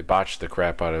 they botched the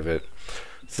crap out of it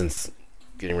since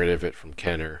getting rid of it from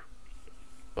Kenner.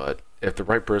 But if the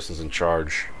right person's in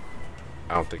charge,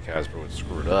 I don't think Hasbro would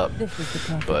screw it up.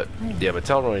 But yeah,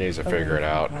 Mattel really needs to figure it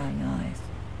out.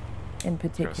 In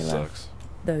particular,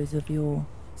 those of your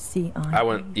CI. I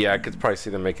went, yeah, I could probably see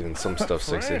them making some stuff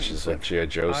 6 inches like G.I.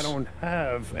 Joe's. I don't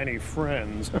have any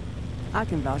friends. I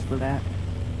can vouch for that.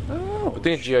 Oh, I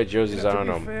think G.I. Joe's is, I don't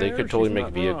know, fair, they could totally she's make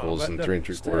not vehicles wrong, in but 3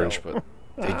 3/4 inch, but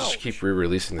they just keep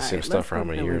re-releasing the same stuff for how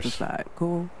many years? Decide.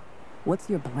 Cool. What's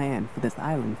your plan for this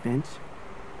island, Finch?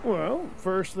 Well,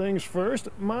 first things first,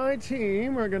 my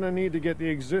team are gonna need to get the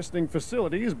existing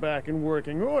facilities back in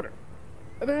working order.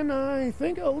 Then I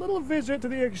think a little visit to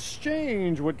the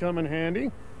exchange would come in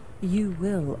handy. You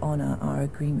will honor our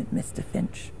agreement, Mr.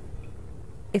 Finch.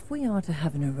 If we are to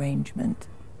have an arrangement,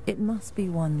 it must be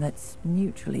one that's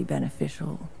mutually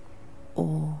beneficial.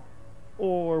 Or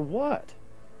what?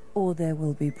 Or there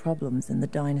will be problems and the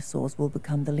dinosaurs will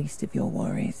become the least of your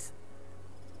worries.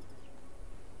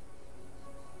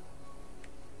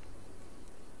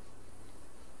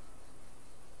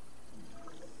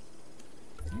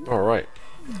 All right.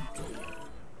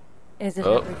 Is it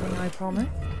everything I promised?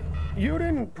 You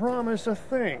didn't promise a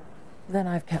thing. Then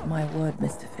I've kept my word,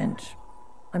 Mr. Finch.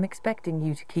 I'm expecting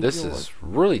you to keep This yours. is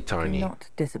really tiny. Do not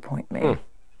disappoint me.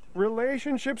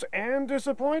 Relationships and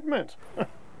disappointment.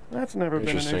 That's never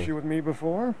been an issue with me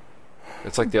before.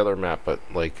 It's like the other map, but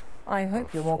like... I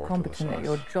hope you're more competent at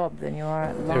your job than you are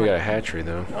at life. There we got a hatchery,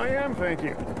 though. I am, thank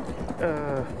you.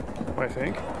 I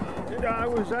think. I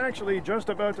was actually just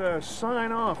about to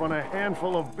sign off on a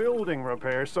handful of building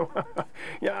repairs, so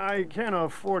yeah, I can't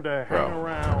afford to hang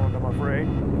around, I'm afraid.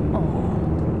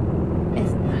 Oh,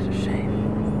 isn't that a shame?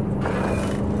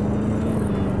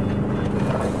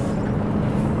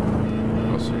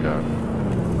 What else we got?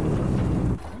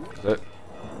 Is that...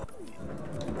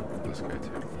 This guy,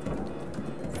 too.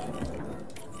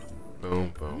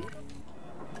 Boom, boom.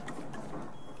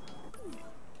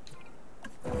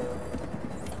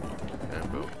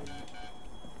 And boom.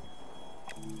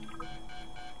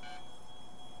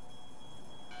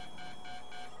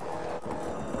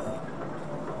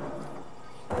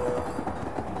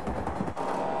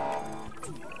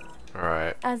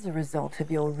 Alright. As a result of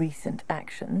your recent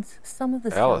actions, some of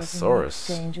the Allosaurus. sellers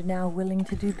in the exchange are now willing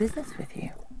to do business with you.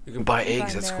 You can buy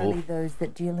eggs, that's cool. Primarily those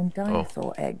that deal in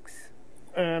dinosaur eggs.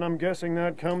 And I'm guessing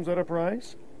that comes at a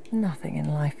price? Nothing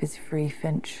in life is free,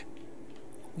 Finch.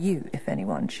 You, if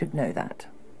anyone, should know that.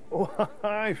 Well,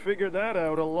 I figured that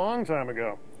out a long time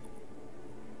ago.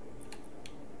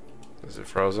 Is it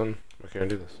frozen? Why can't I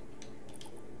do this?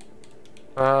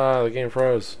 Ah, the game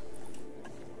froze.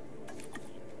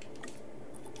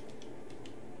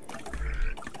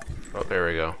 Oh, there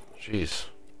we go. Jeez.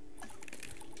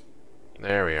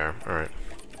 There we are. Alright.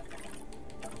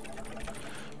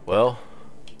 Well,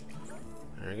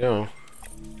 there you go.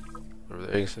 Over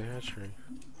the eggs to the hatchery.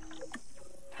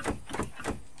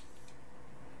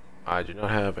 I do not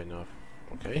have enough.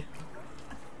 Okay.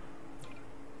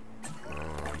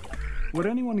 Would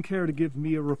anyone care to give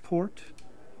me a report?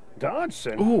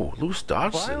 Dodson? Ooh, loose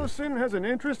Dodson. Biosyn has an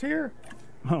interest here?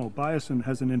 Oh, Biosyn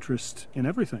has an interest in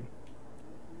everything.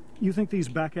 You think these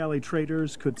back alley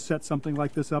traders could set something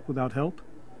like this up without help?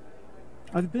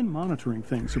 I've been monitoring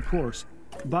things, of course.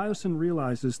 Biosyn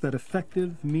realizes that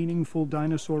effective, meaningful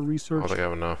dinosaur research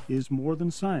is more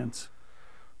than science.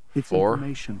 It's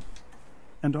information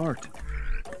and art.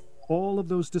 All of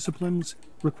those disciplines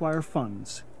require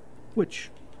funds, which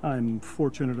I'm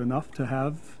fortunate enough to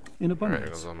have in abundance.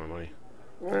 Alright, goes all my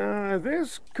money.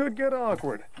 This could get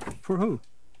awkward. For who?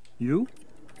 You?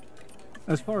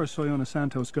 As far as Soyona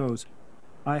Santos goes,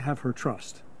 I have her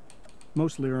trust.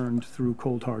 Mostly earned through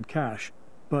cold hard cash.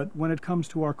 But when it comes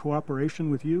to our cooperation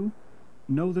with you,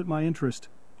 know that my interest,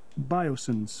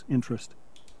 Biosyn's interest,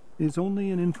 is only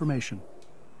in information.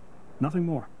 Nothing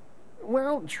more.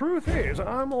 Well, truth is,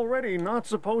 I'm already not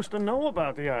supposed to know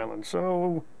about the island,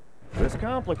 so this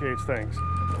complicates things.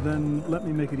 Then let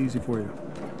me make it easy for you.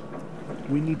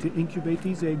 We need to incubate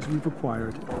these eggs we've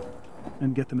acquired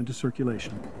and get them into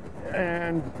circulation.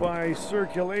 And by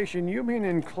circulation, you mean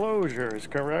enclosures,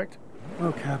 correct?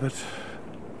 Oh, Cabot.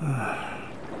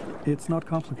 It's not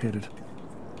complicated.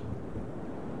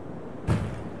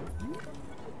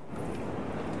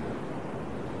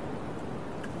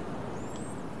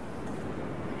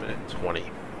 Minute 20.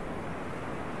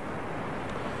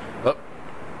 Oh,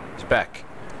 it's back.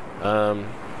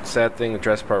 Sad thing, the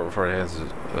dress part before it has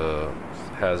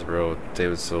Hasbro,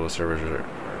 David Silva servers.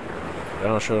 I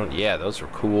don't show. Yeah, those were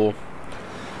cool.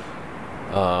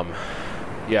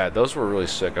 Yeah, those were really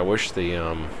sick. I wish the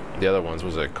other ones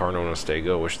was at Carno and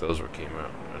Stego. I wish those came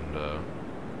out, and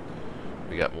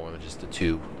we got more than just the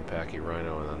two, the Packy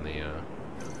Rhino and then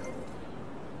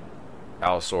the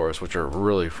Allosaurus, which are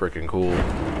really freaking cool.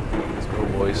 Let's go,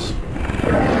 boys.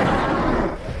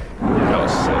 That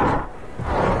was sick.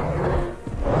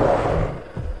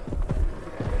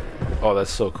 Oh,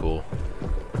 that's so cool.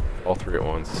 All three at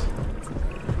once.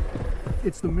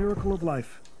 It's the miracle of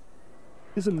life.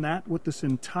 Isn't that what this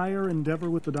entire endeavor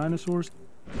with the dinosaurs?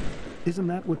 Isn't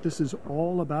that what this is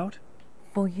all about?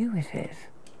 For you it is.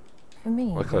 For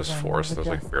me, look at this forest. There's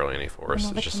like barely any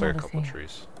forest. It's just like a couple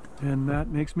trees. And that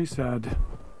makes me sad.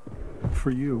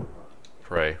 For you.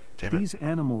 Pray. Damn it. These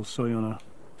animals, Soyona,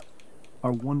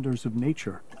 are wonders of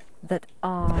nature. That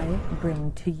I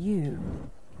bring to you.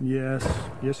 Yes,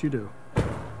 yes you do.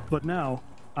 But now,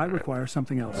 I require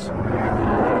something else.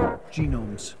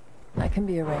 Genomes. That can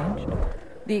be arranged.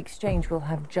 The exchange will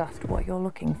have just what you're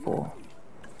looking for.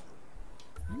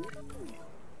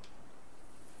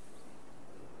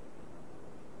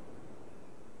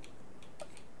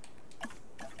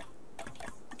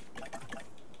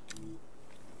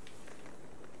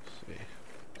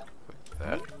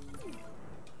 That.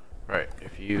 Right,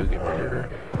 if you get bigger,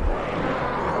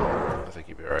 I think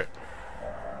you'll be alright.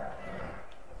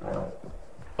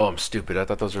 Oh, I'm stupid. I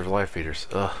thought those were live feeders.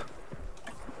 Ugh.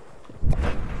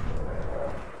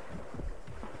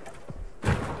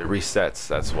 It resets,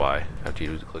 that's why. After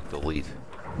you click delete.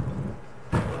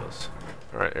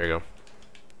 Alright, there you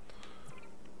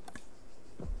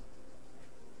go.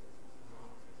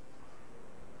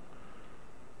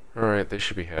 Alright, they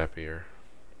should be happier.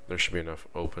 There should be enough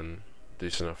open,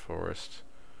 decent enough forest.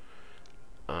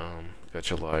 Got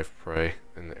your live prey,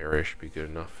 and the area should be good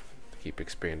enough to keep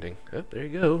expanding. Oh, there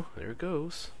you go. There it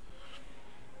goes.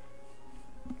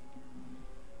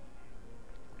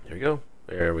 There we go.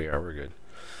 There we are. We're good.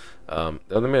 The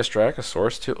other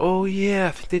Strachosaurus too. Oh yeah,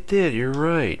 I think they did. You're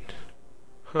right.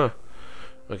 Huh.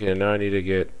 Okay, now I need to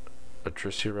get a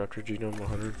Triceratops genome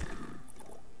 100.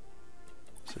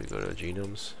 So we go to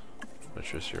genomes.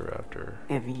 Triceratops.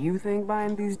 If you think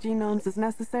buying these genomes is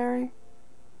necessary,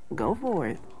 go for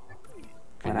it.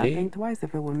 Can but I think twice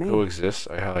if it were me. Coexist?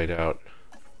 I highly doubt.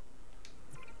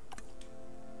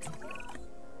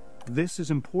 This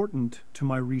is important to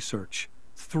my research.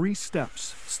 3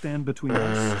 steps stand between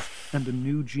us and a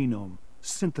new genome.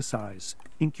 Synthesize,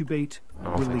 incubate,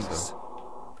 release.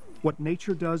 What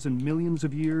nature does in millions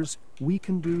of years, we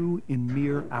can do in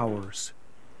mere hours.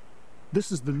 This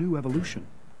is the new evolution.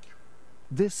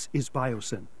 This is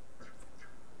Biosyn.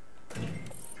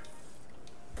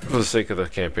 For the sake of the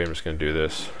campaign, I'm just going to do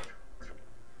this.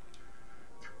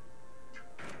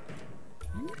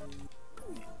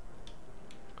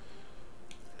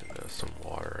 And, some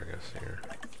water, I guess, here.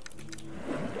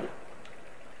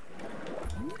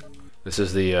 This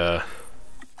is the other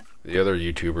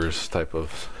YouTubers type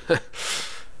of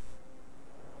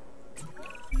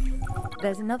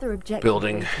There's another objective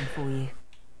building for you.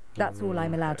 That's all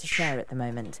I'm allowed to share at the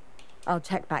moment. I'll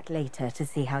check back later to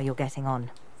see how you're getting on.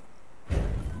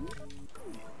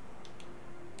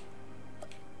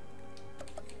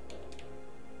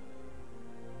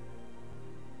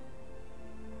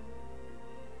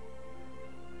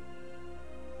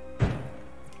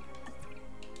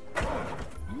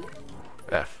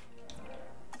 F.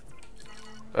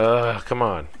 Come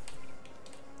on.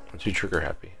 I'm too trigger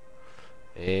happy.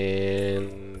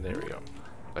 And there we go.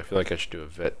 I feel like I should do a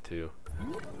vet too. I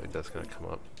think that's gonna come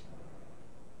up.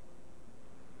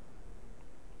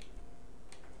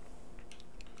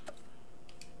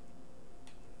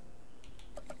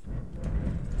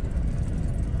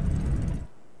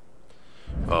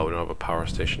 Oh, we don't have a power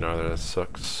station either. That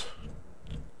sucks.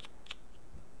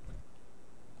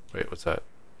 Wait, what's that?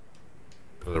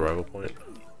 Another rival point?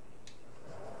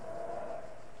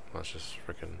 That's just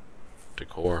freaking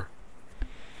decor.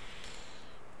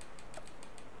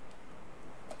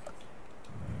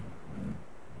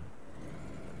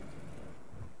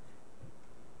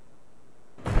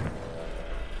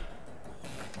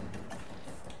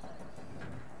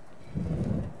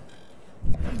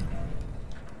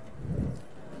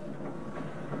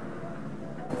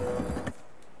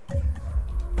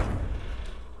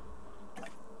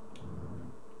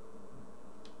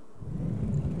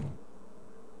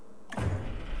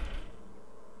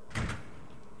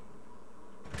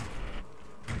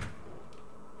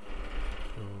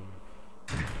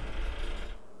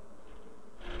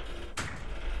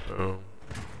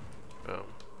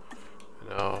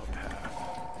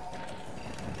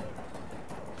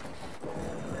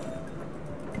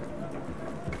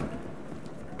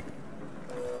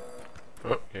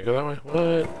 Can't go that way?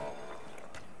 What?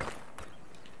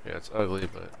 Yeah, it's ugly,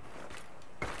 but...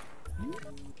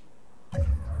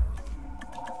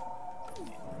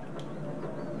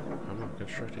 I'm not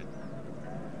constructed.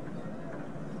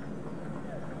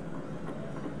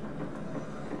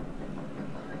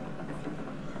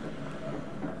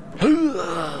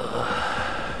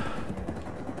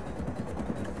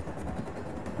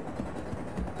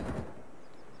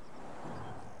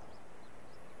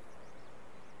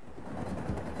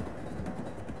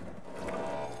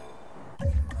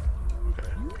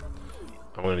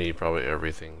 I'm gonna need probably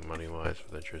everything money-wise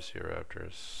for the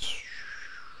Triceratops.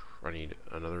 I need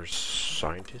another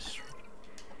scientist.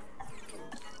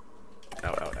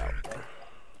 Out, out, out.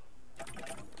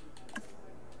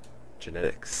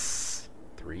 Genetics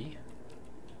 3?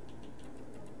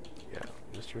 Yeah,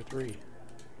 Mr. 3.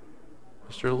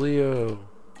 Mr. Leo.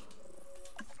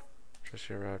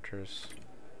 Triceratops.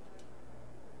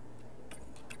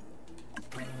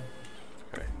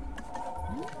 Okay.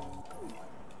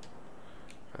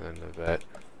 behind the vet.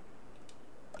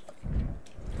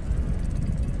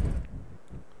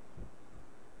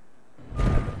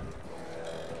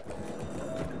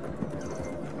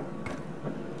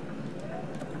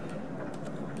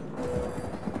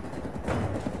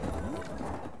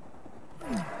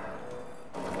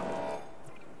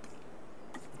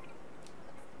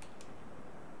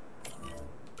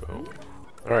 Boom.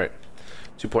 All right,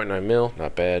 2.9 mil,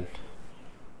 not bad.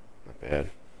 Not bad.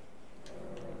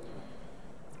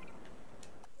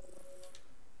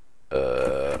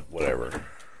 Whatever.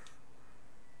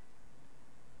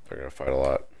 They're gonna fight a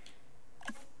lot.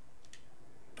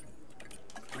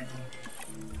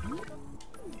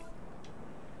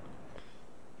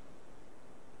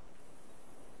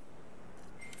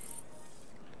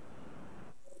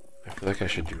 I feel like I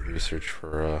should do research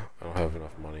for, I don't have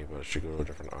enough money, but I should go to a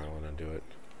different island and do it.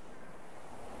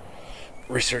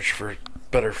 Research for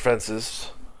better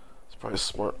fences. It's probably a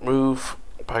smart move.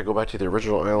 Probably go back to the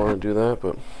original island and do that,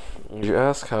 but did you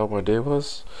ask how my day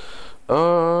was?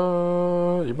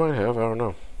 You might have, I don't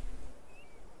know.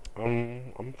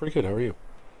 I'm pretty good, how are you?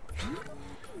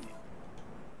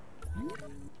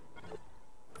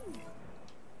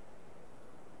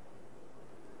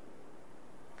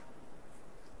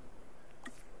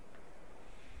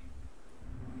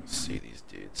 Let's see these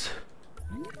dudes.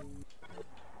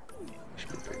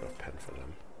 Should be a big enough pen for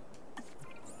them.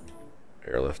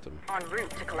 Airlift them. En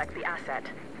route to collect the asset.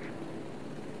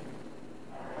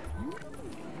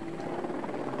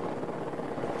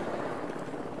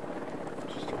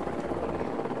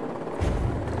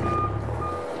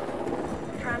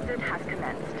 Transit has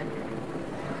commenced.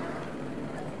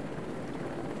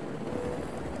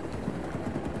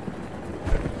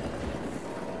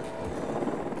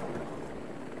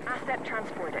 Asset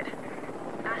transported.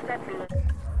 Asset being...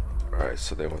 Alright,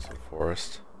 so they want some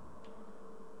forest.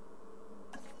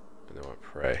 And they want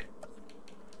prey.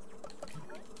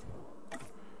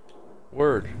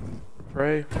 Word.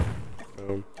 Prey.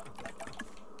 Boom.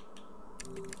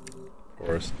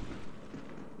 Forest.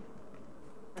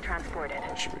 Transported.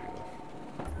 That should be enough.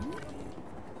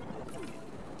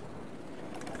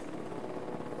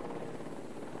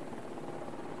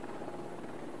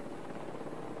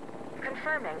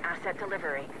 Confirming asset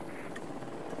delivery.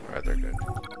 Alright, they're good.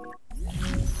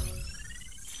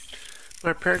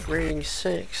 My perk rating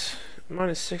 6.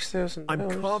 Minus 6,000.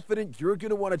 I'm confident you're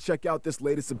gonna want to check out this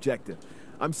latest objective.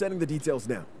 I'm sending the details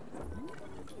now.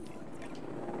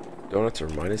 Donuts are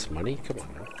minus money? Come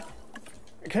on now.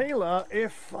 Kayla,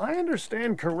 if I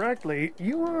understand correctly,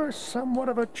 you are somewhat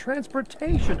of a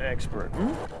transportation expert,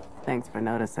 hmm? Thanks for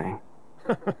noticing.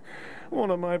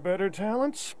 One of my better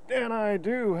talents, and I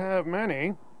do have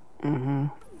many. Mm-hmm.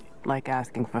 Like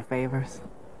asking for favors.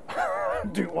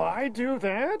 Do I do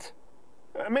that?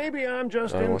 Maybe I'm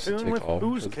just in tune with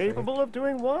who's capable of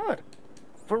doing what.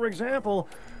 For example,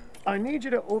 I need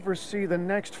you to oversee the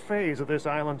next phase of this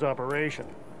island's operation.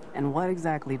 And what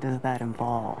exactly does that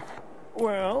involve?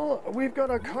 Well, we've got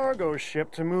a cargo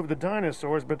ship to move the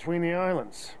dinosaurs between the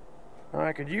islands.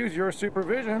 I could use your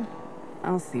supervision.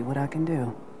 I'll see what I can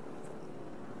do.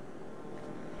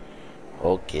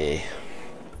 Okay.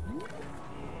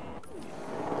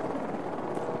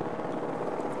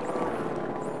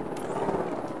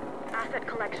 Asset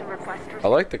collection request. I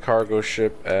like the cargo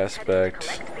ship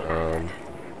aspect.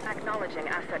 Acknowledging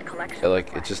asset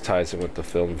collection. It just ties in with the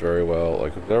film very well.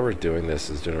 Like whoever's doing this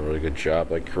is doing a really good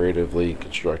job, like creatively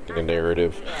constructing a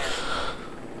narrative.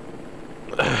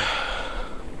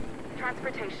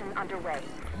 Transportation underway.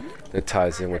 It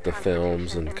ties in with the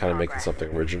films and kind of making something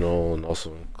original, and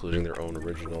also including their own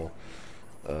original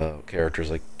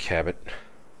characters like Cabot.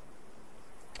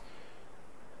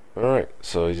 Alright,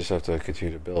 so you just have to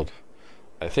continue to build.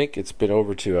 I think it's been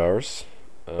over 2 hours.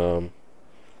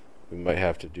 We might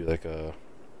have to do like a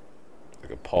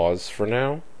pause for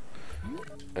now.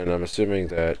 And I'm assuming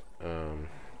that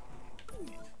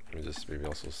let me just maybe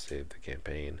also save the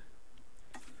campaign.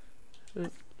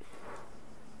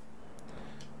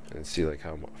 And see like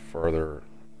how much further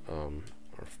or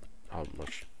how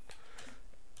much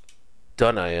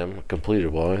done I am completed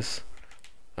wise.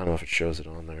 I don't know if it shows it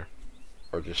on there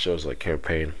or it just shows like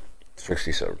campaign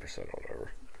 67% or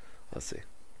whatever. Let's see.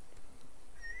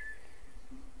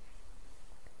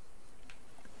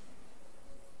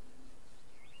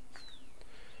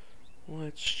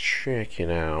 Let's check it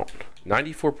out.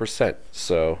 94%.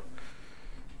 So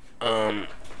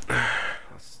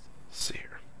let's see here.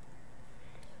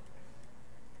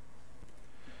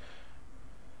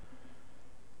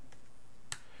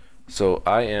 So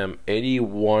I am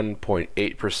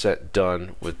 81.8%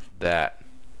 done with that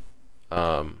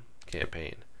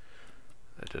campaign.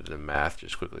 I did the math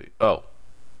just quickly. Oh,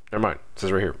 never mind. It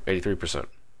says right here, 83%.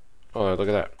 Oh, look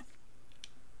at that.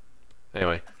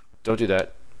 Anyway, don't do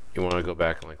that. You want to go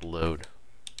back and like load.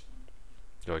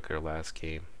 Go like our last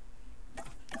game.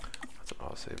 That's an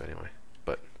autosave anyway.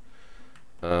 But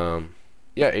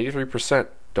yeah, 83%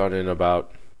 done in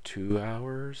about 2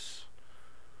 hours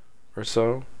or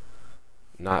so.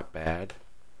 Not bad.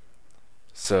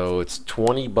 So it's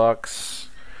 $20.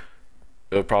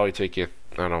 It'll probably take you,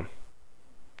 I don't know,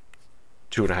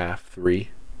 2.5, 3.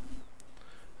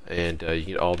 And you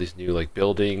get all these new like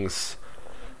buildings,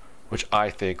 which I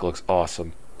think looks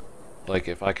awesome. Like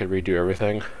if I could redo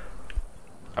everything,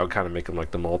 I would kind of make them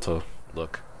like the Malta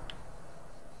look.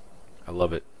 I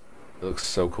love it. It looks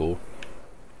so cool.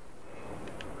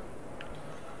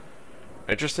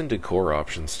 Interesting decor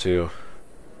options too.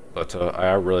 But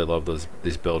I really love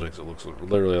these buildings. It looks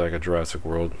literally like a Jurassic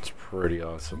World. It's pretty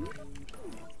awesome.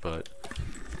 But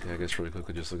yeah, I guess really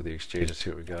quickly just look at the exchange and see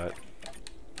what we got.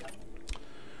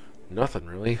 Nothing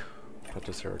really.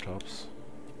 Triceratops.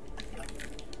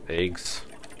 Eggs.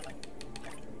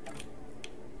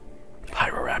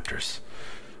 Pyroraptors.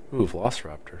 Ooh,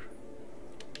 Velociraptor.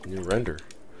 New render.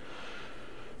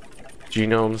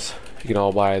 Genomes. You can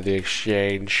all buy the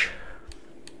exchange.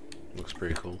 Looks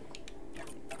pretty cool.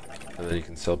 And then you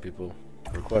can sell people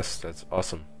requests. That's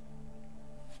awesome.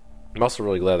 I'm also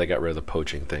really glad they got rid of the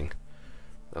poaching thing.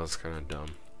 That was kind of dumb.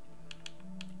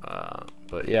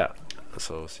 But yeah.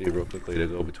 So see real quickly to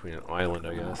go between an island,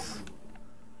 I guess.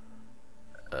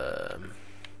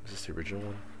 Is this the original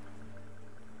one?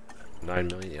 9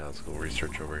 million? Yeah, let's go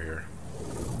research over here.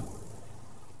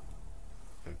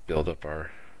 And build up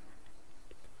our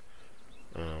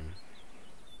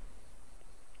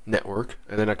network.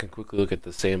 And then I can quickly look at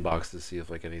the sandbox to see if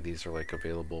like any of these are like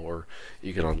available or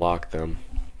you can unlock them.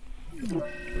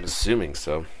 I'm assuming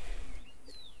so.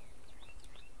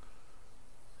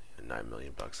 9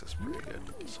 million bucks, that's pretty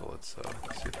good. So let's see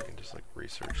if we can just like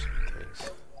research some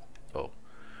things. Oh,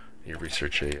 you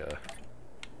research a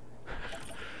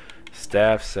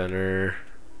staff center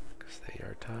because they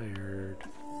are tired.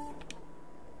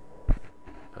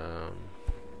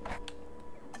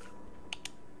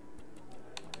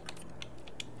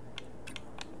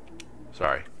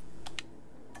 Sorry,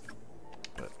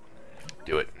 but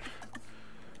do it,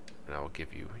 and I will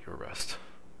give you your rest.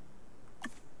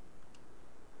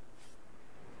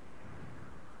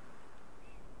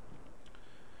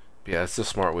 Yeah, it's the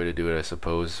smart way to do it, I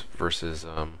suppose, versus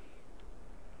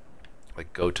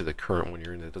like go to the current one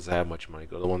you're in that doesn't have much money.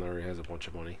 Go to the one that already has a bunch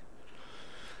of money.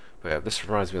 But yeah, this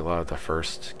reminds me a lot of the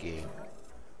first game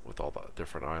with all the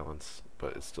different islands,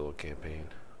 but it's still a campaign,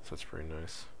 so that's pretty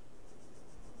nice.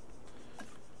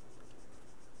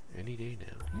 Any day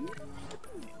now.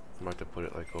 I might have to put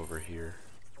it like over here.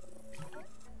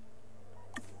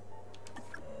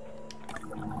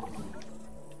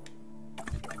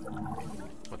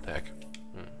 What the heck?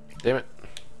 Damn it.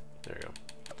 There you go.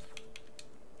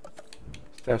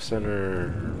 Staff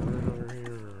center. Over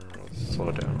here. Let's slow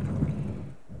it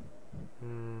down.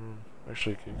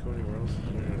 Actually, can you go anywhere else?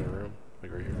 In another room?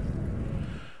 Like right here?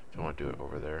 Don't want to do it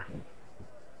over there.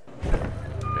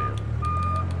 Bam.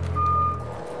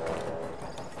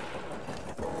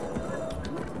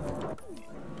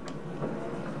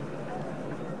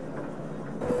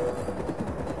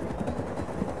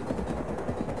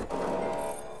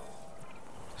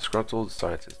 Disgruntled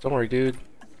scientist. Don't worry, dude.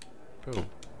 Boom.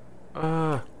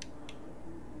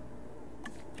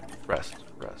 Rest,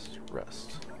 rest,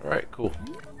 rest. Alright, cool.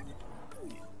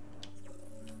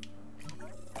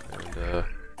 And,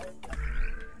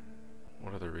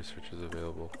 what other research is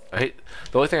available? The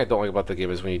only thing I don't like about the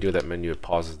game is when you do that menu, it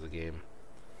pauses the game.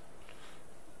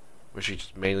 Wish you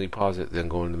just mainly pause it, then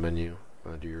go into the menu,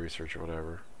 and do your research or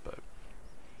whatever, but...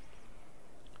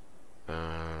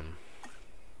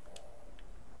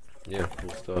 yeah, cool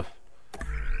stuff.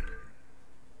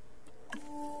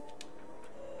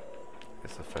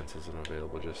 Guess the fence isn't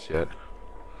available just yet.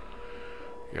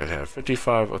 You gotta have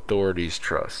 55 authorities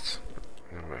trust.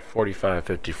 And I'm at 45,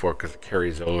 54 because it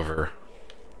carries over.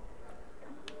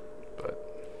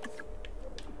 But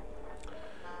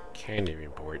kind of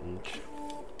important.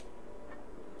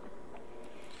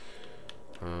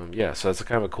 Yeah, so that's a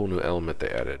kind of a cool new element they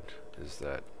added, is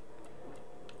that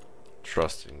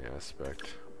trusting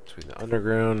aspect between the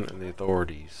underground and the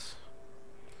authorities.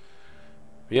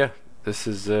 But yeah, this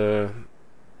is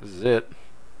it.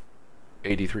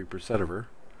 83% of her.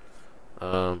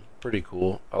 Pretty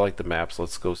cool. I like the maps.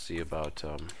 Let's go see about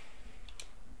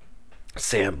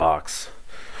Sandbox,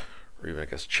 or even I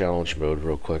guess challenge mode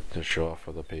real quick to show off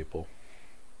for the people.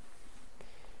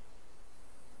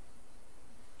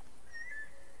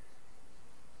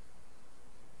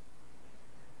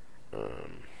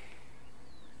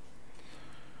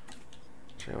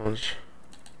 challenge.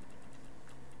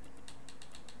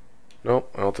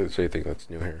 Nope, I don't think there's anything that's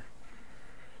new here.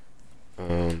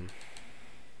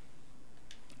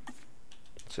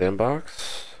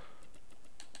 Sandbox.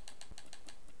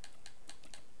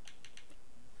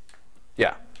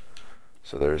 Yeah.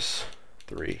 So there's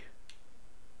 3.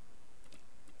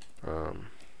 The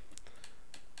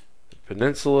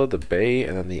peninsula, the bay,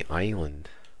 and then the island.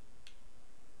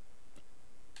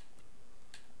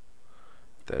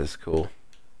 That is cool.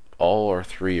 All our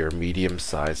 3 are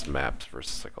medium-sized maps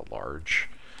versus like a large.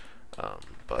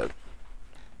 But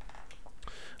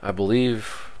I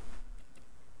believe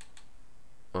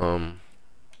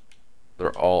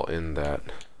they're all in that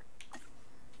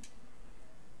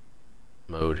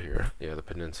mode here. Yeah, the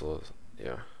peninsula.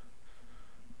 Yeah.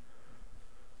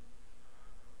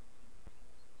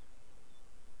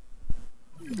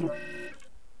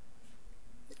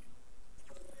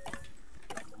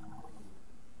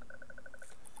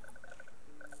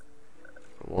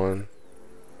 One.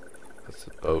 That's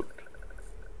the boat.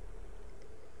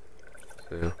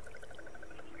 Two.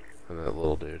 And that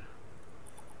little dude.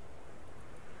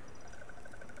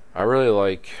 I really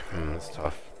like. It's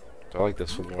tough. I like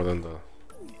this one more than the.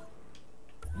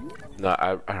 No,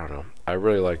 I don't know. I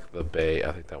really like the bay.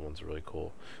 I think that one's really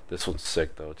cool. This one's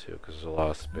sick though too, because there's a lot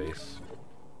of space.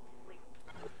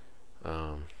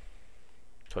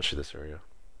 Especially this area.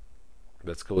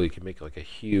 That's cool. You can make like a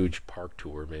huge park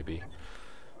tour maybe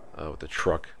with a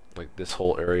truck. Like this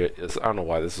whole area is. I don't know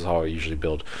why this is how I usually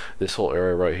build. This whole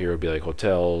area right here would be like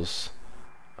hotels.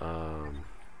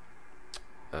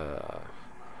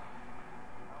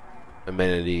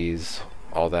 Amenities,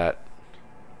 all that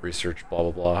research, blah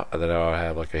blah blah, and then I'll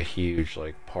have like a huge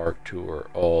like park tour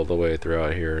all the way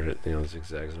throughout here, and it, you know,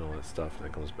 zigzags and all that stuff, and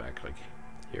it goes back like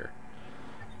here.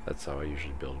 That's how I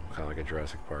usually build them, kind of like a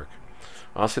Jurassic Park.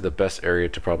 Honestly, the best area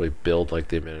to probably build like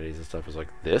the amenities and stuff is like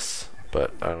this,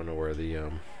 but I don't know where the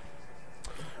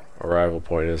arrival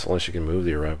point is, unless you can move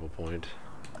the arrival point.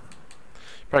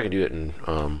 You probably can do it in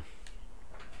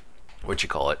what you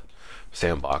call it,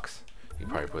 Sandbox. You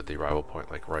can probably put the arrival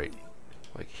point like right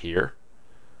like here,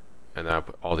 and then I'll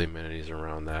put all the amenities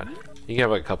around that. You can have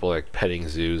like a couple like petting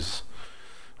zoos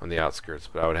on the outskirts,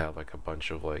 but I would have like a bunch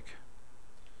of like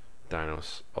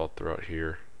dinos all throughout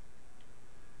here.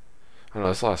 I don't know,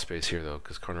 there's a lot of space here though,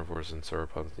 because carnivores and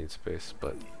sauropods need space,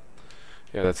 but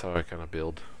yeah, that's how I kind of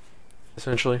build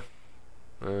essentially.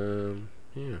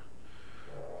 Yeah,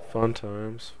 fun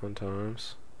times, fun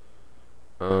times.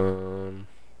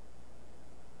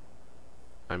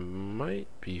 I might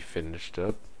be finished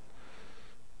up.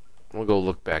 We'll go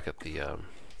look back at the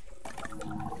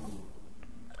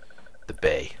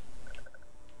bay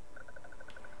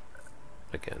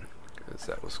again, because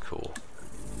that was cool.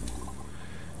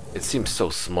 It seems so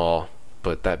small,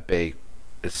 but that bay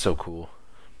is so cool.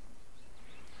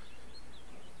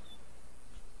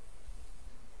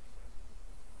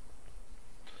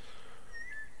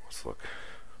 Let's look.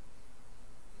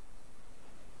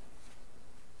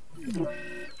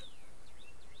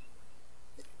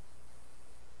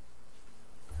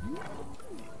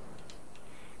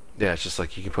 Yeah, it's just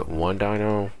like you can put one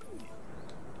dino.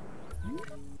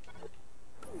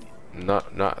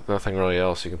 Nothing really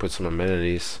else. You can put some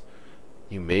amenities.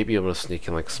 You may be able to sneak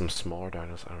in like some smaller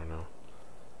dinos. I don't know.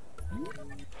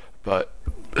 But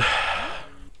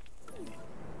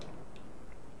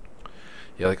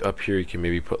yeah, like up here you can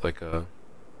maybe put like a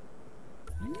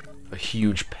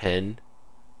huge pen.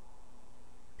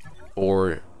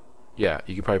 Or yeah,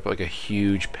 you could probably put like a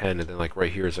huge pen, and then like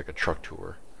right here is like a truck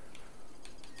tour.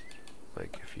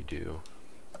 Like if you do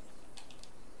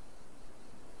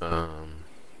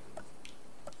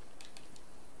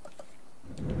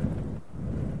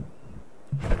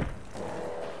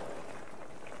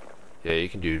yeah, you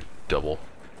can do double.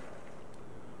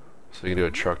 So you can do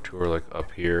a truck tour like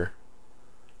up here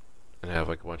and have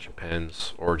like a bunch of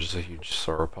pens, or just a huge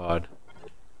sauropod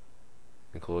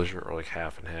enclosure, or like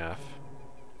half and half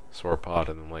sauropod,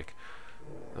 and then like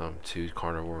 2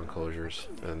 carnivore enclosures,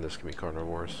 and this can be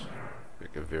carnivores,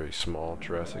 like a very small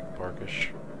Jurassic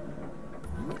Parkish.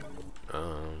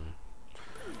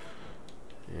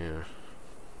 Yeah,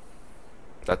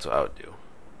 that's what I would do.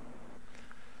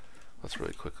 Let's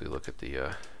really quickly look at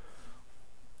the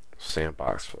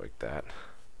sandbox for like that.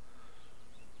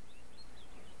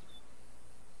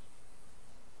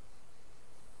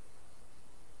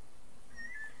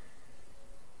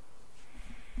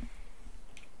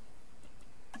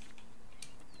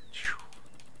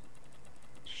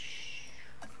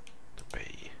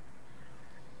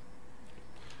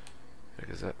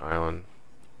 Is that island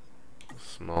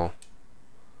small?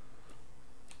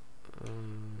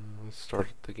 Let's start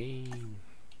the game.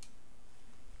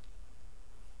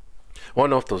 I want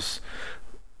to know if those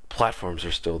platforms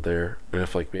are still there, and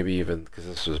if like maybe even because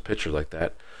this was a picture like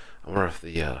that, I wonder if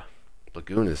the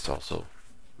lagoon is also,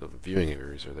 the viewing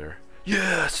areas are there.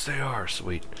 Yes, they are.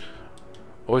 Sweet.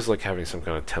 Always like having some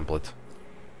kind of template.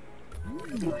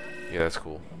 Yeah, that's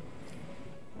cool.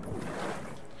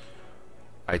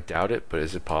 I doubt it, but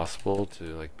is it possible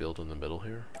to like build in the middle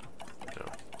here? No.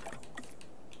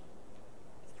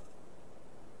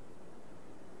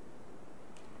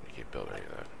 You can't build any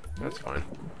of that. That's fine.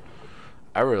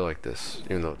 I really like this,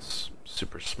 even though it's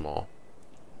super small,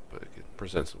 but it can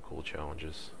present some cool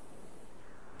challenges.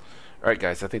 Alright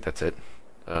guys, I think that's it.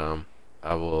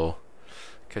 I will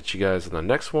catch you guys in the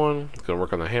next one. I'm gonna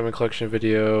work on the Hammond Collection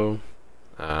video.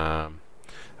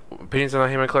 Opinions on the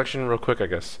Hammond Collection real quick, I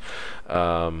guess.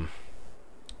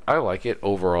 I like it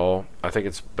overall. I think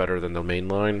it's better than the main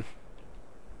line.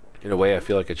 In a way, I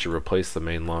feel like it should replace the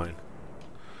main line.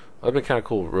 That'd been kind of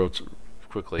cool real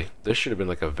quickly. This should have been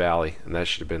like a valley, and that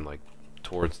should have been like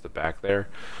towards the back there.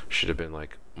 Should have been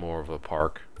like more of a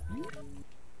park.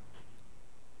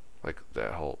 Like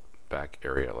that whole back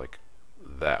area, like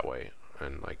that way,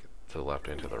 and like to the left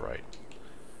and to the right.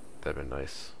 That'd been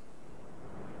nice.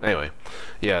 Anyway,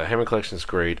 yeah, Hammond Collection is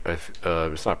great.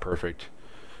 It's not perfect.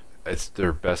 It's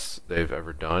their best they've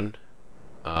ever done.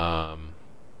 And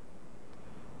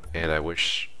I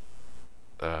wish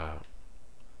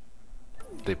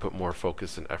they put more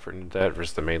focus and effort into that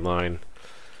versus the main line.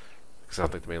 Because I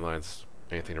don't think the main line's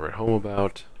anything to write home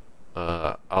about.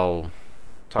 I'll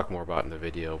talk more about it in the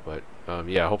video, but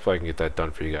yeah, hopefully I can get that done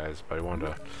for you guys. But I wanted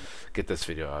to get this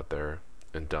video out there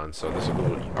and done, so this will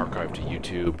go archived to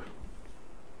YouTube.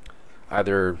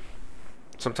 Either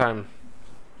sometime,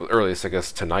 well, earliest I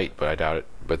guess tonight, but I doubt it,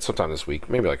 but sometime this week,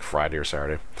 maybe like Friday or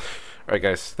Saturday. Alright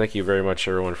guys, thank you very much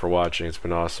everyone for watching. It's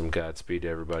been awesome. Godspeed to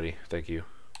everybody. Thank you.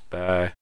 Bye.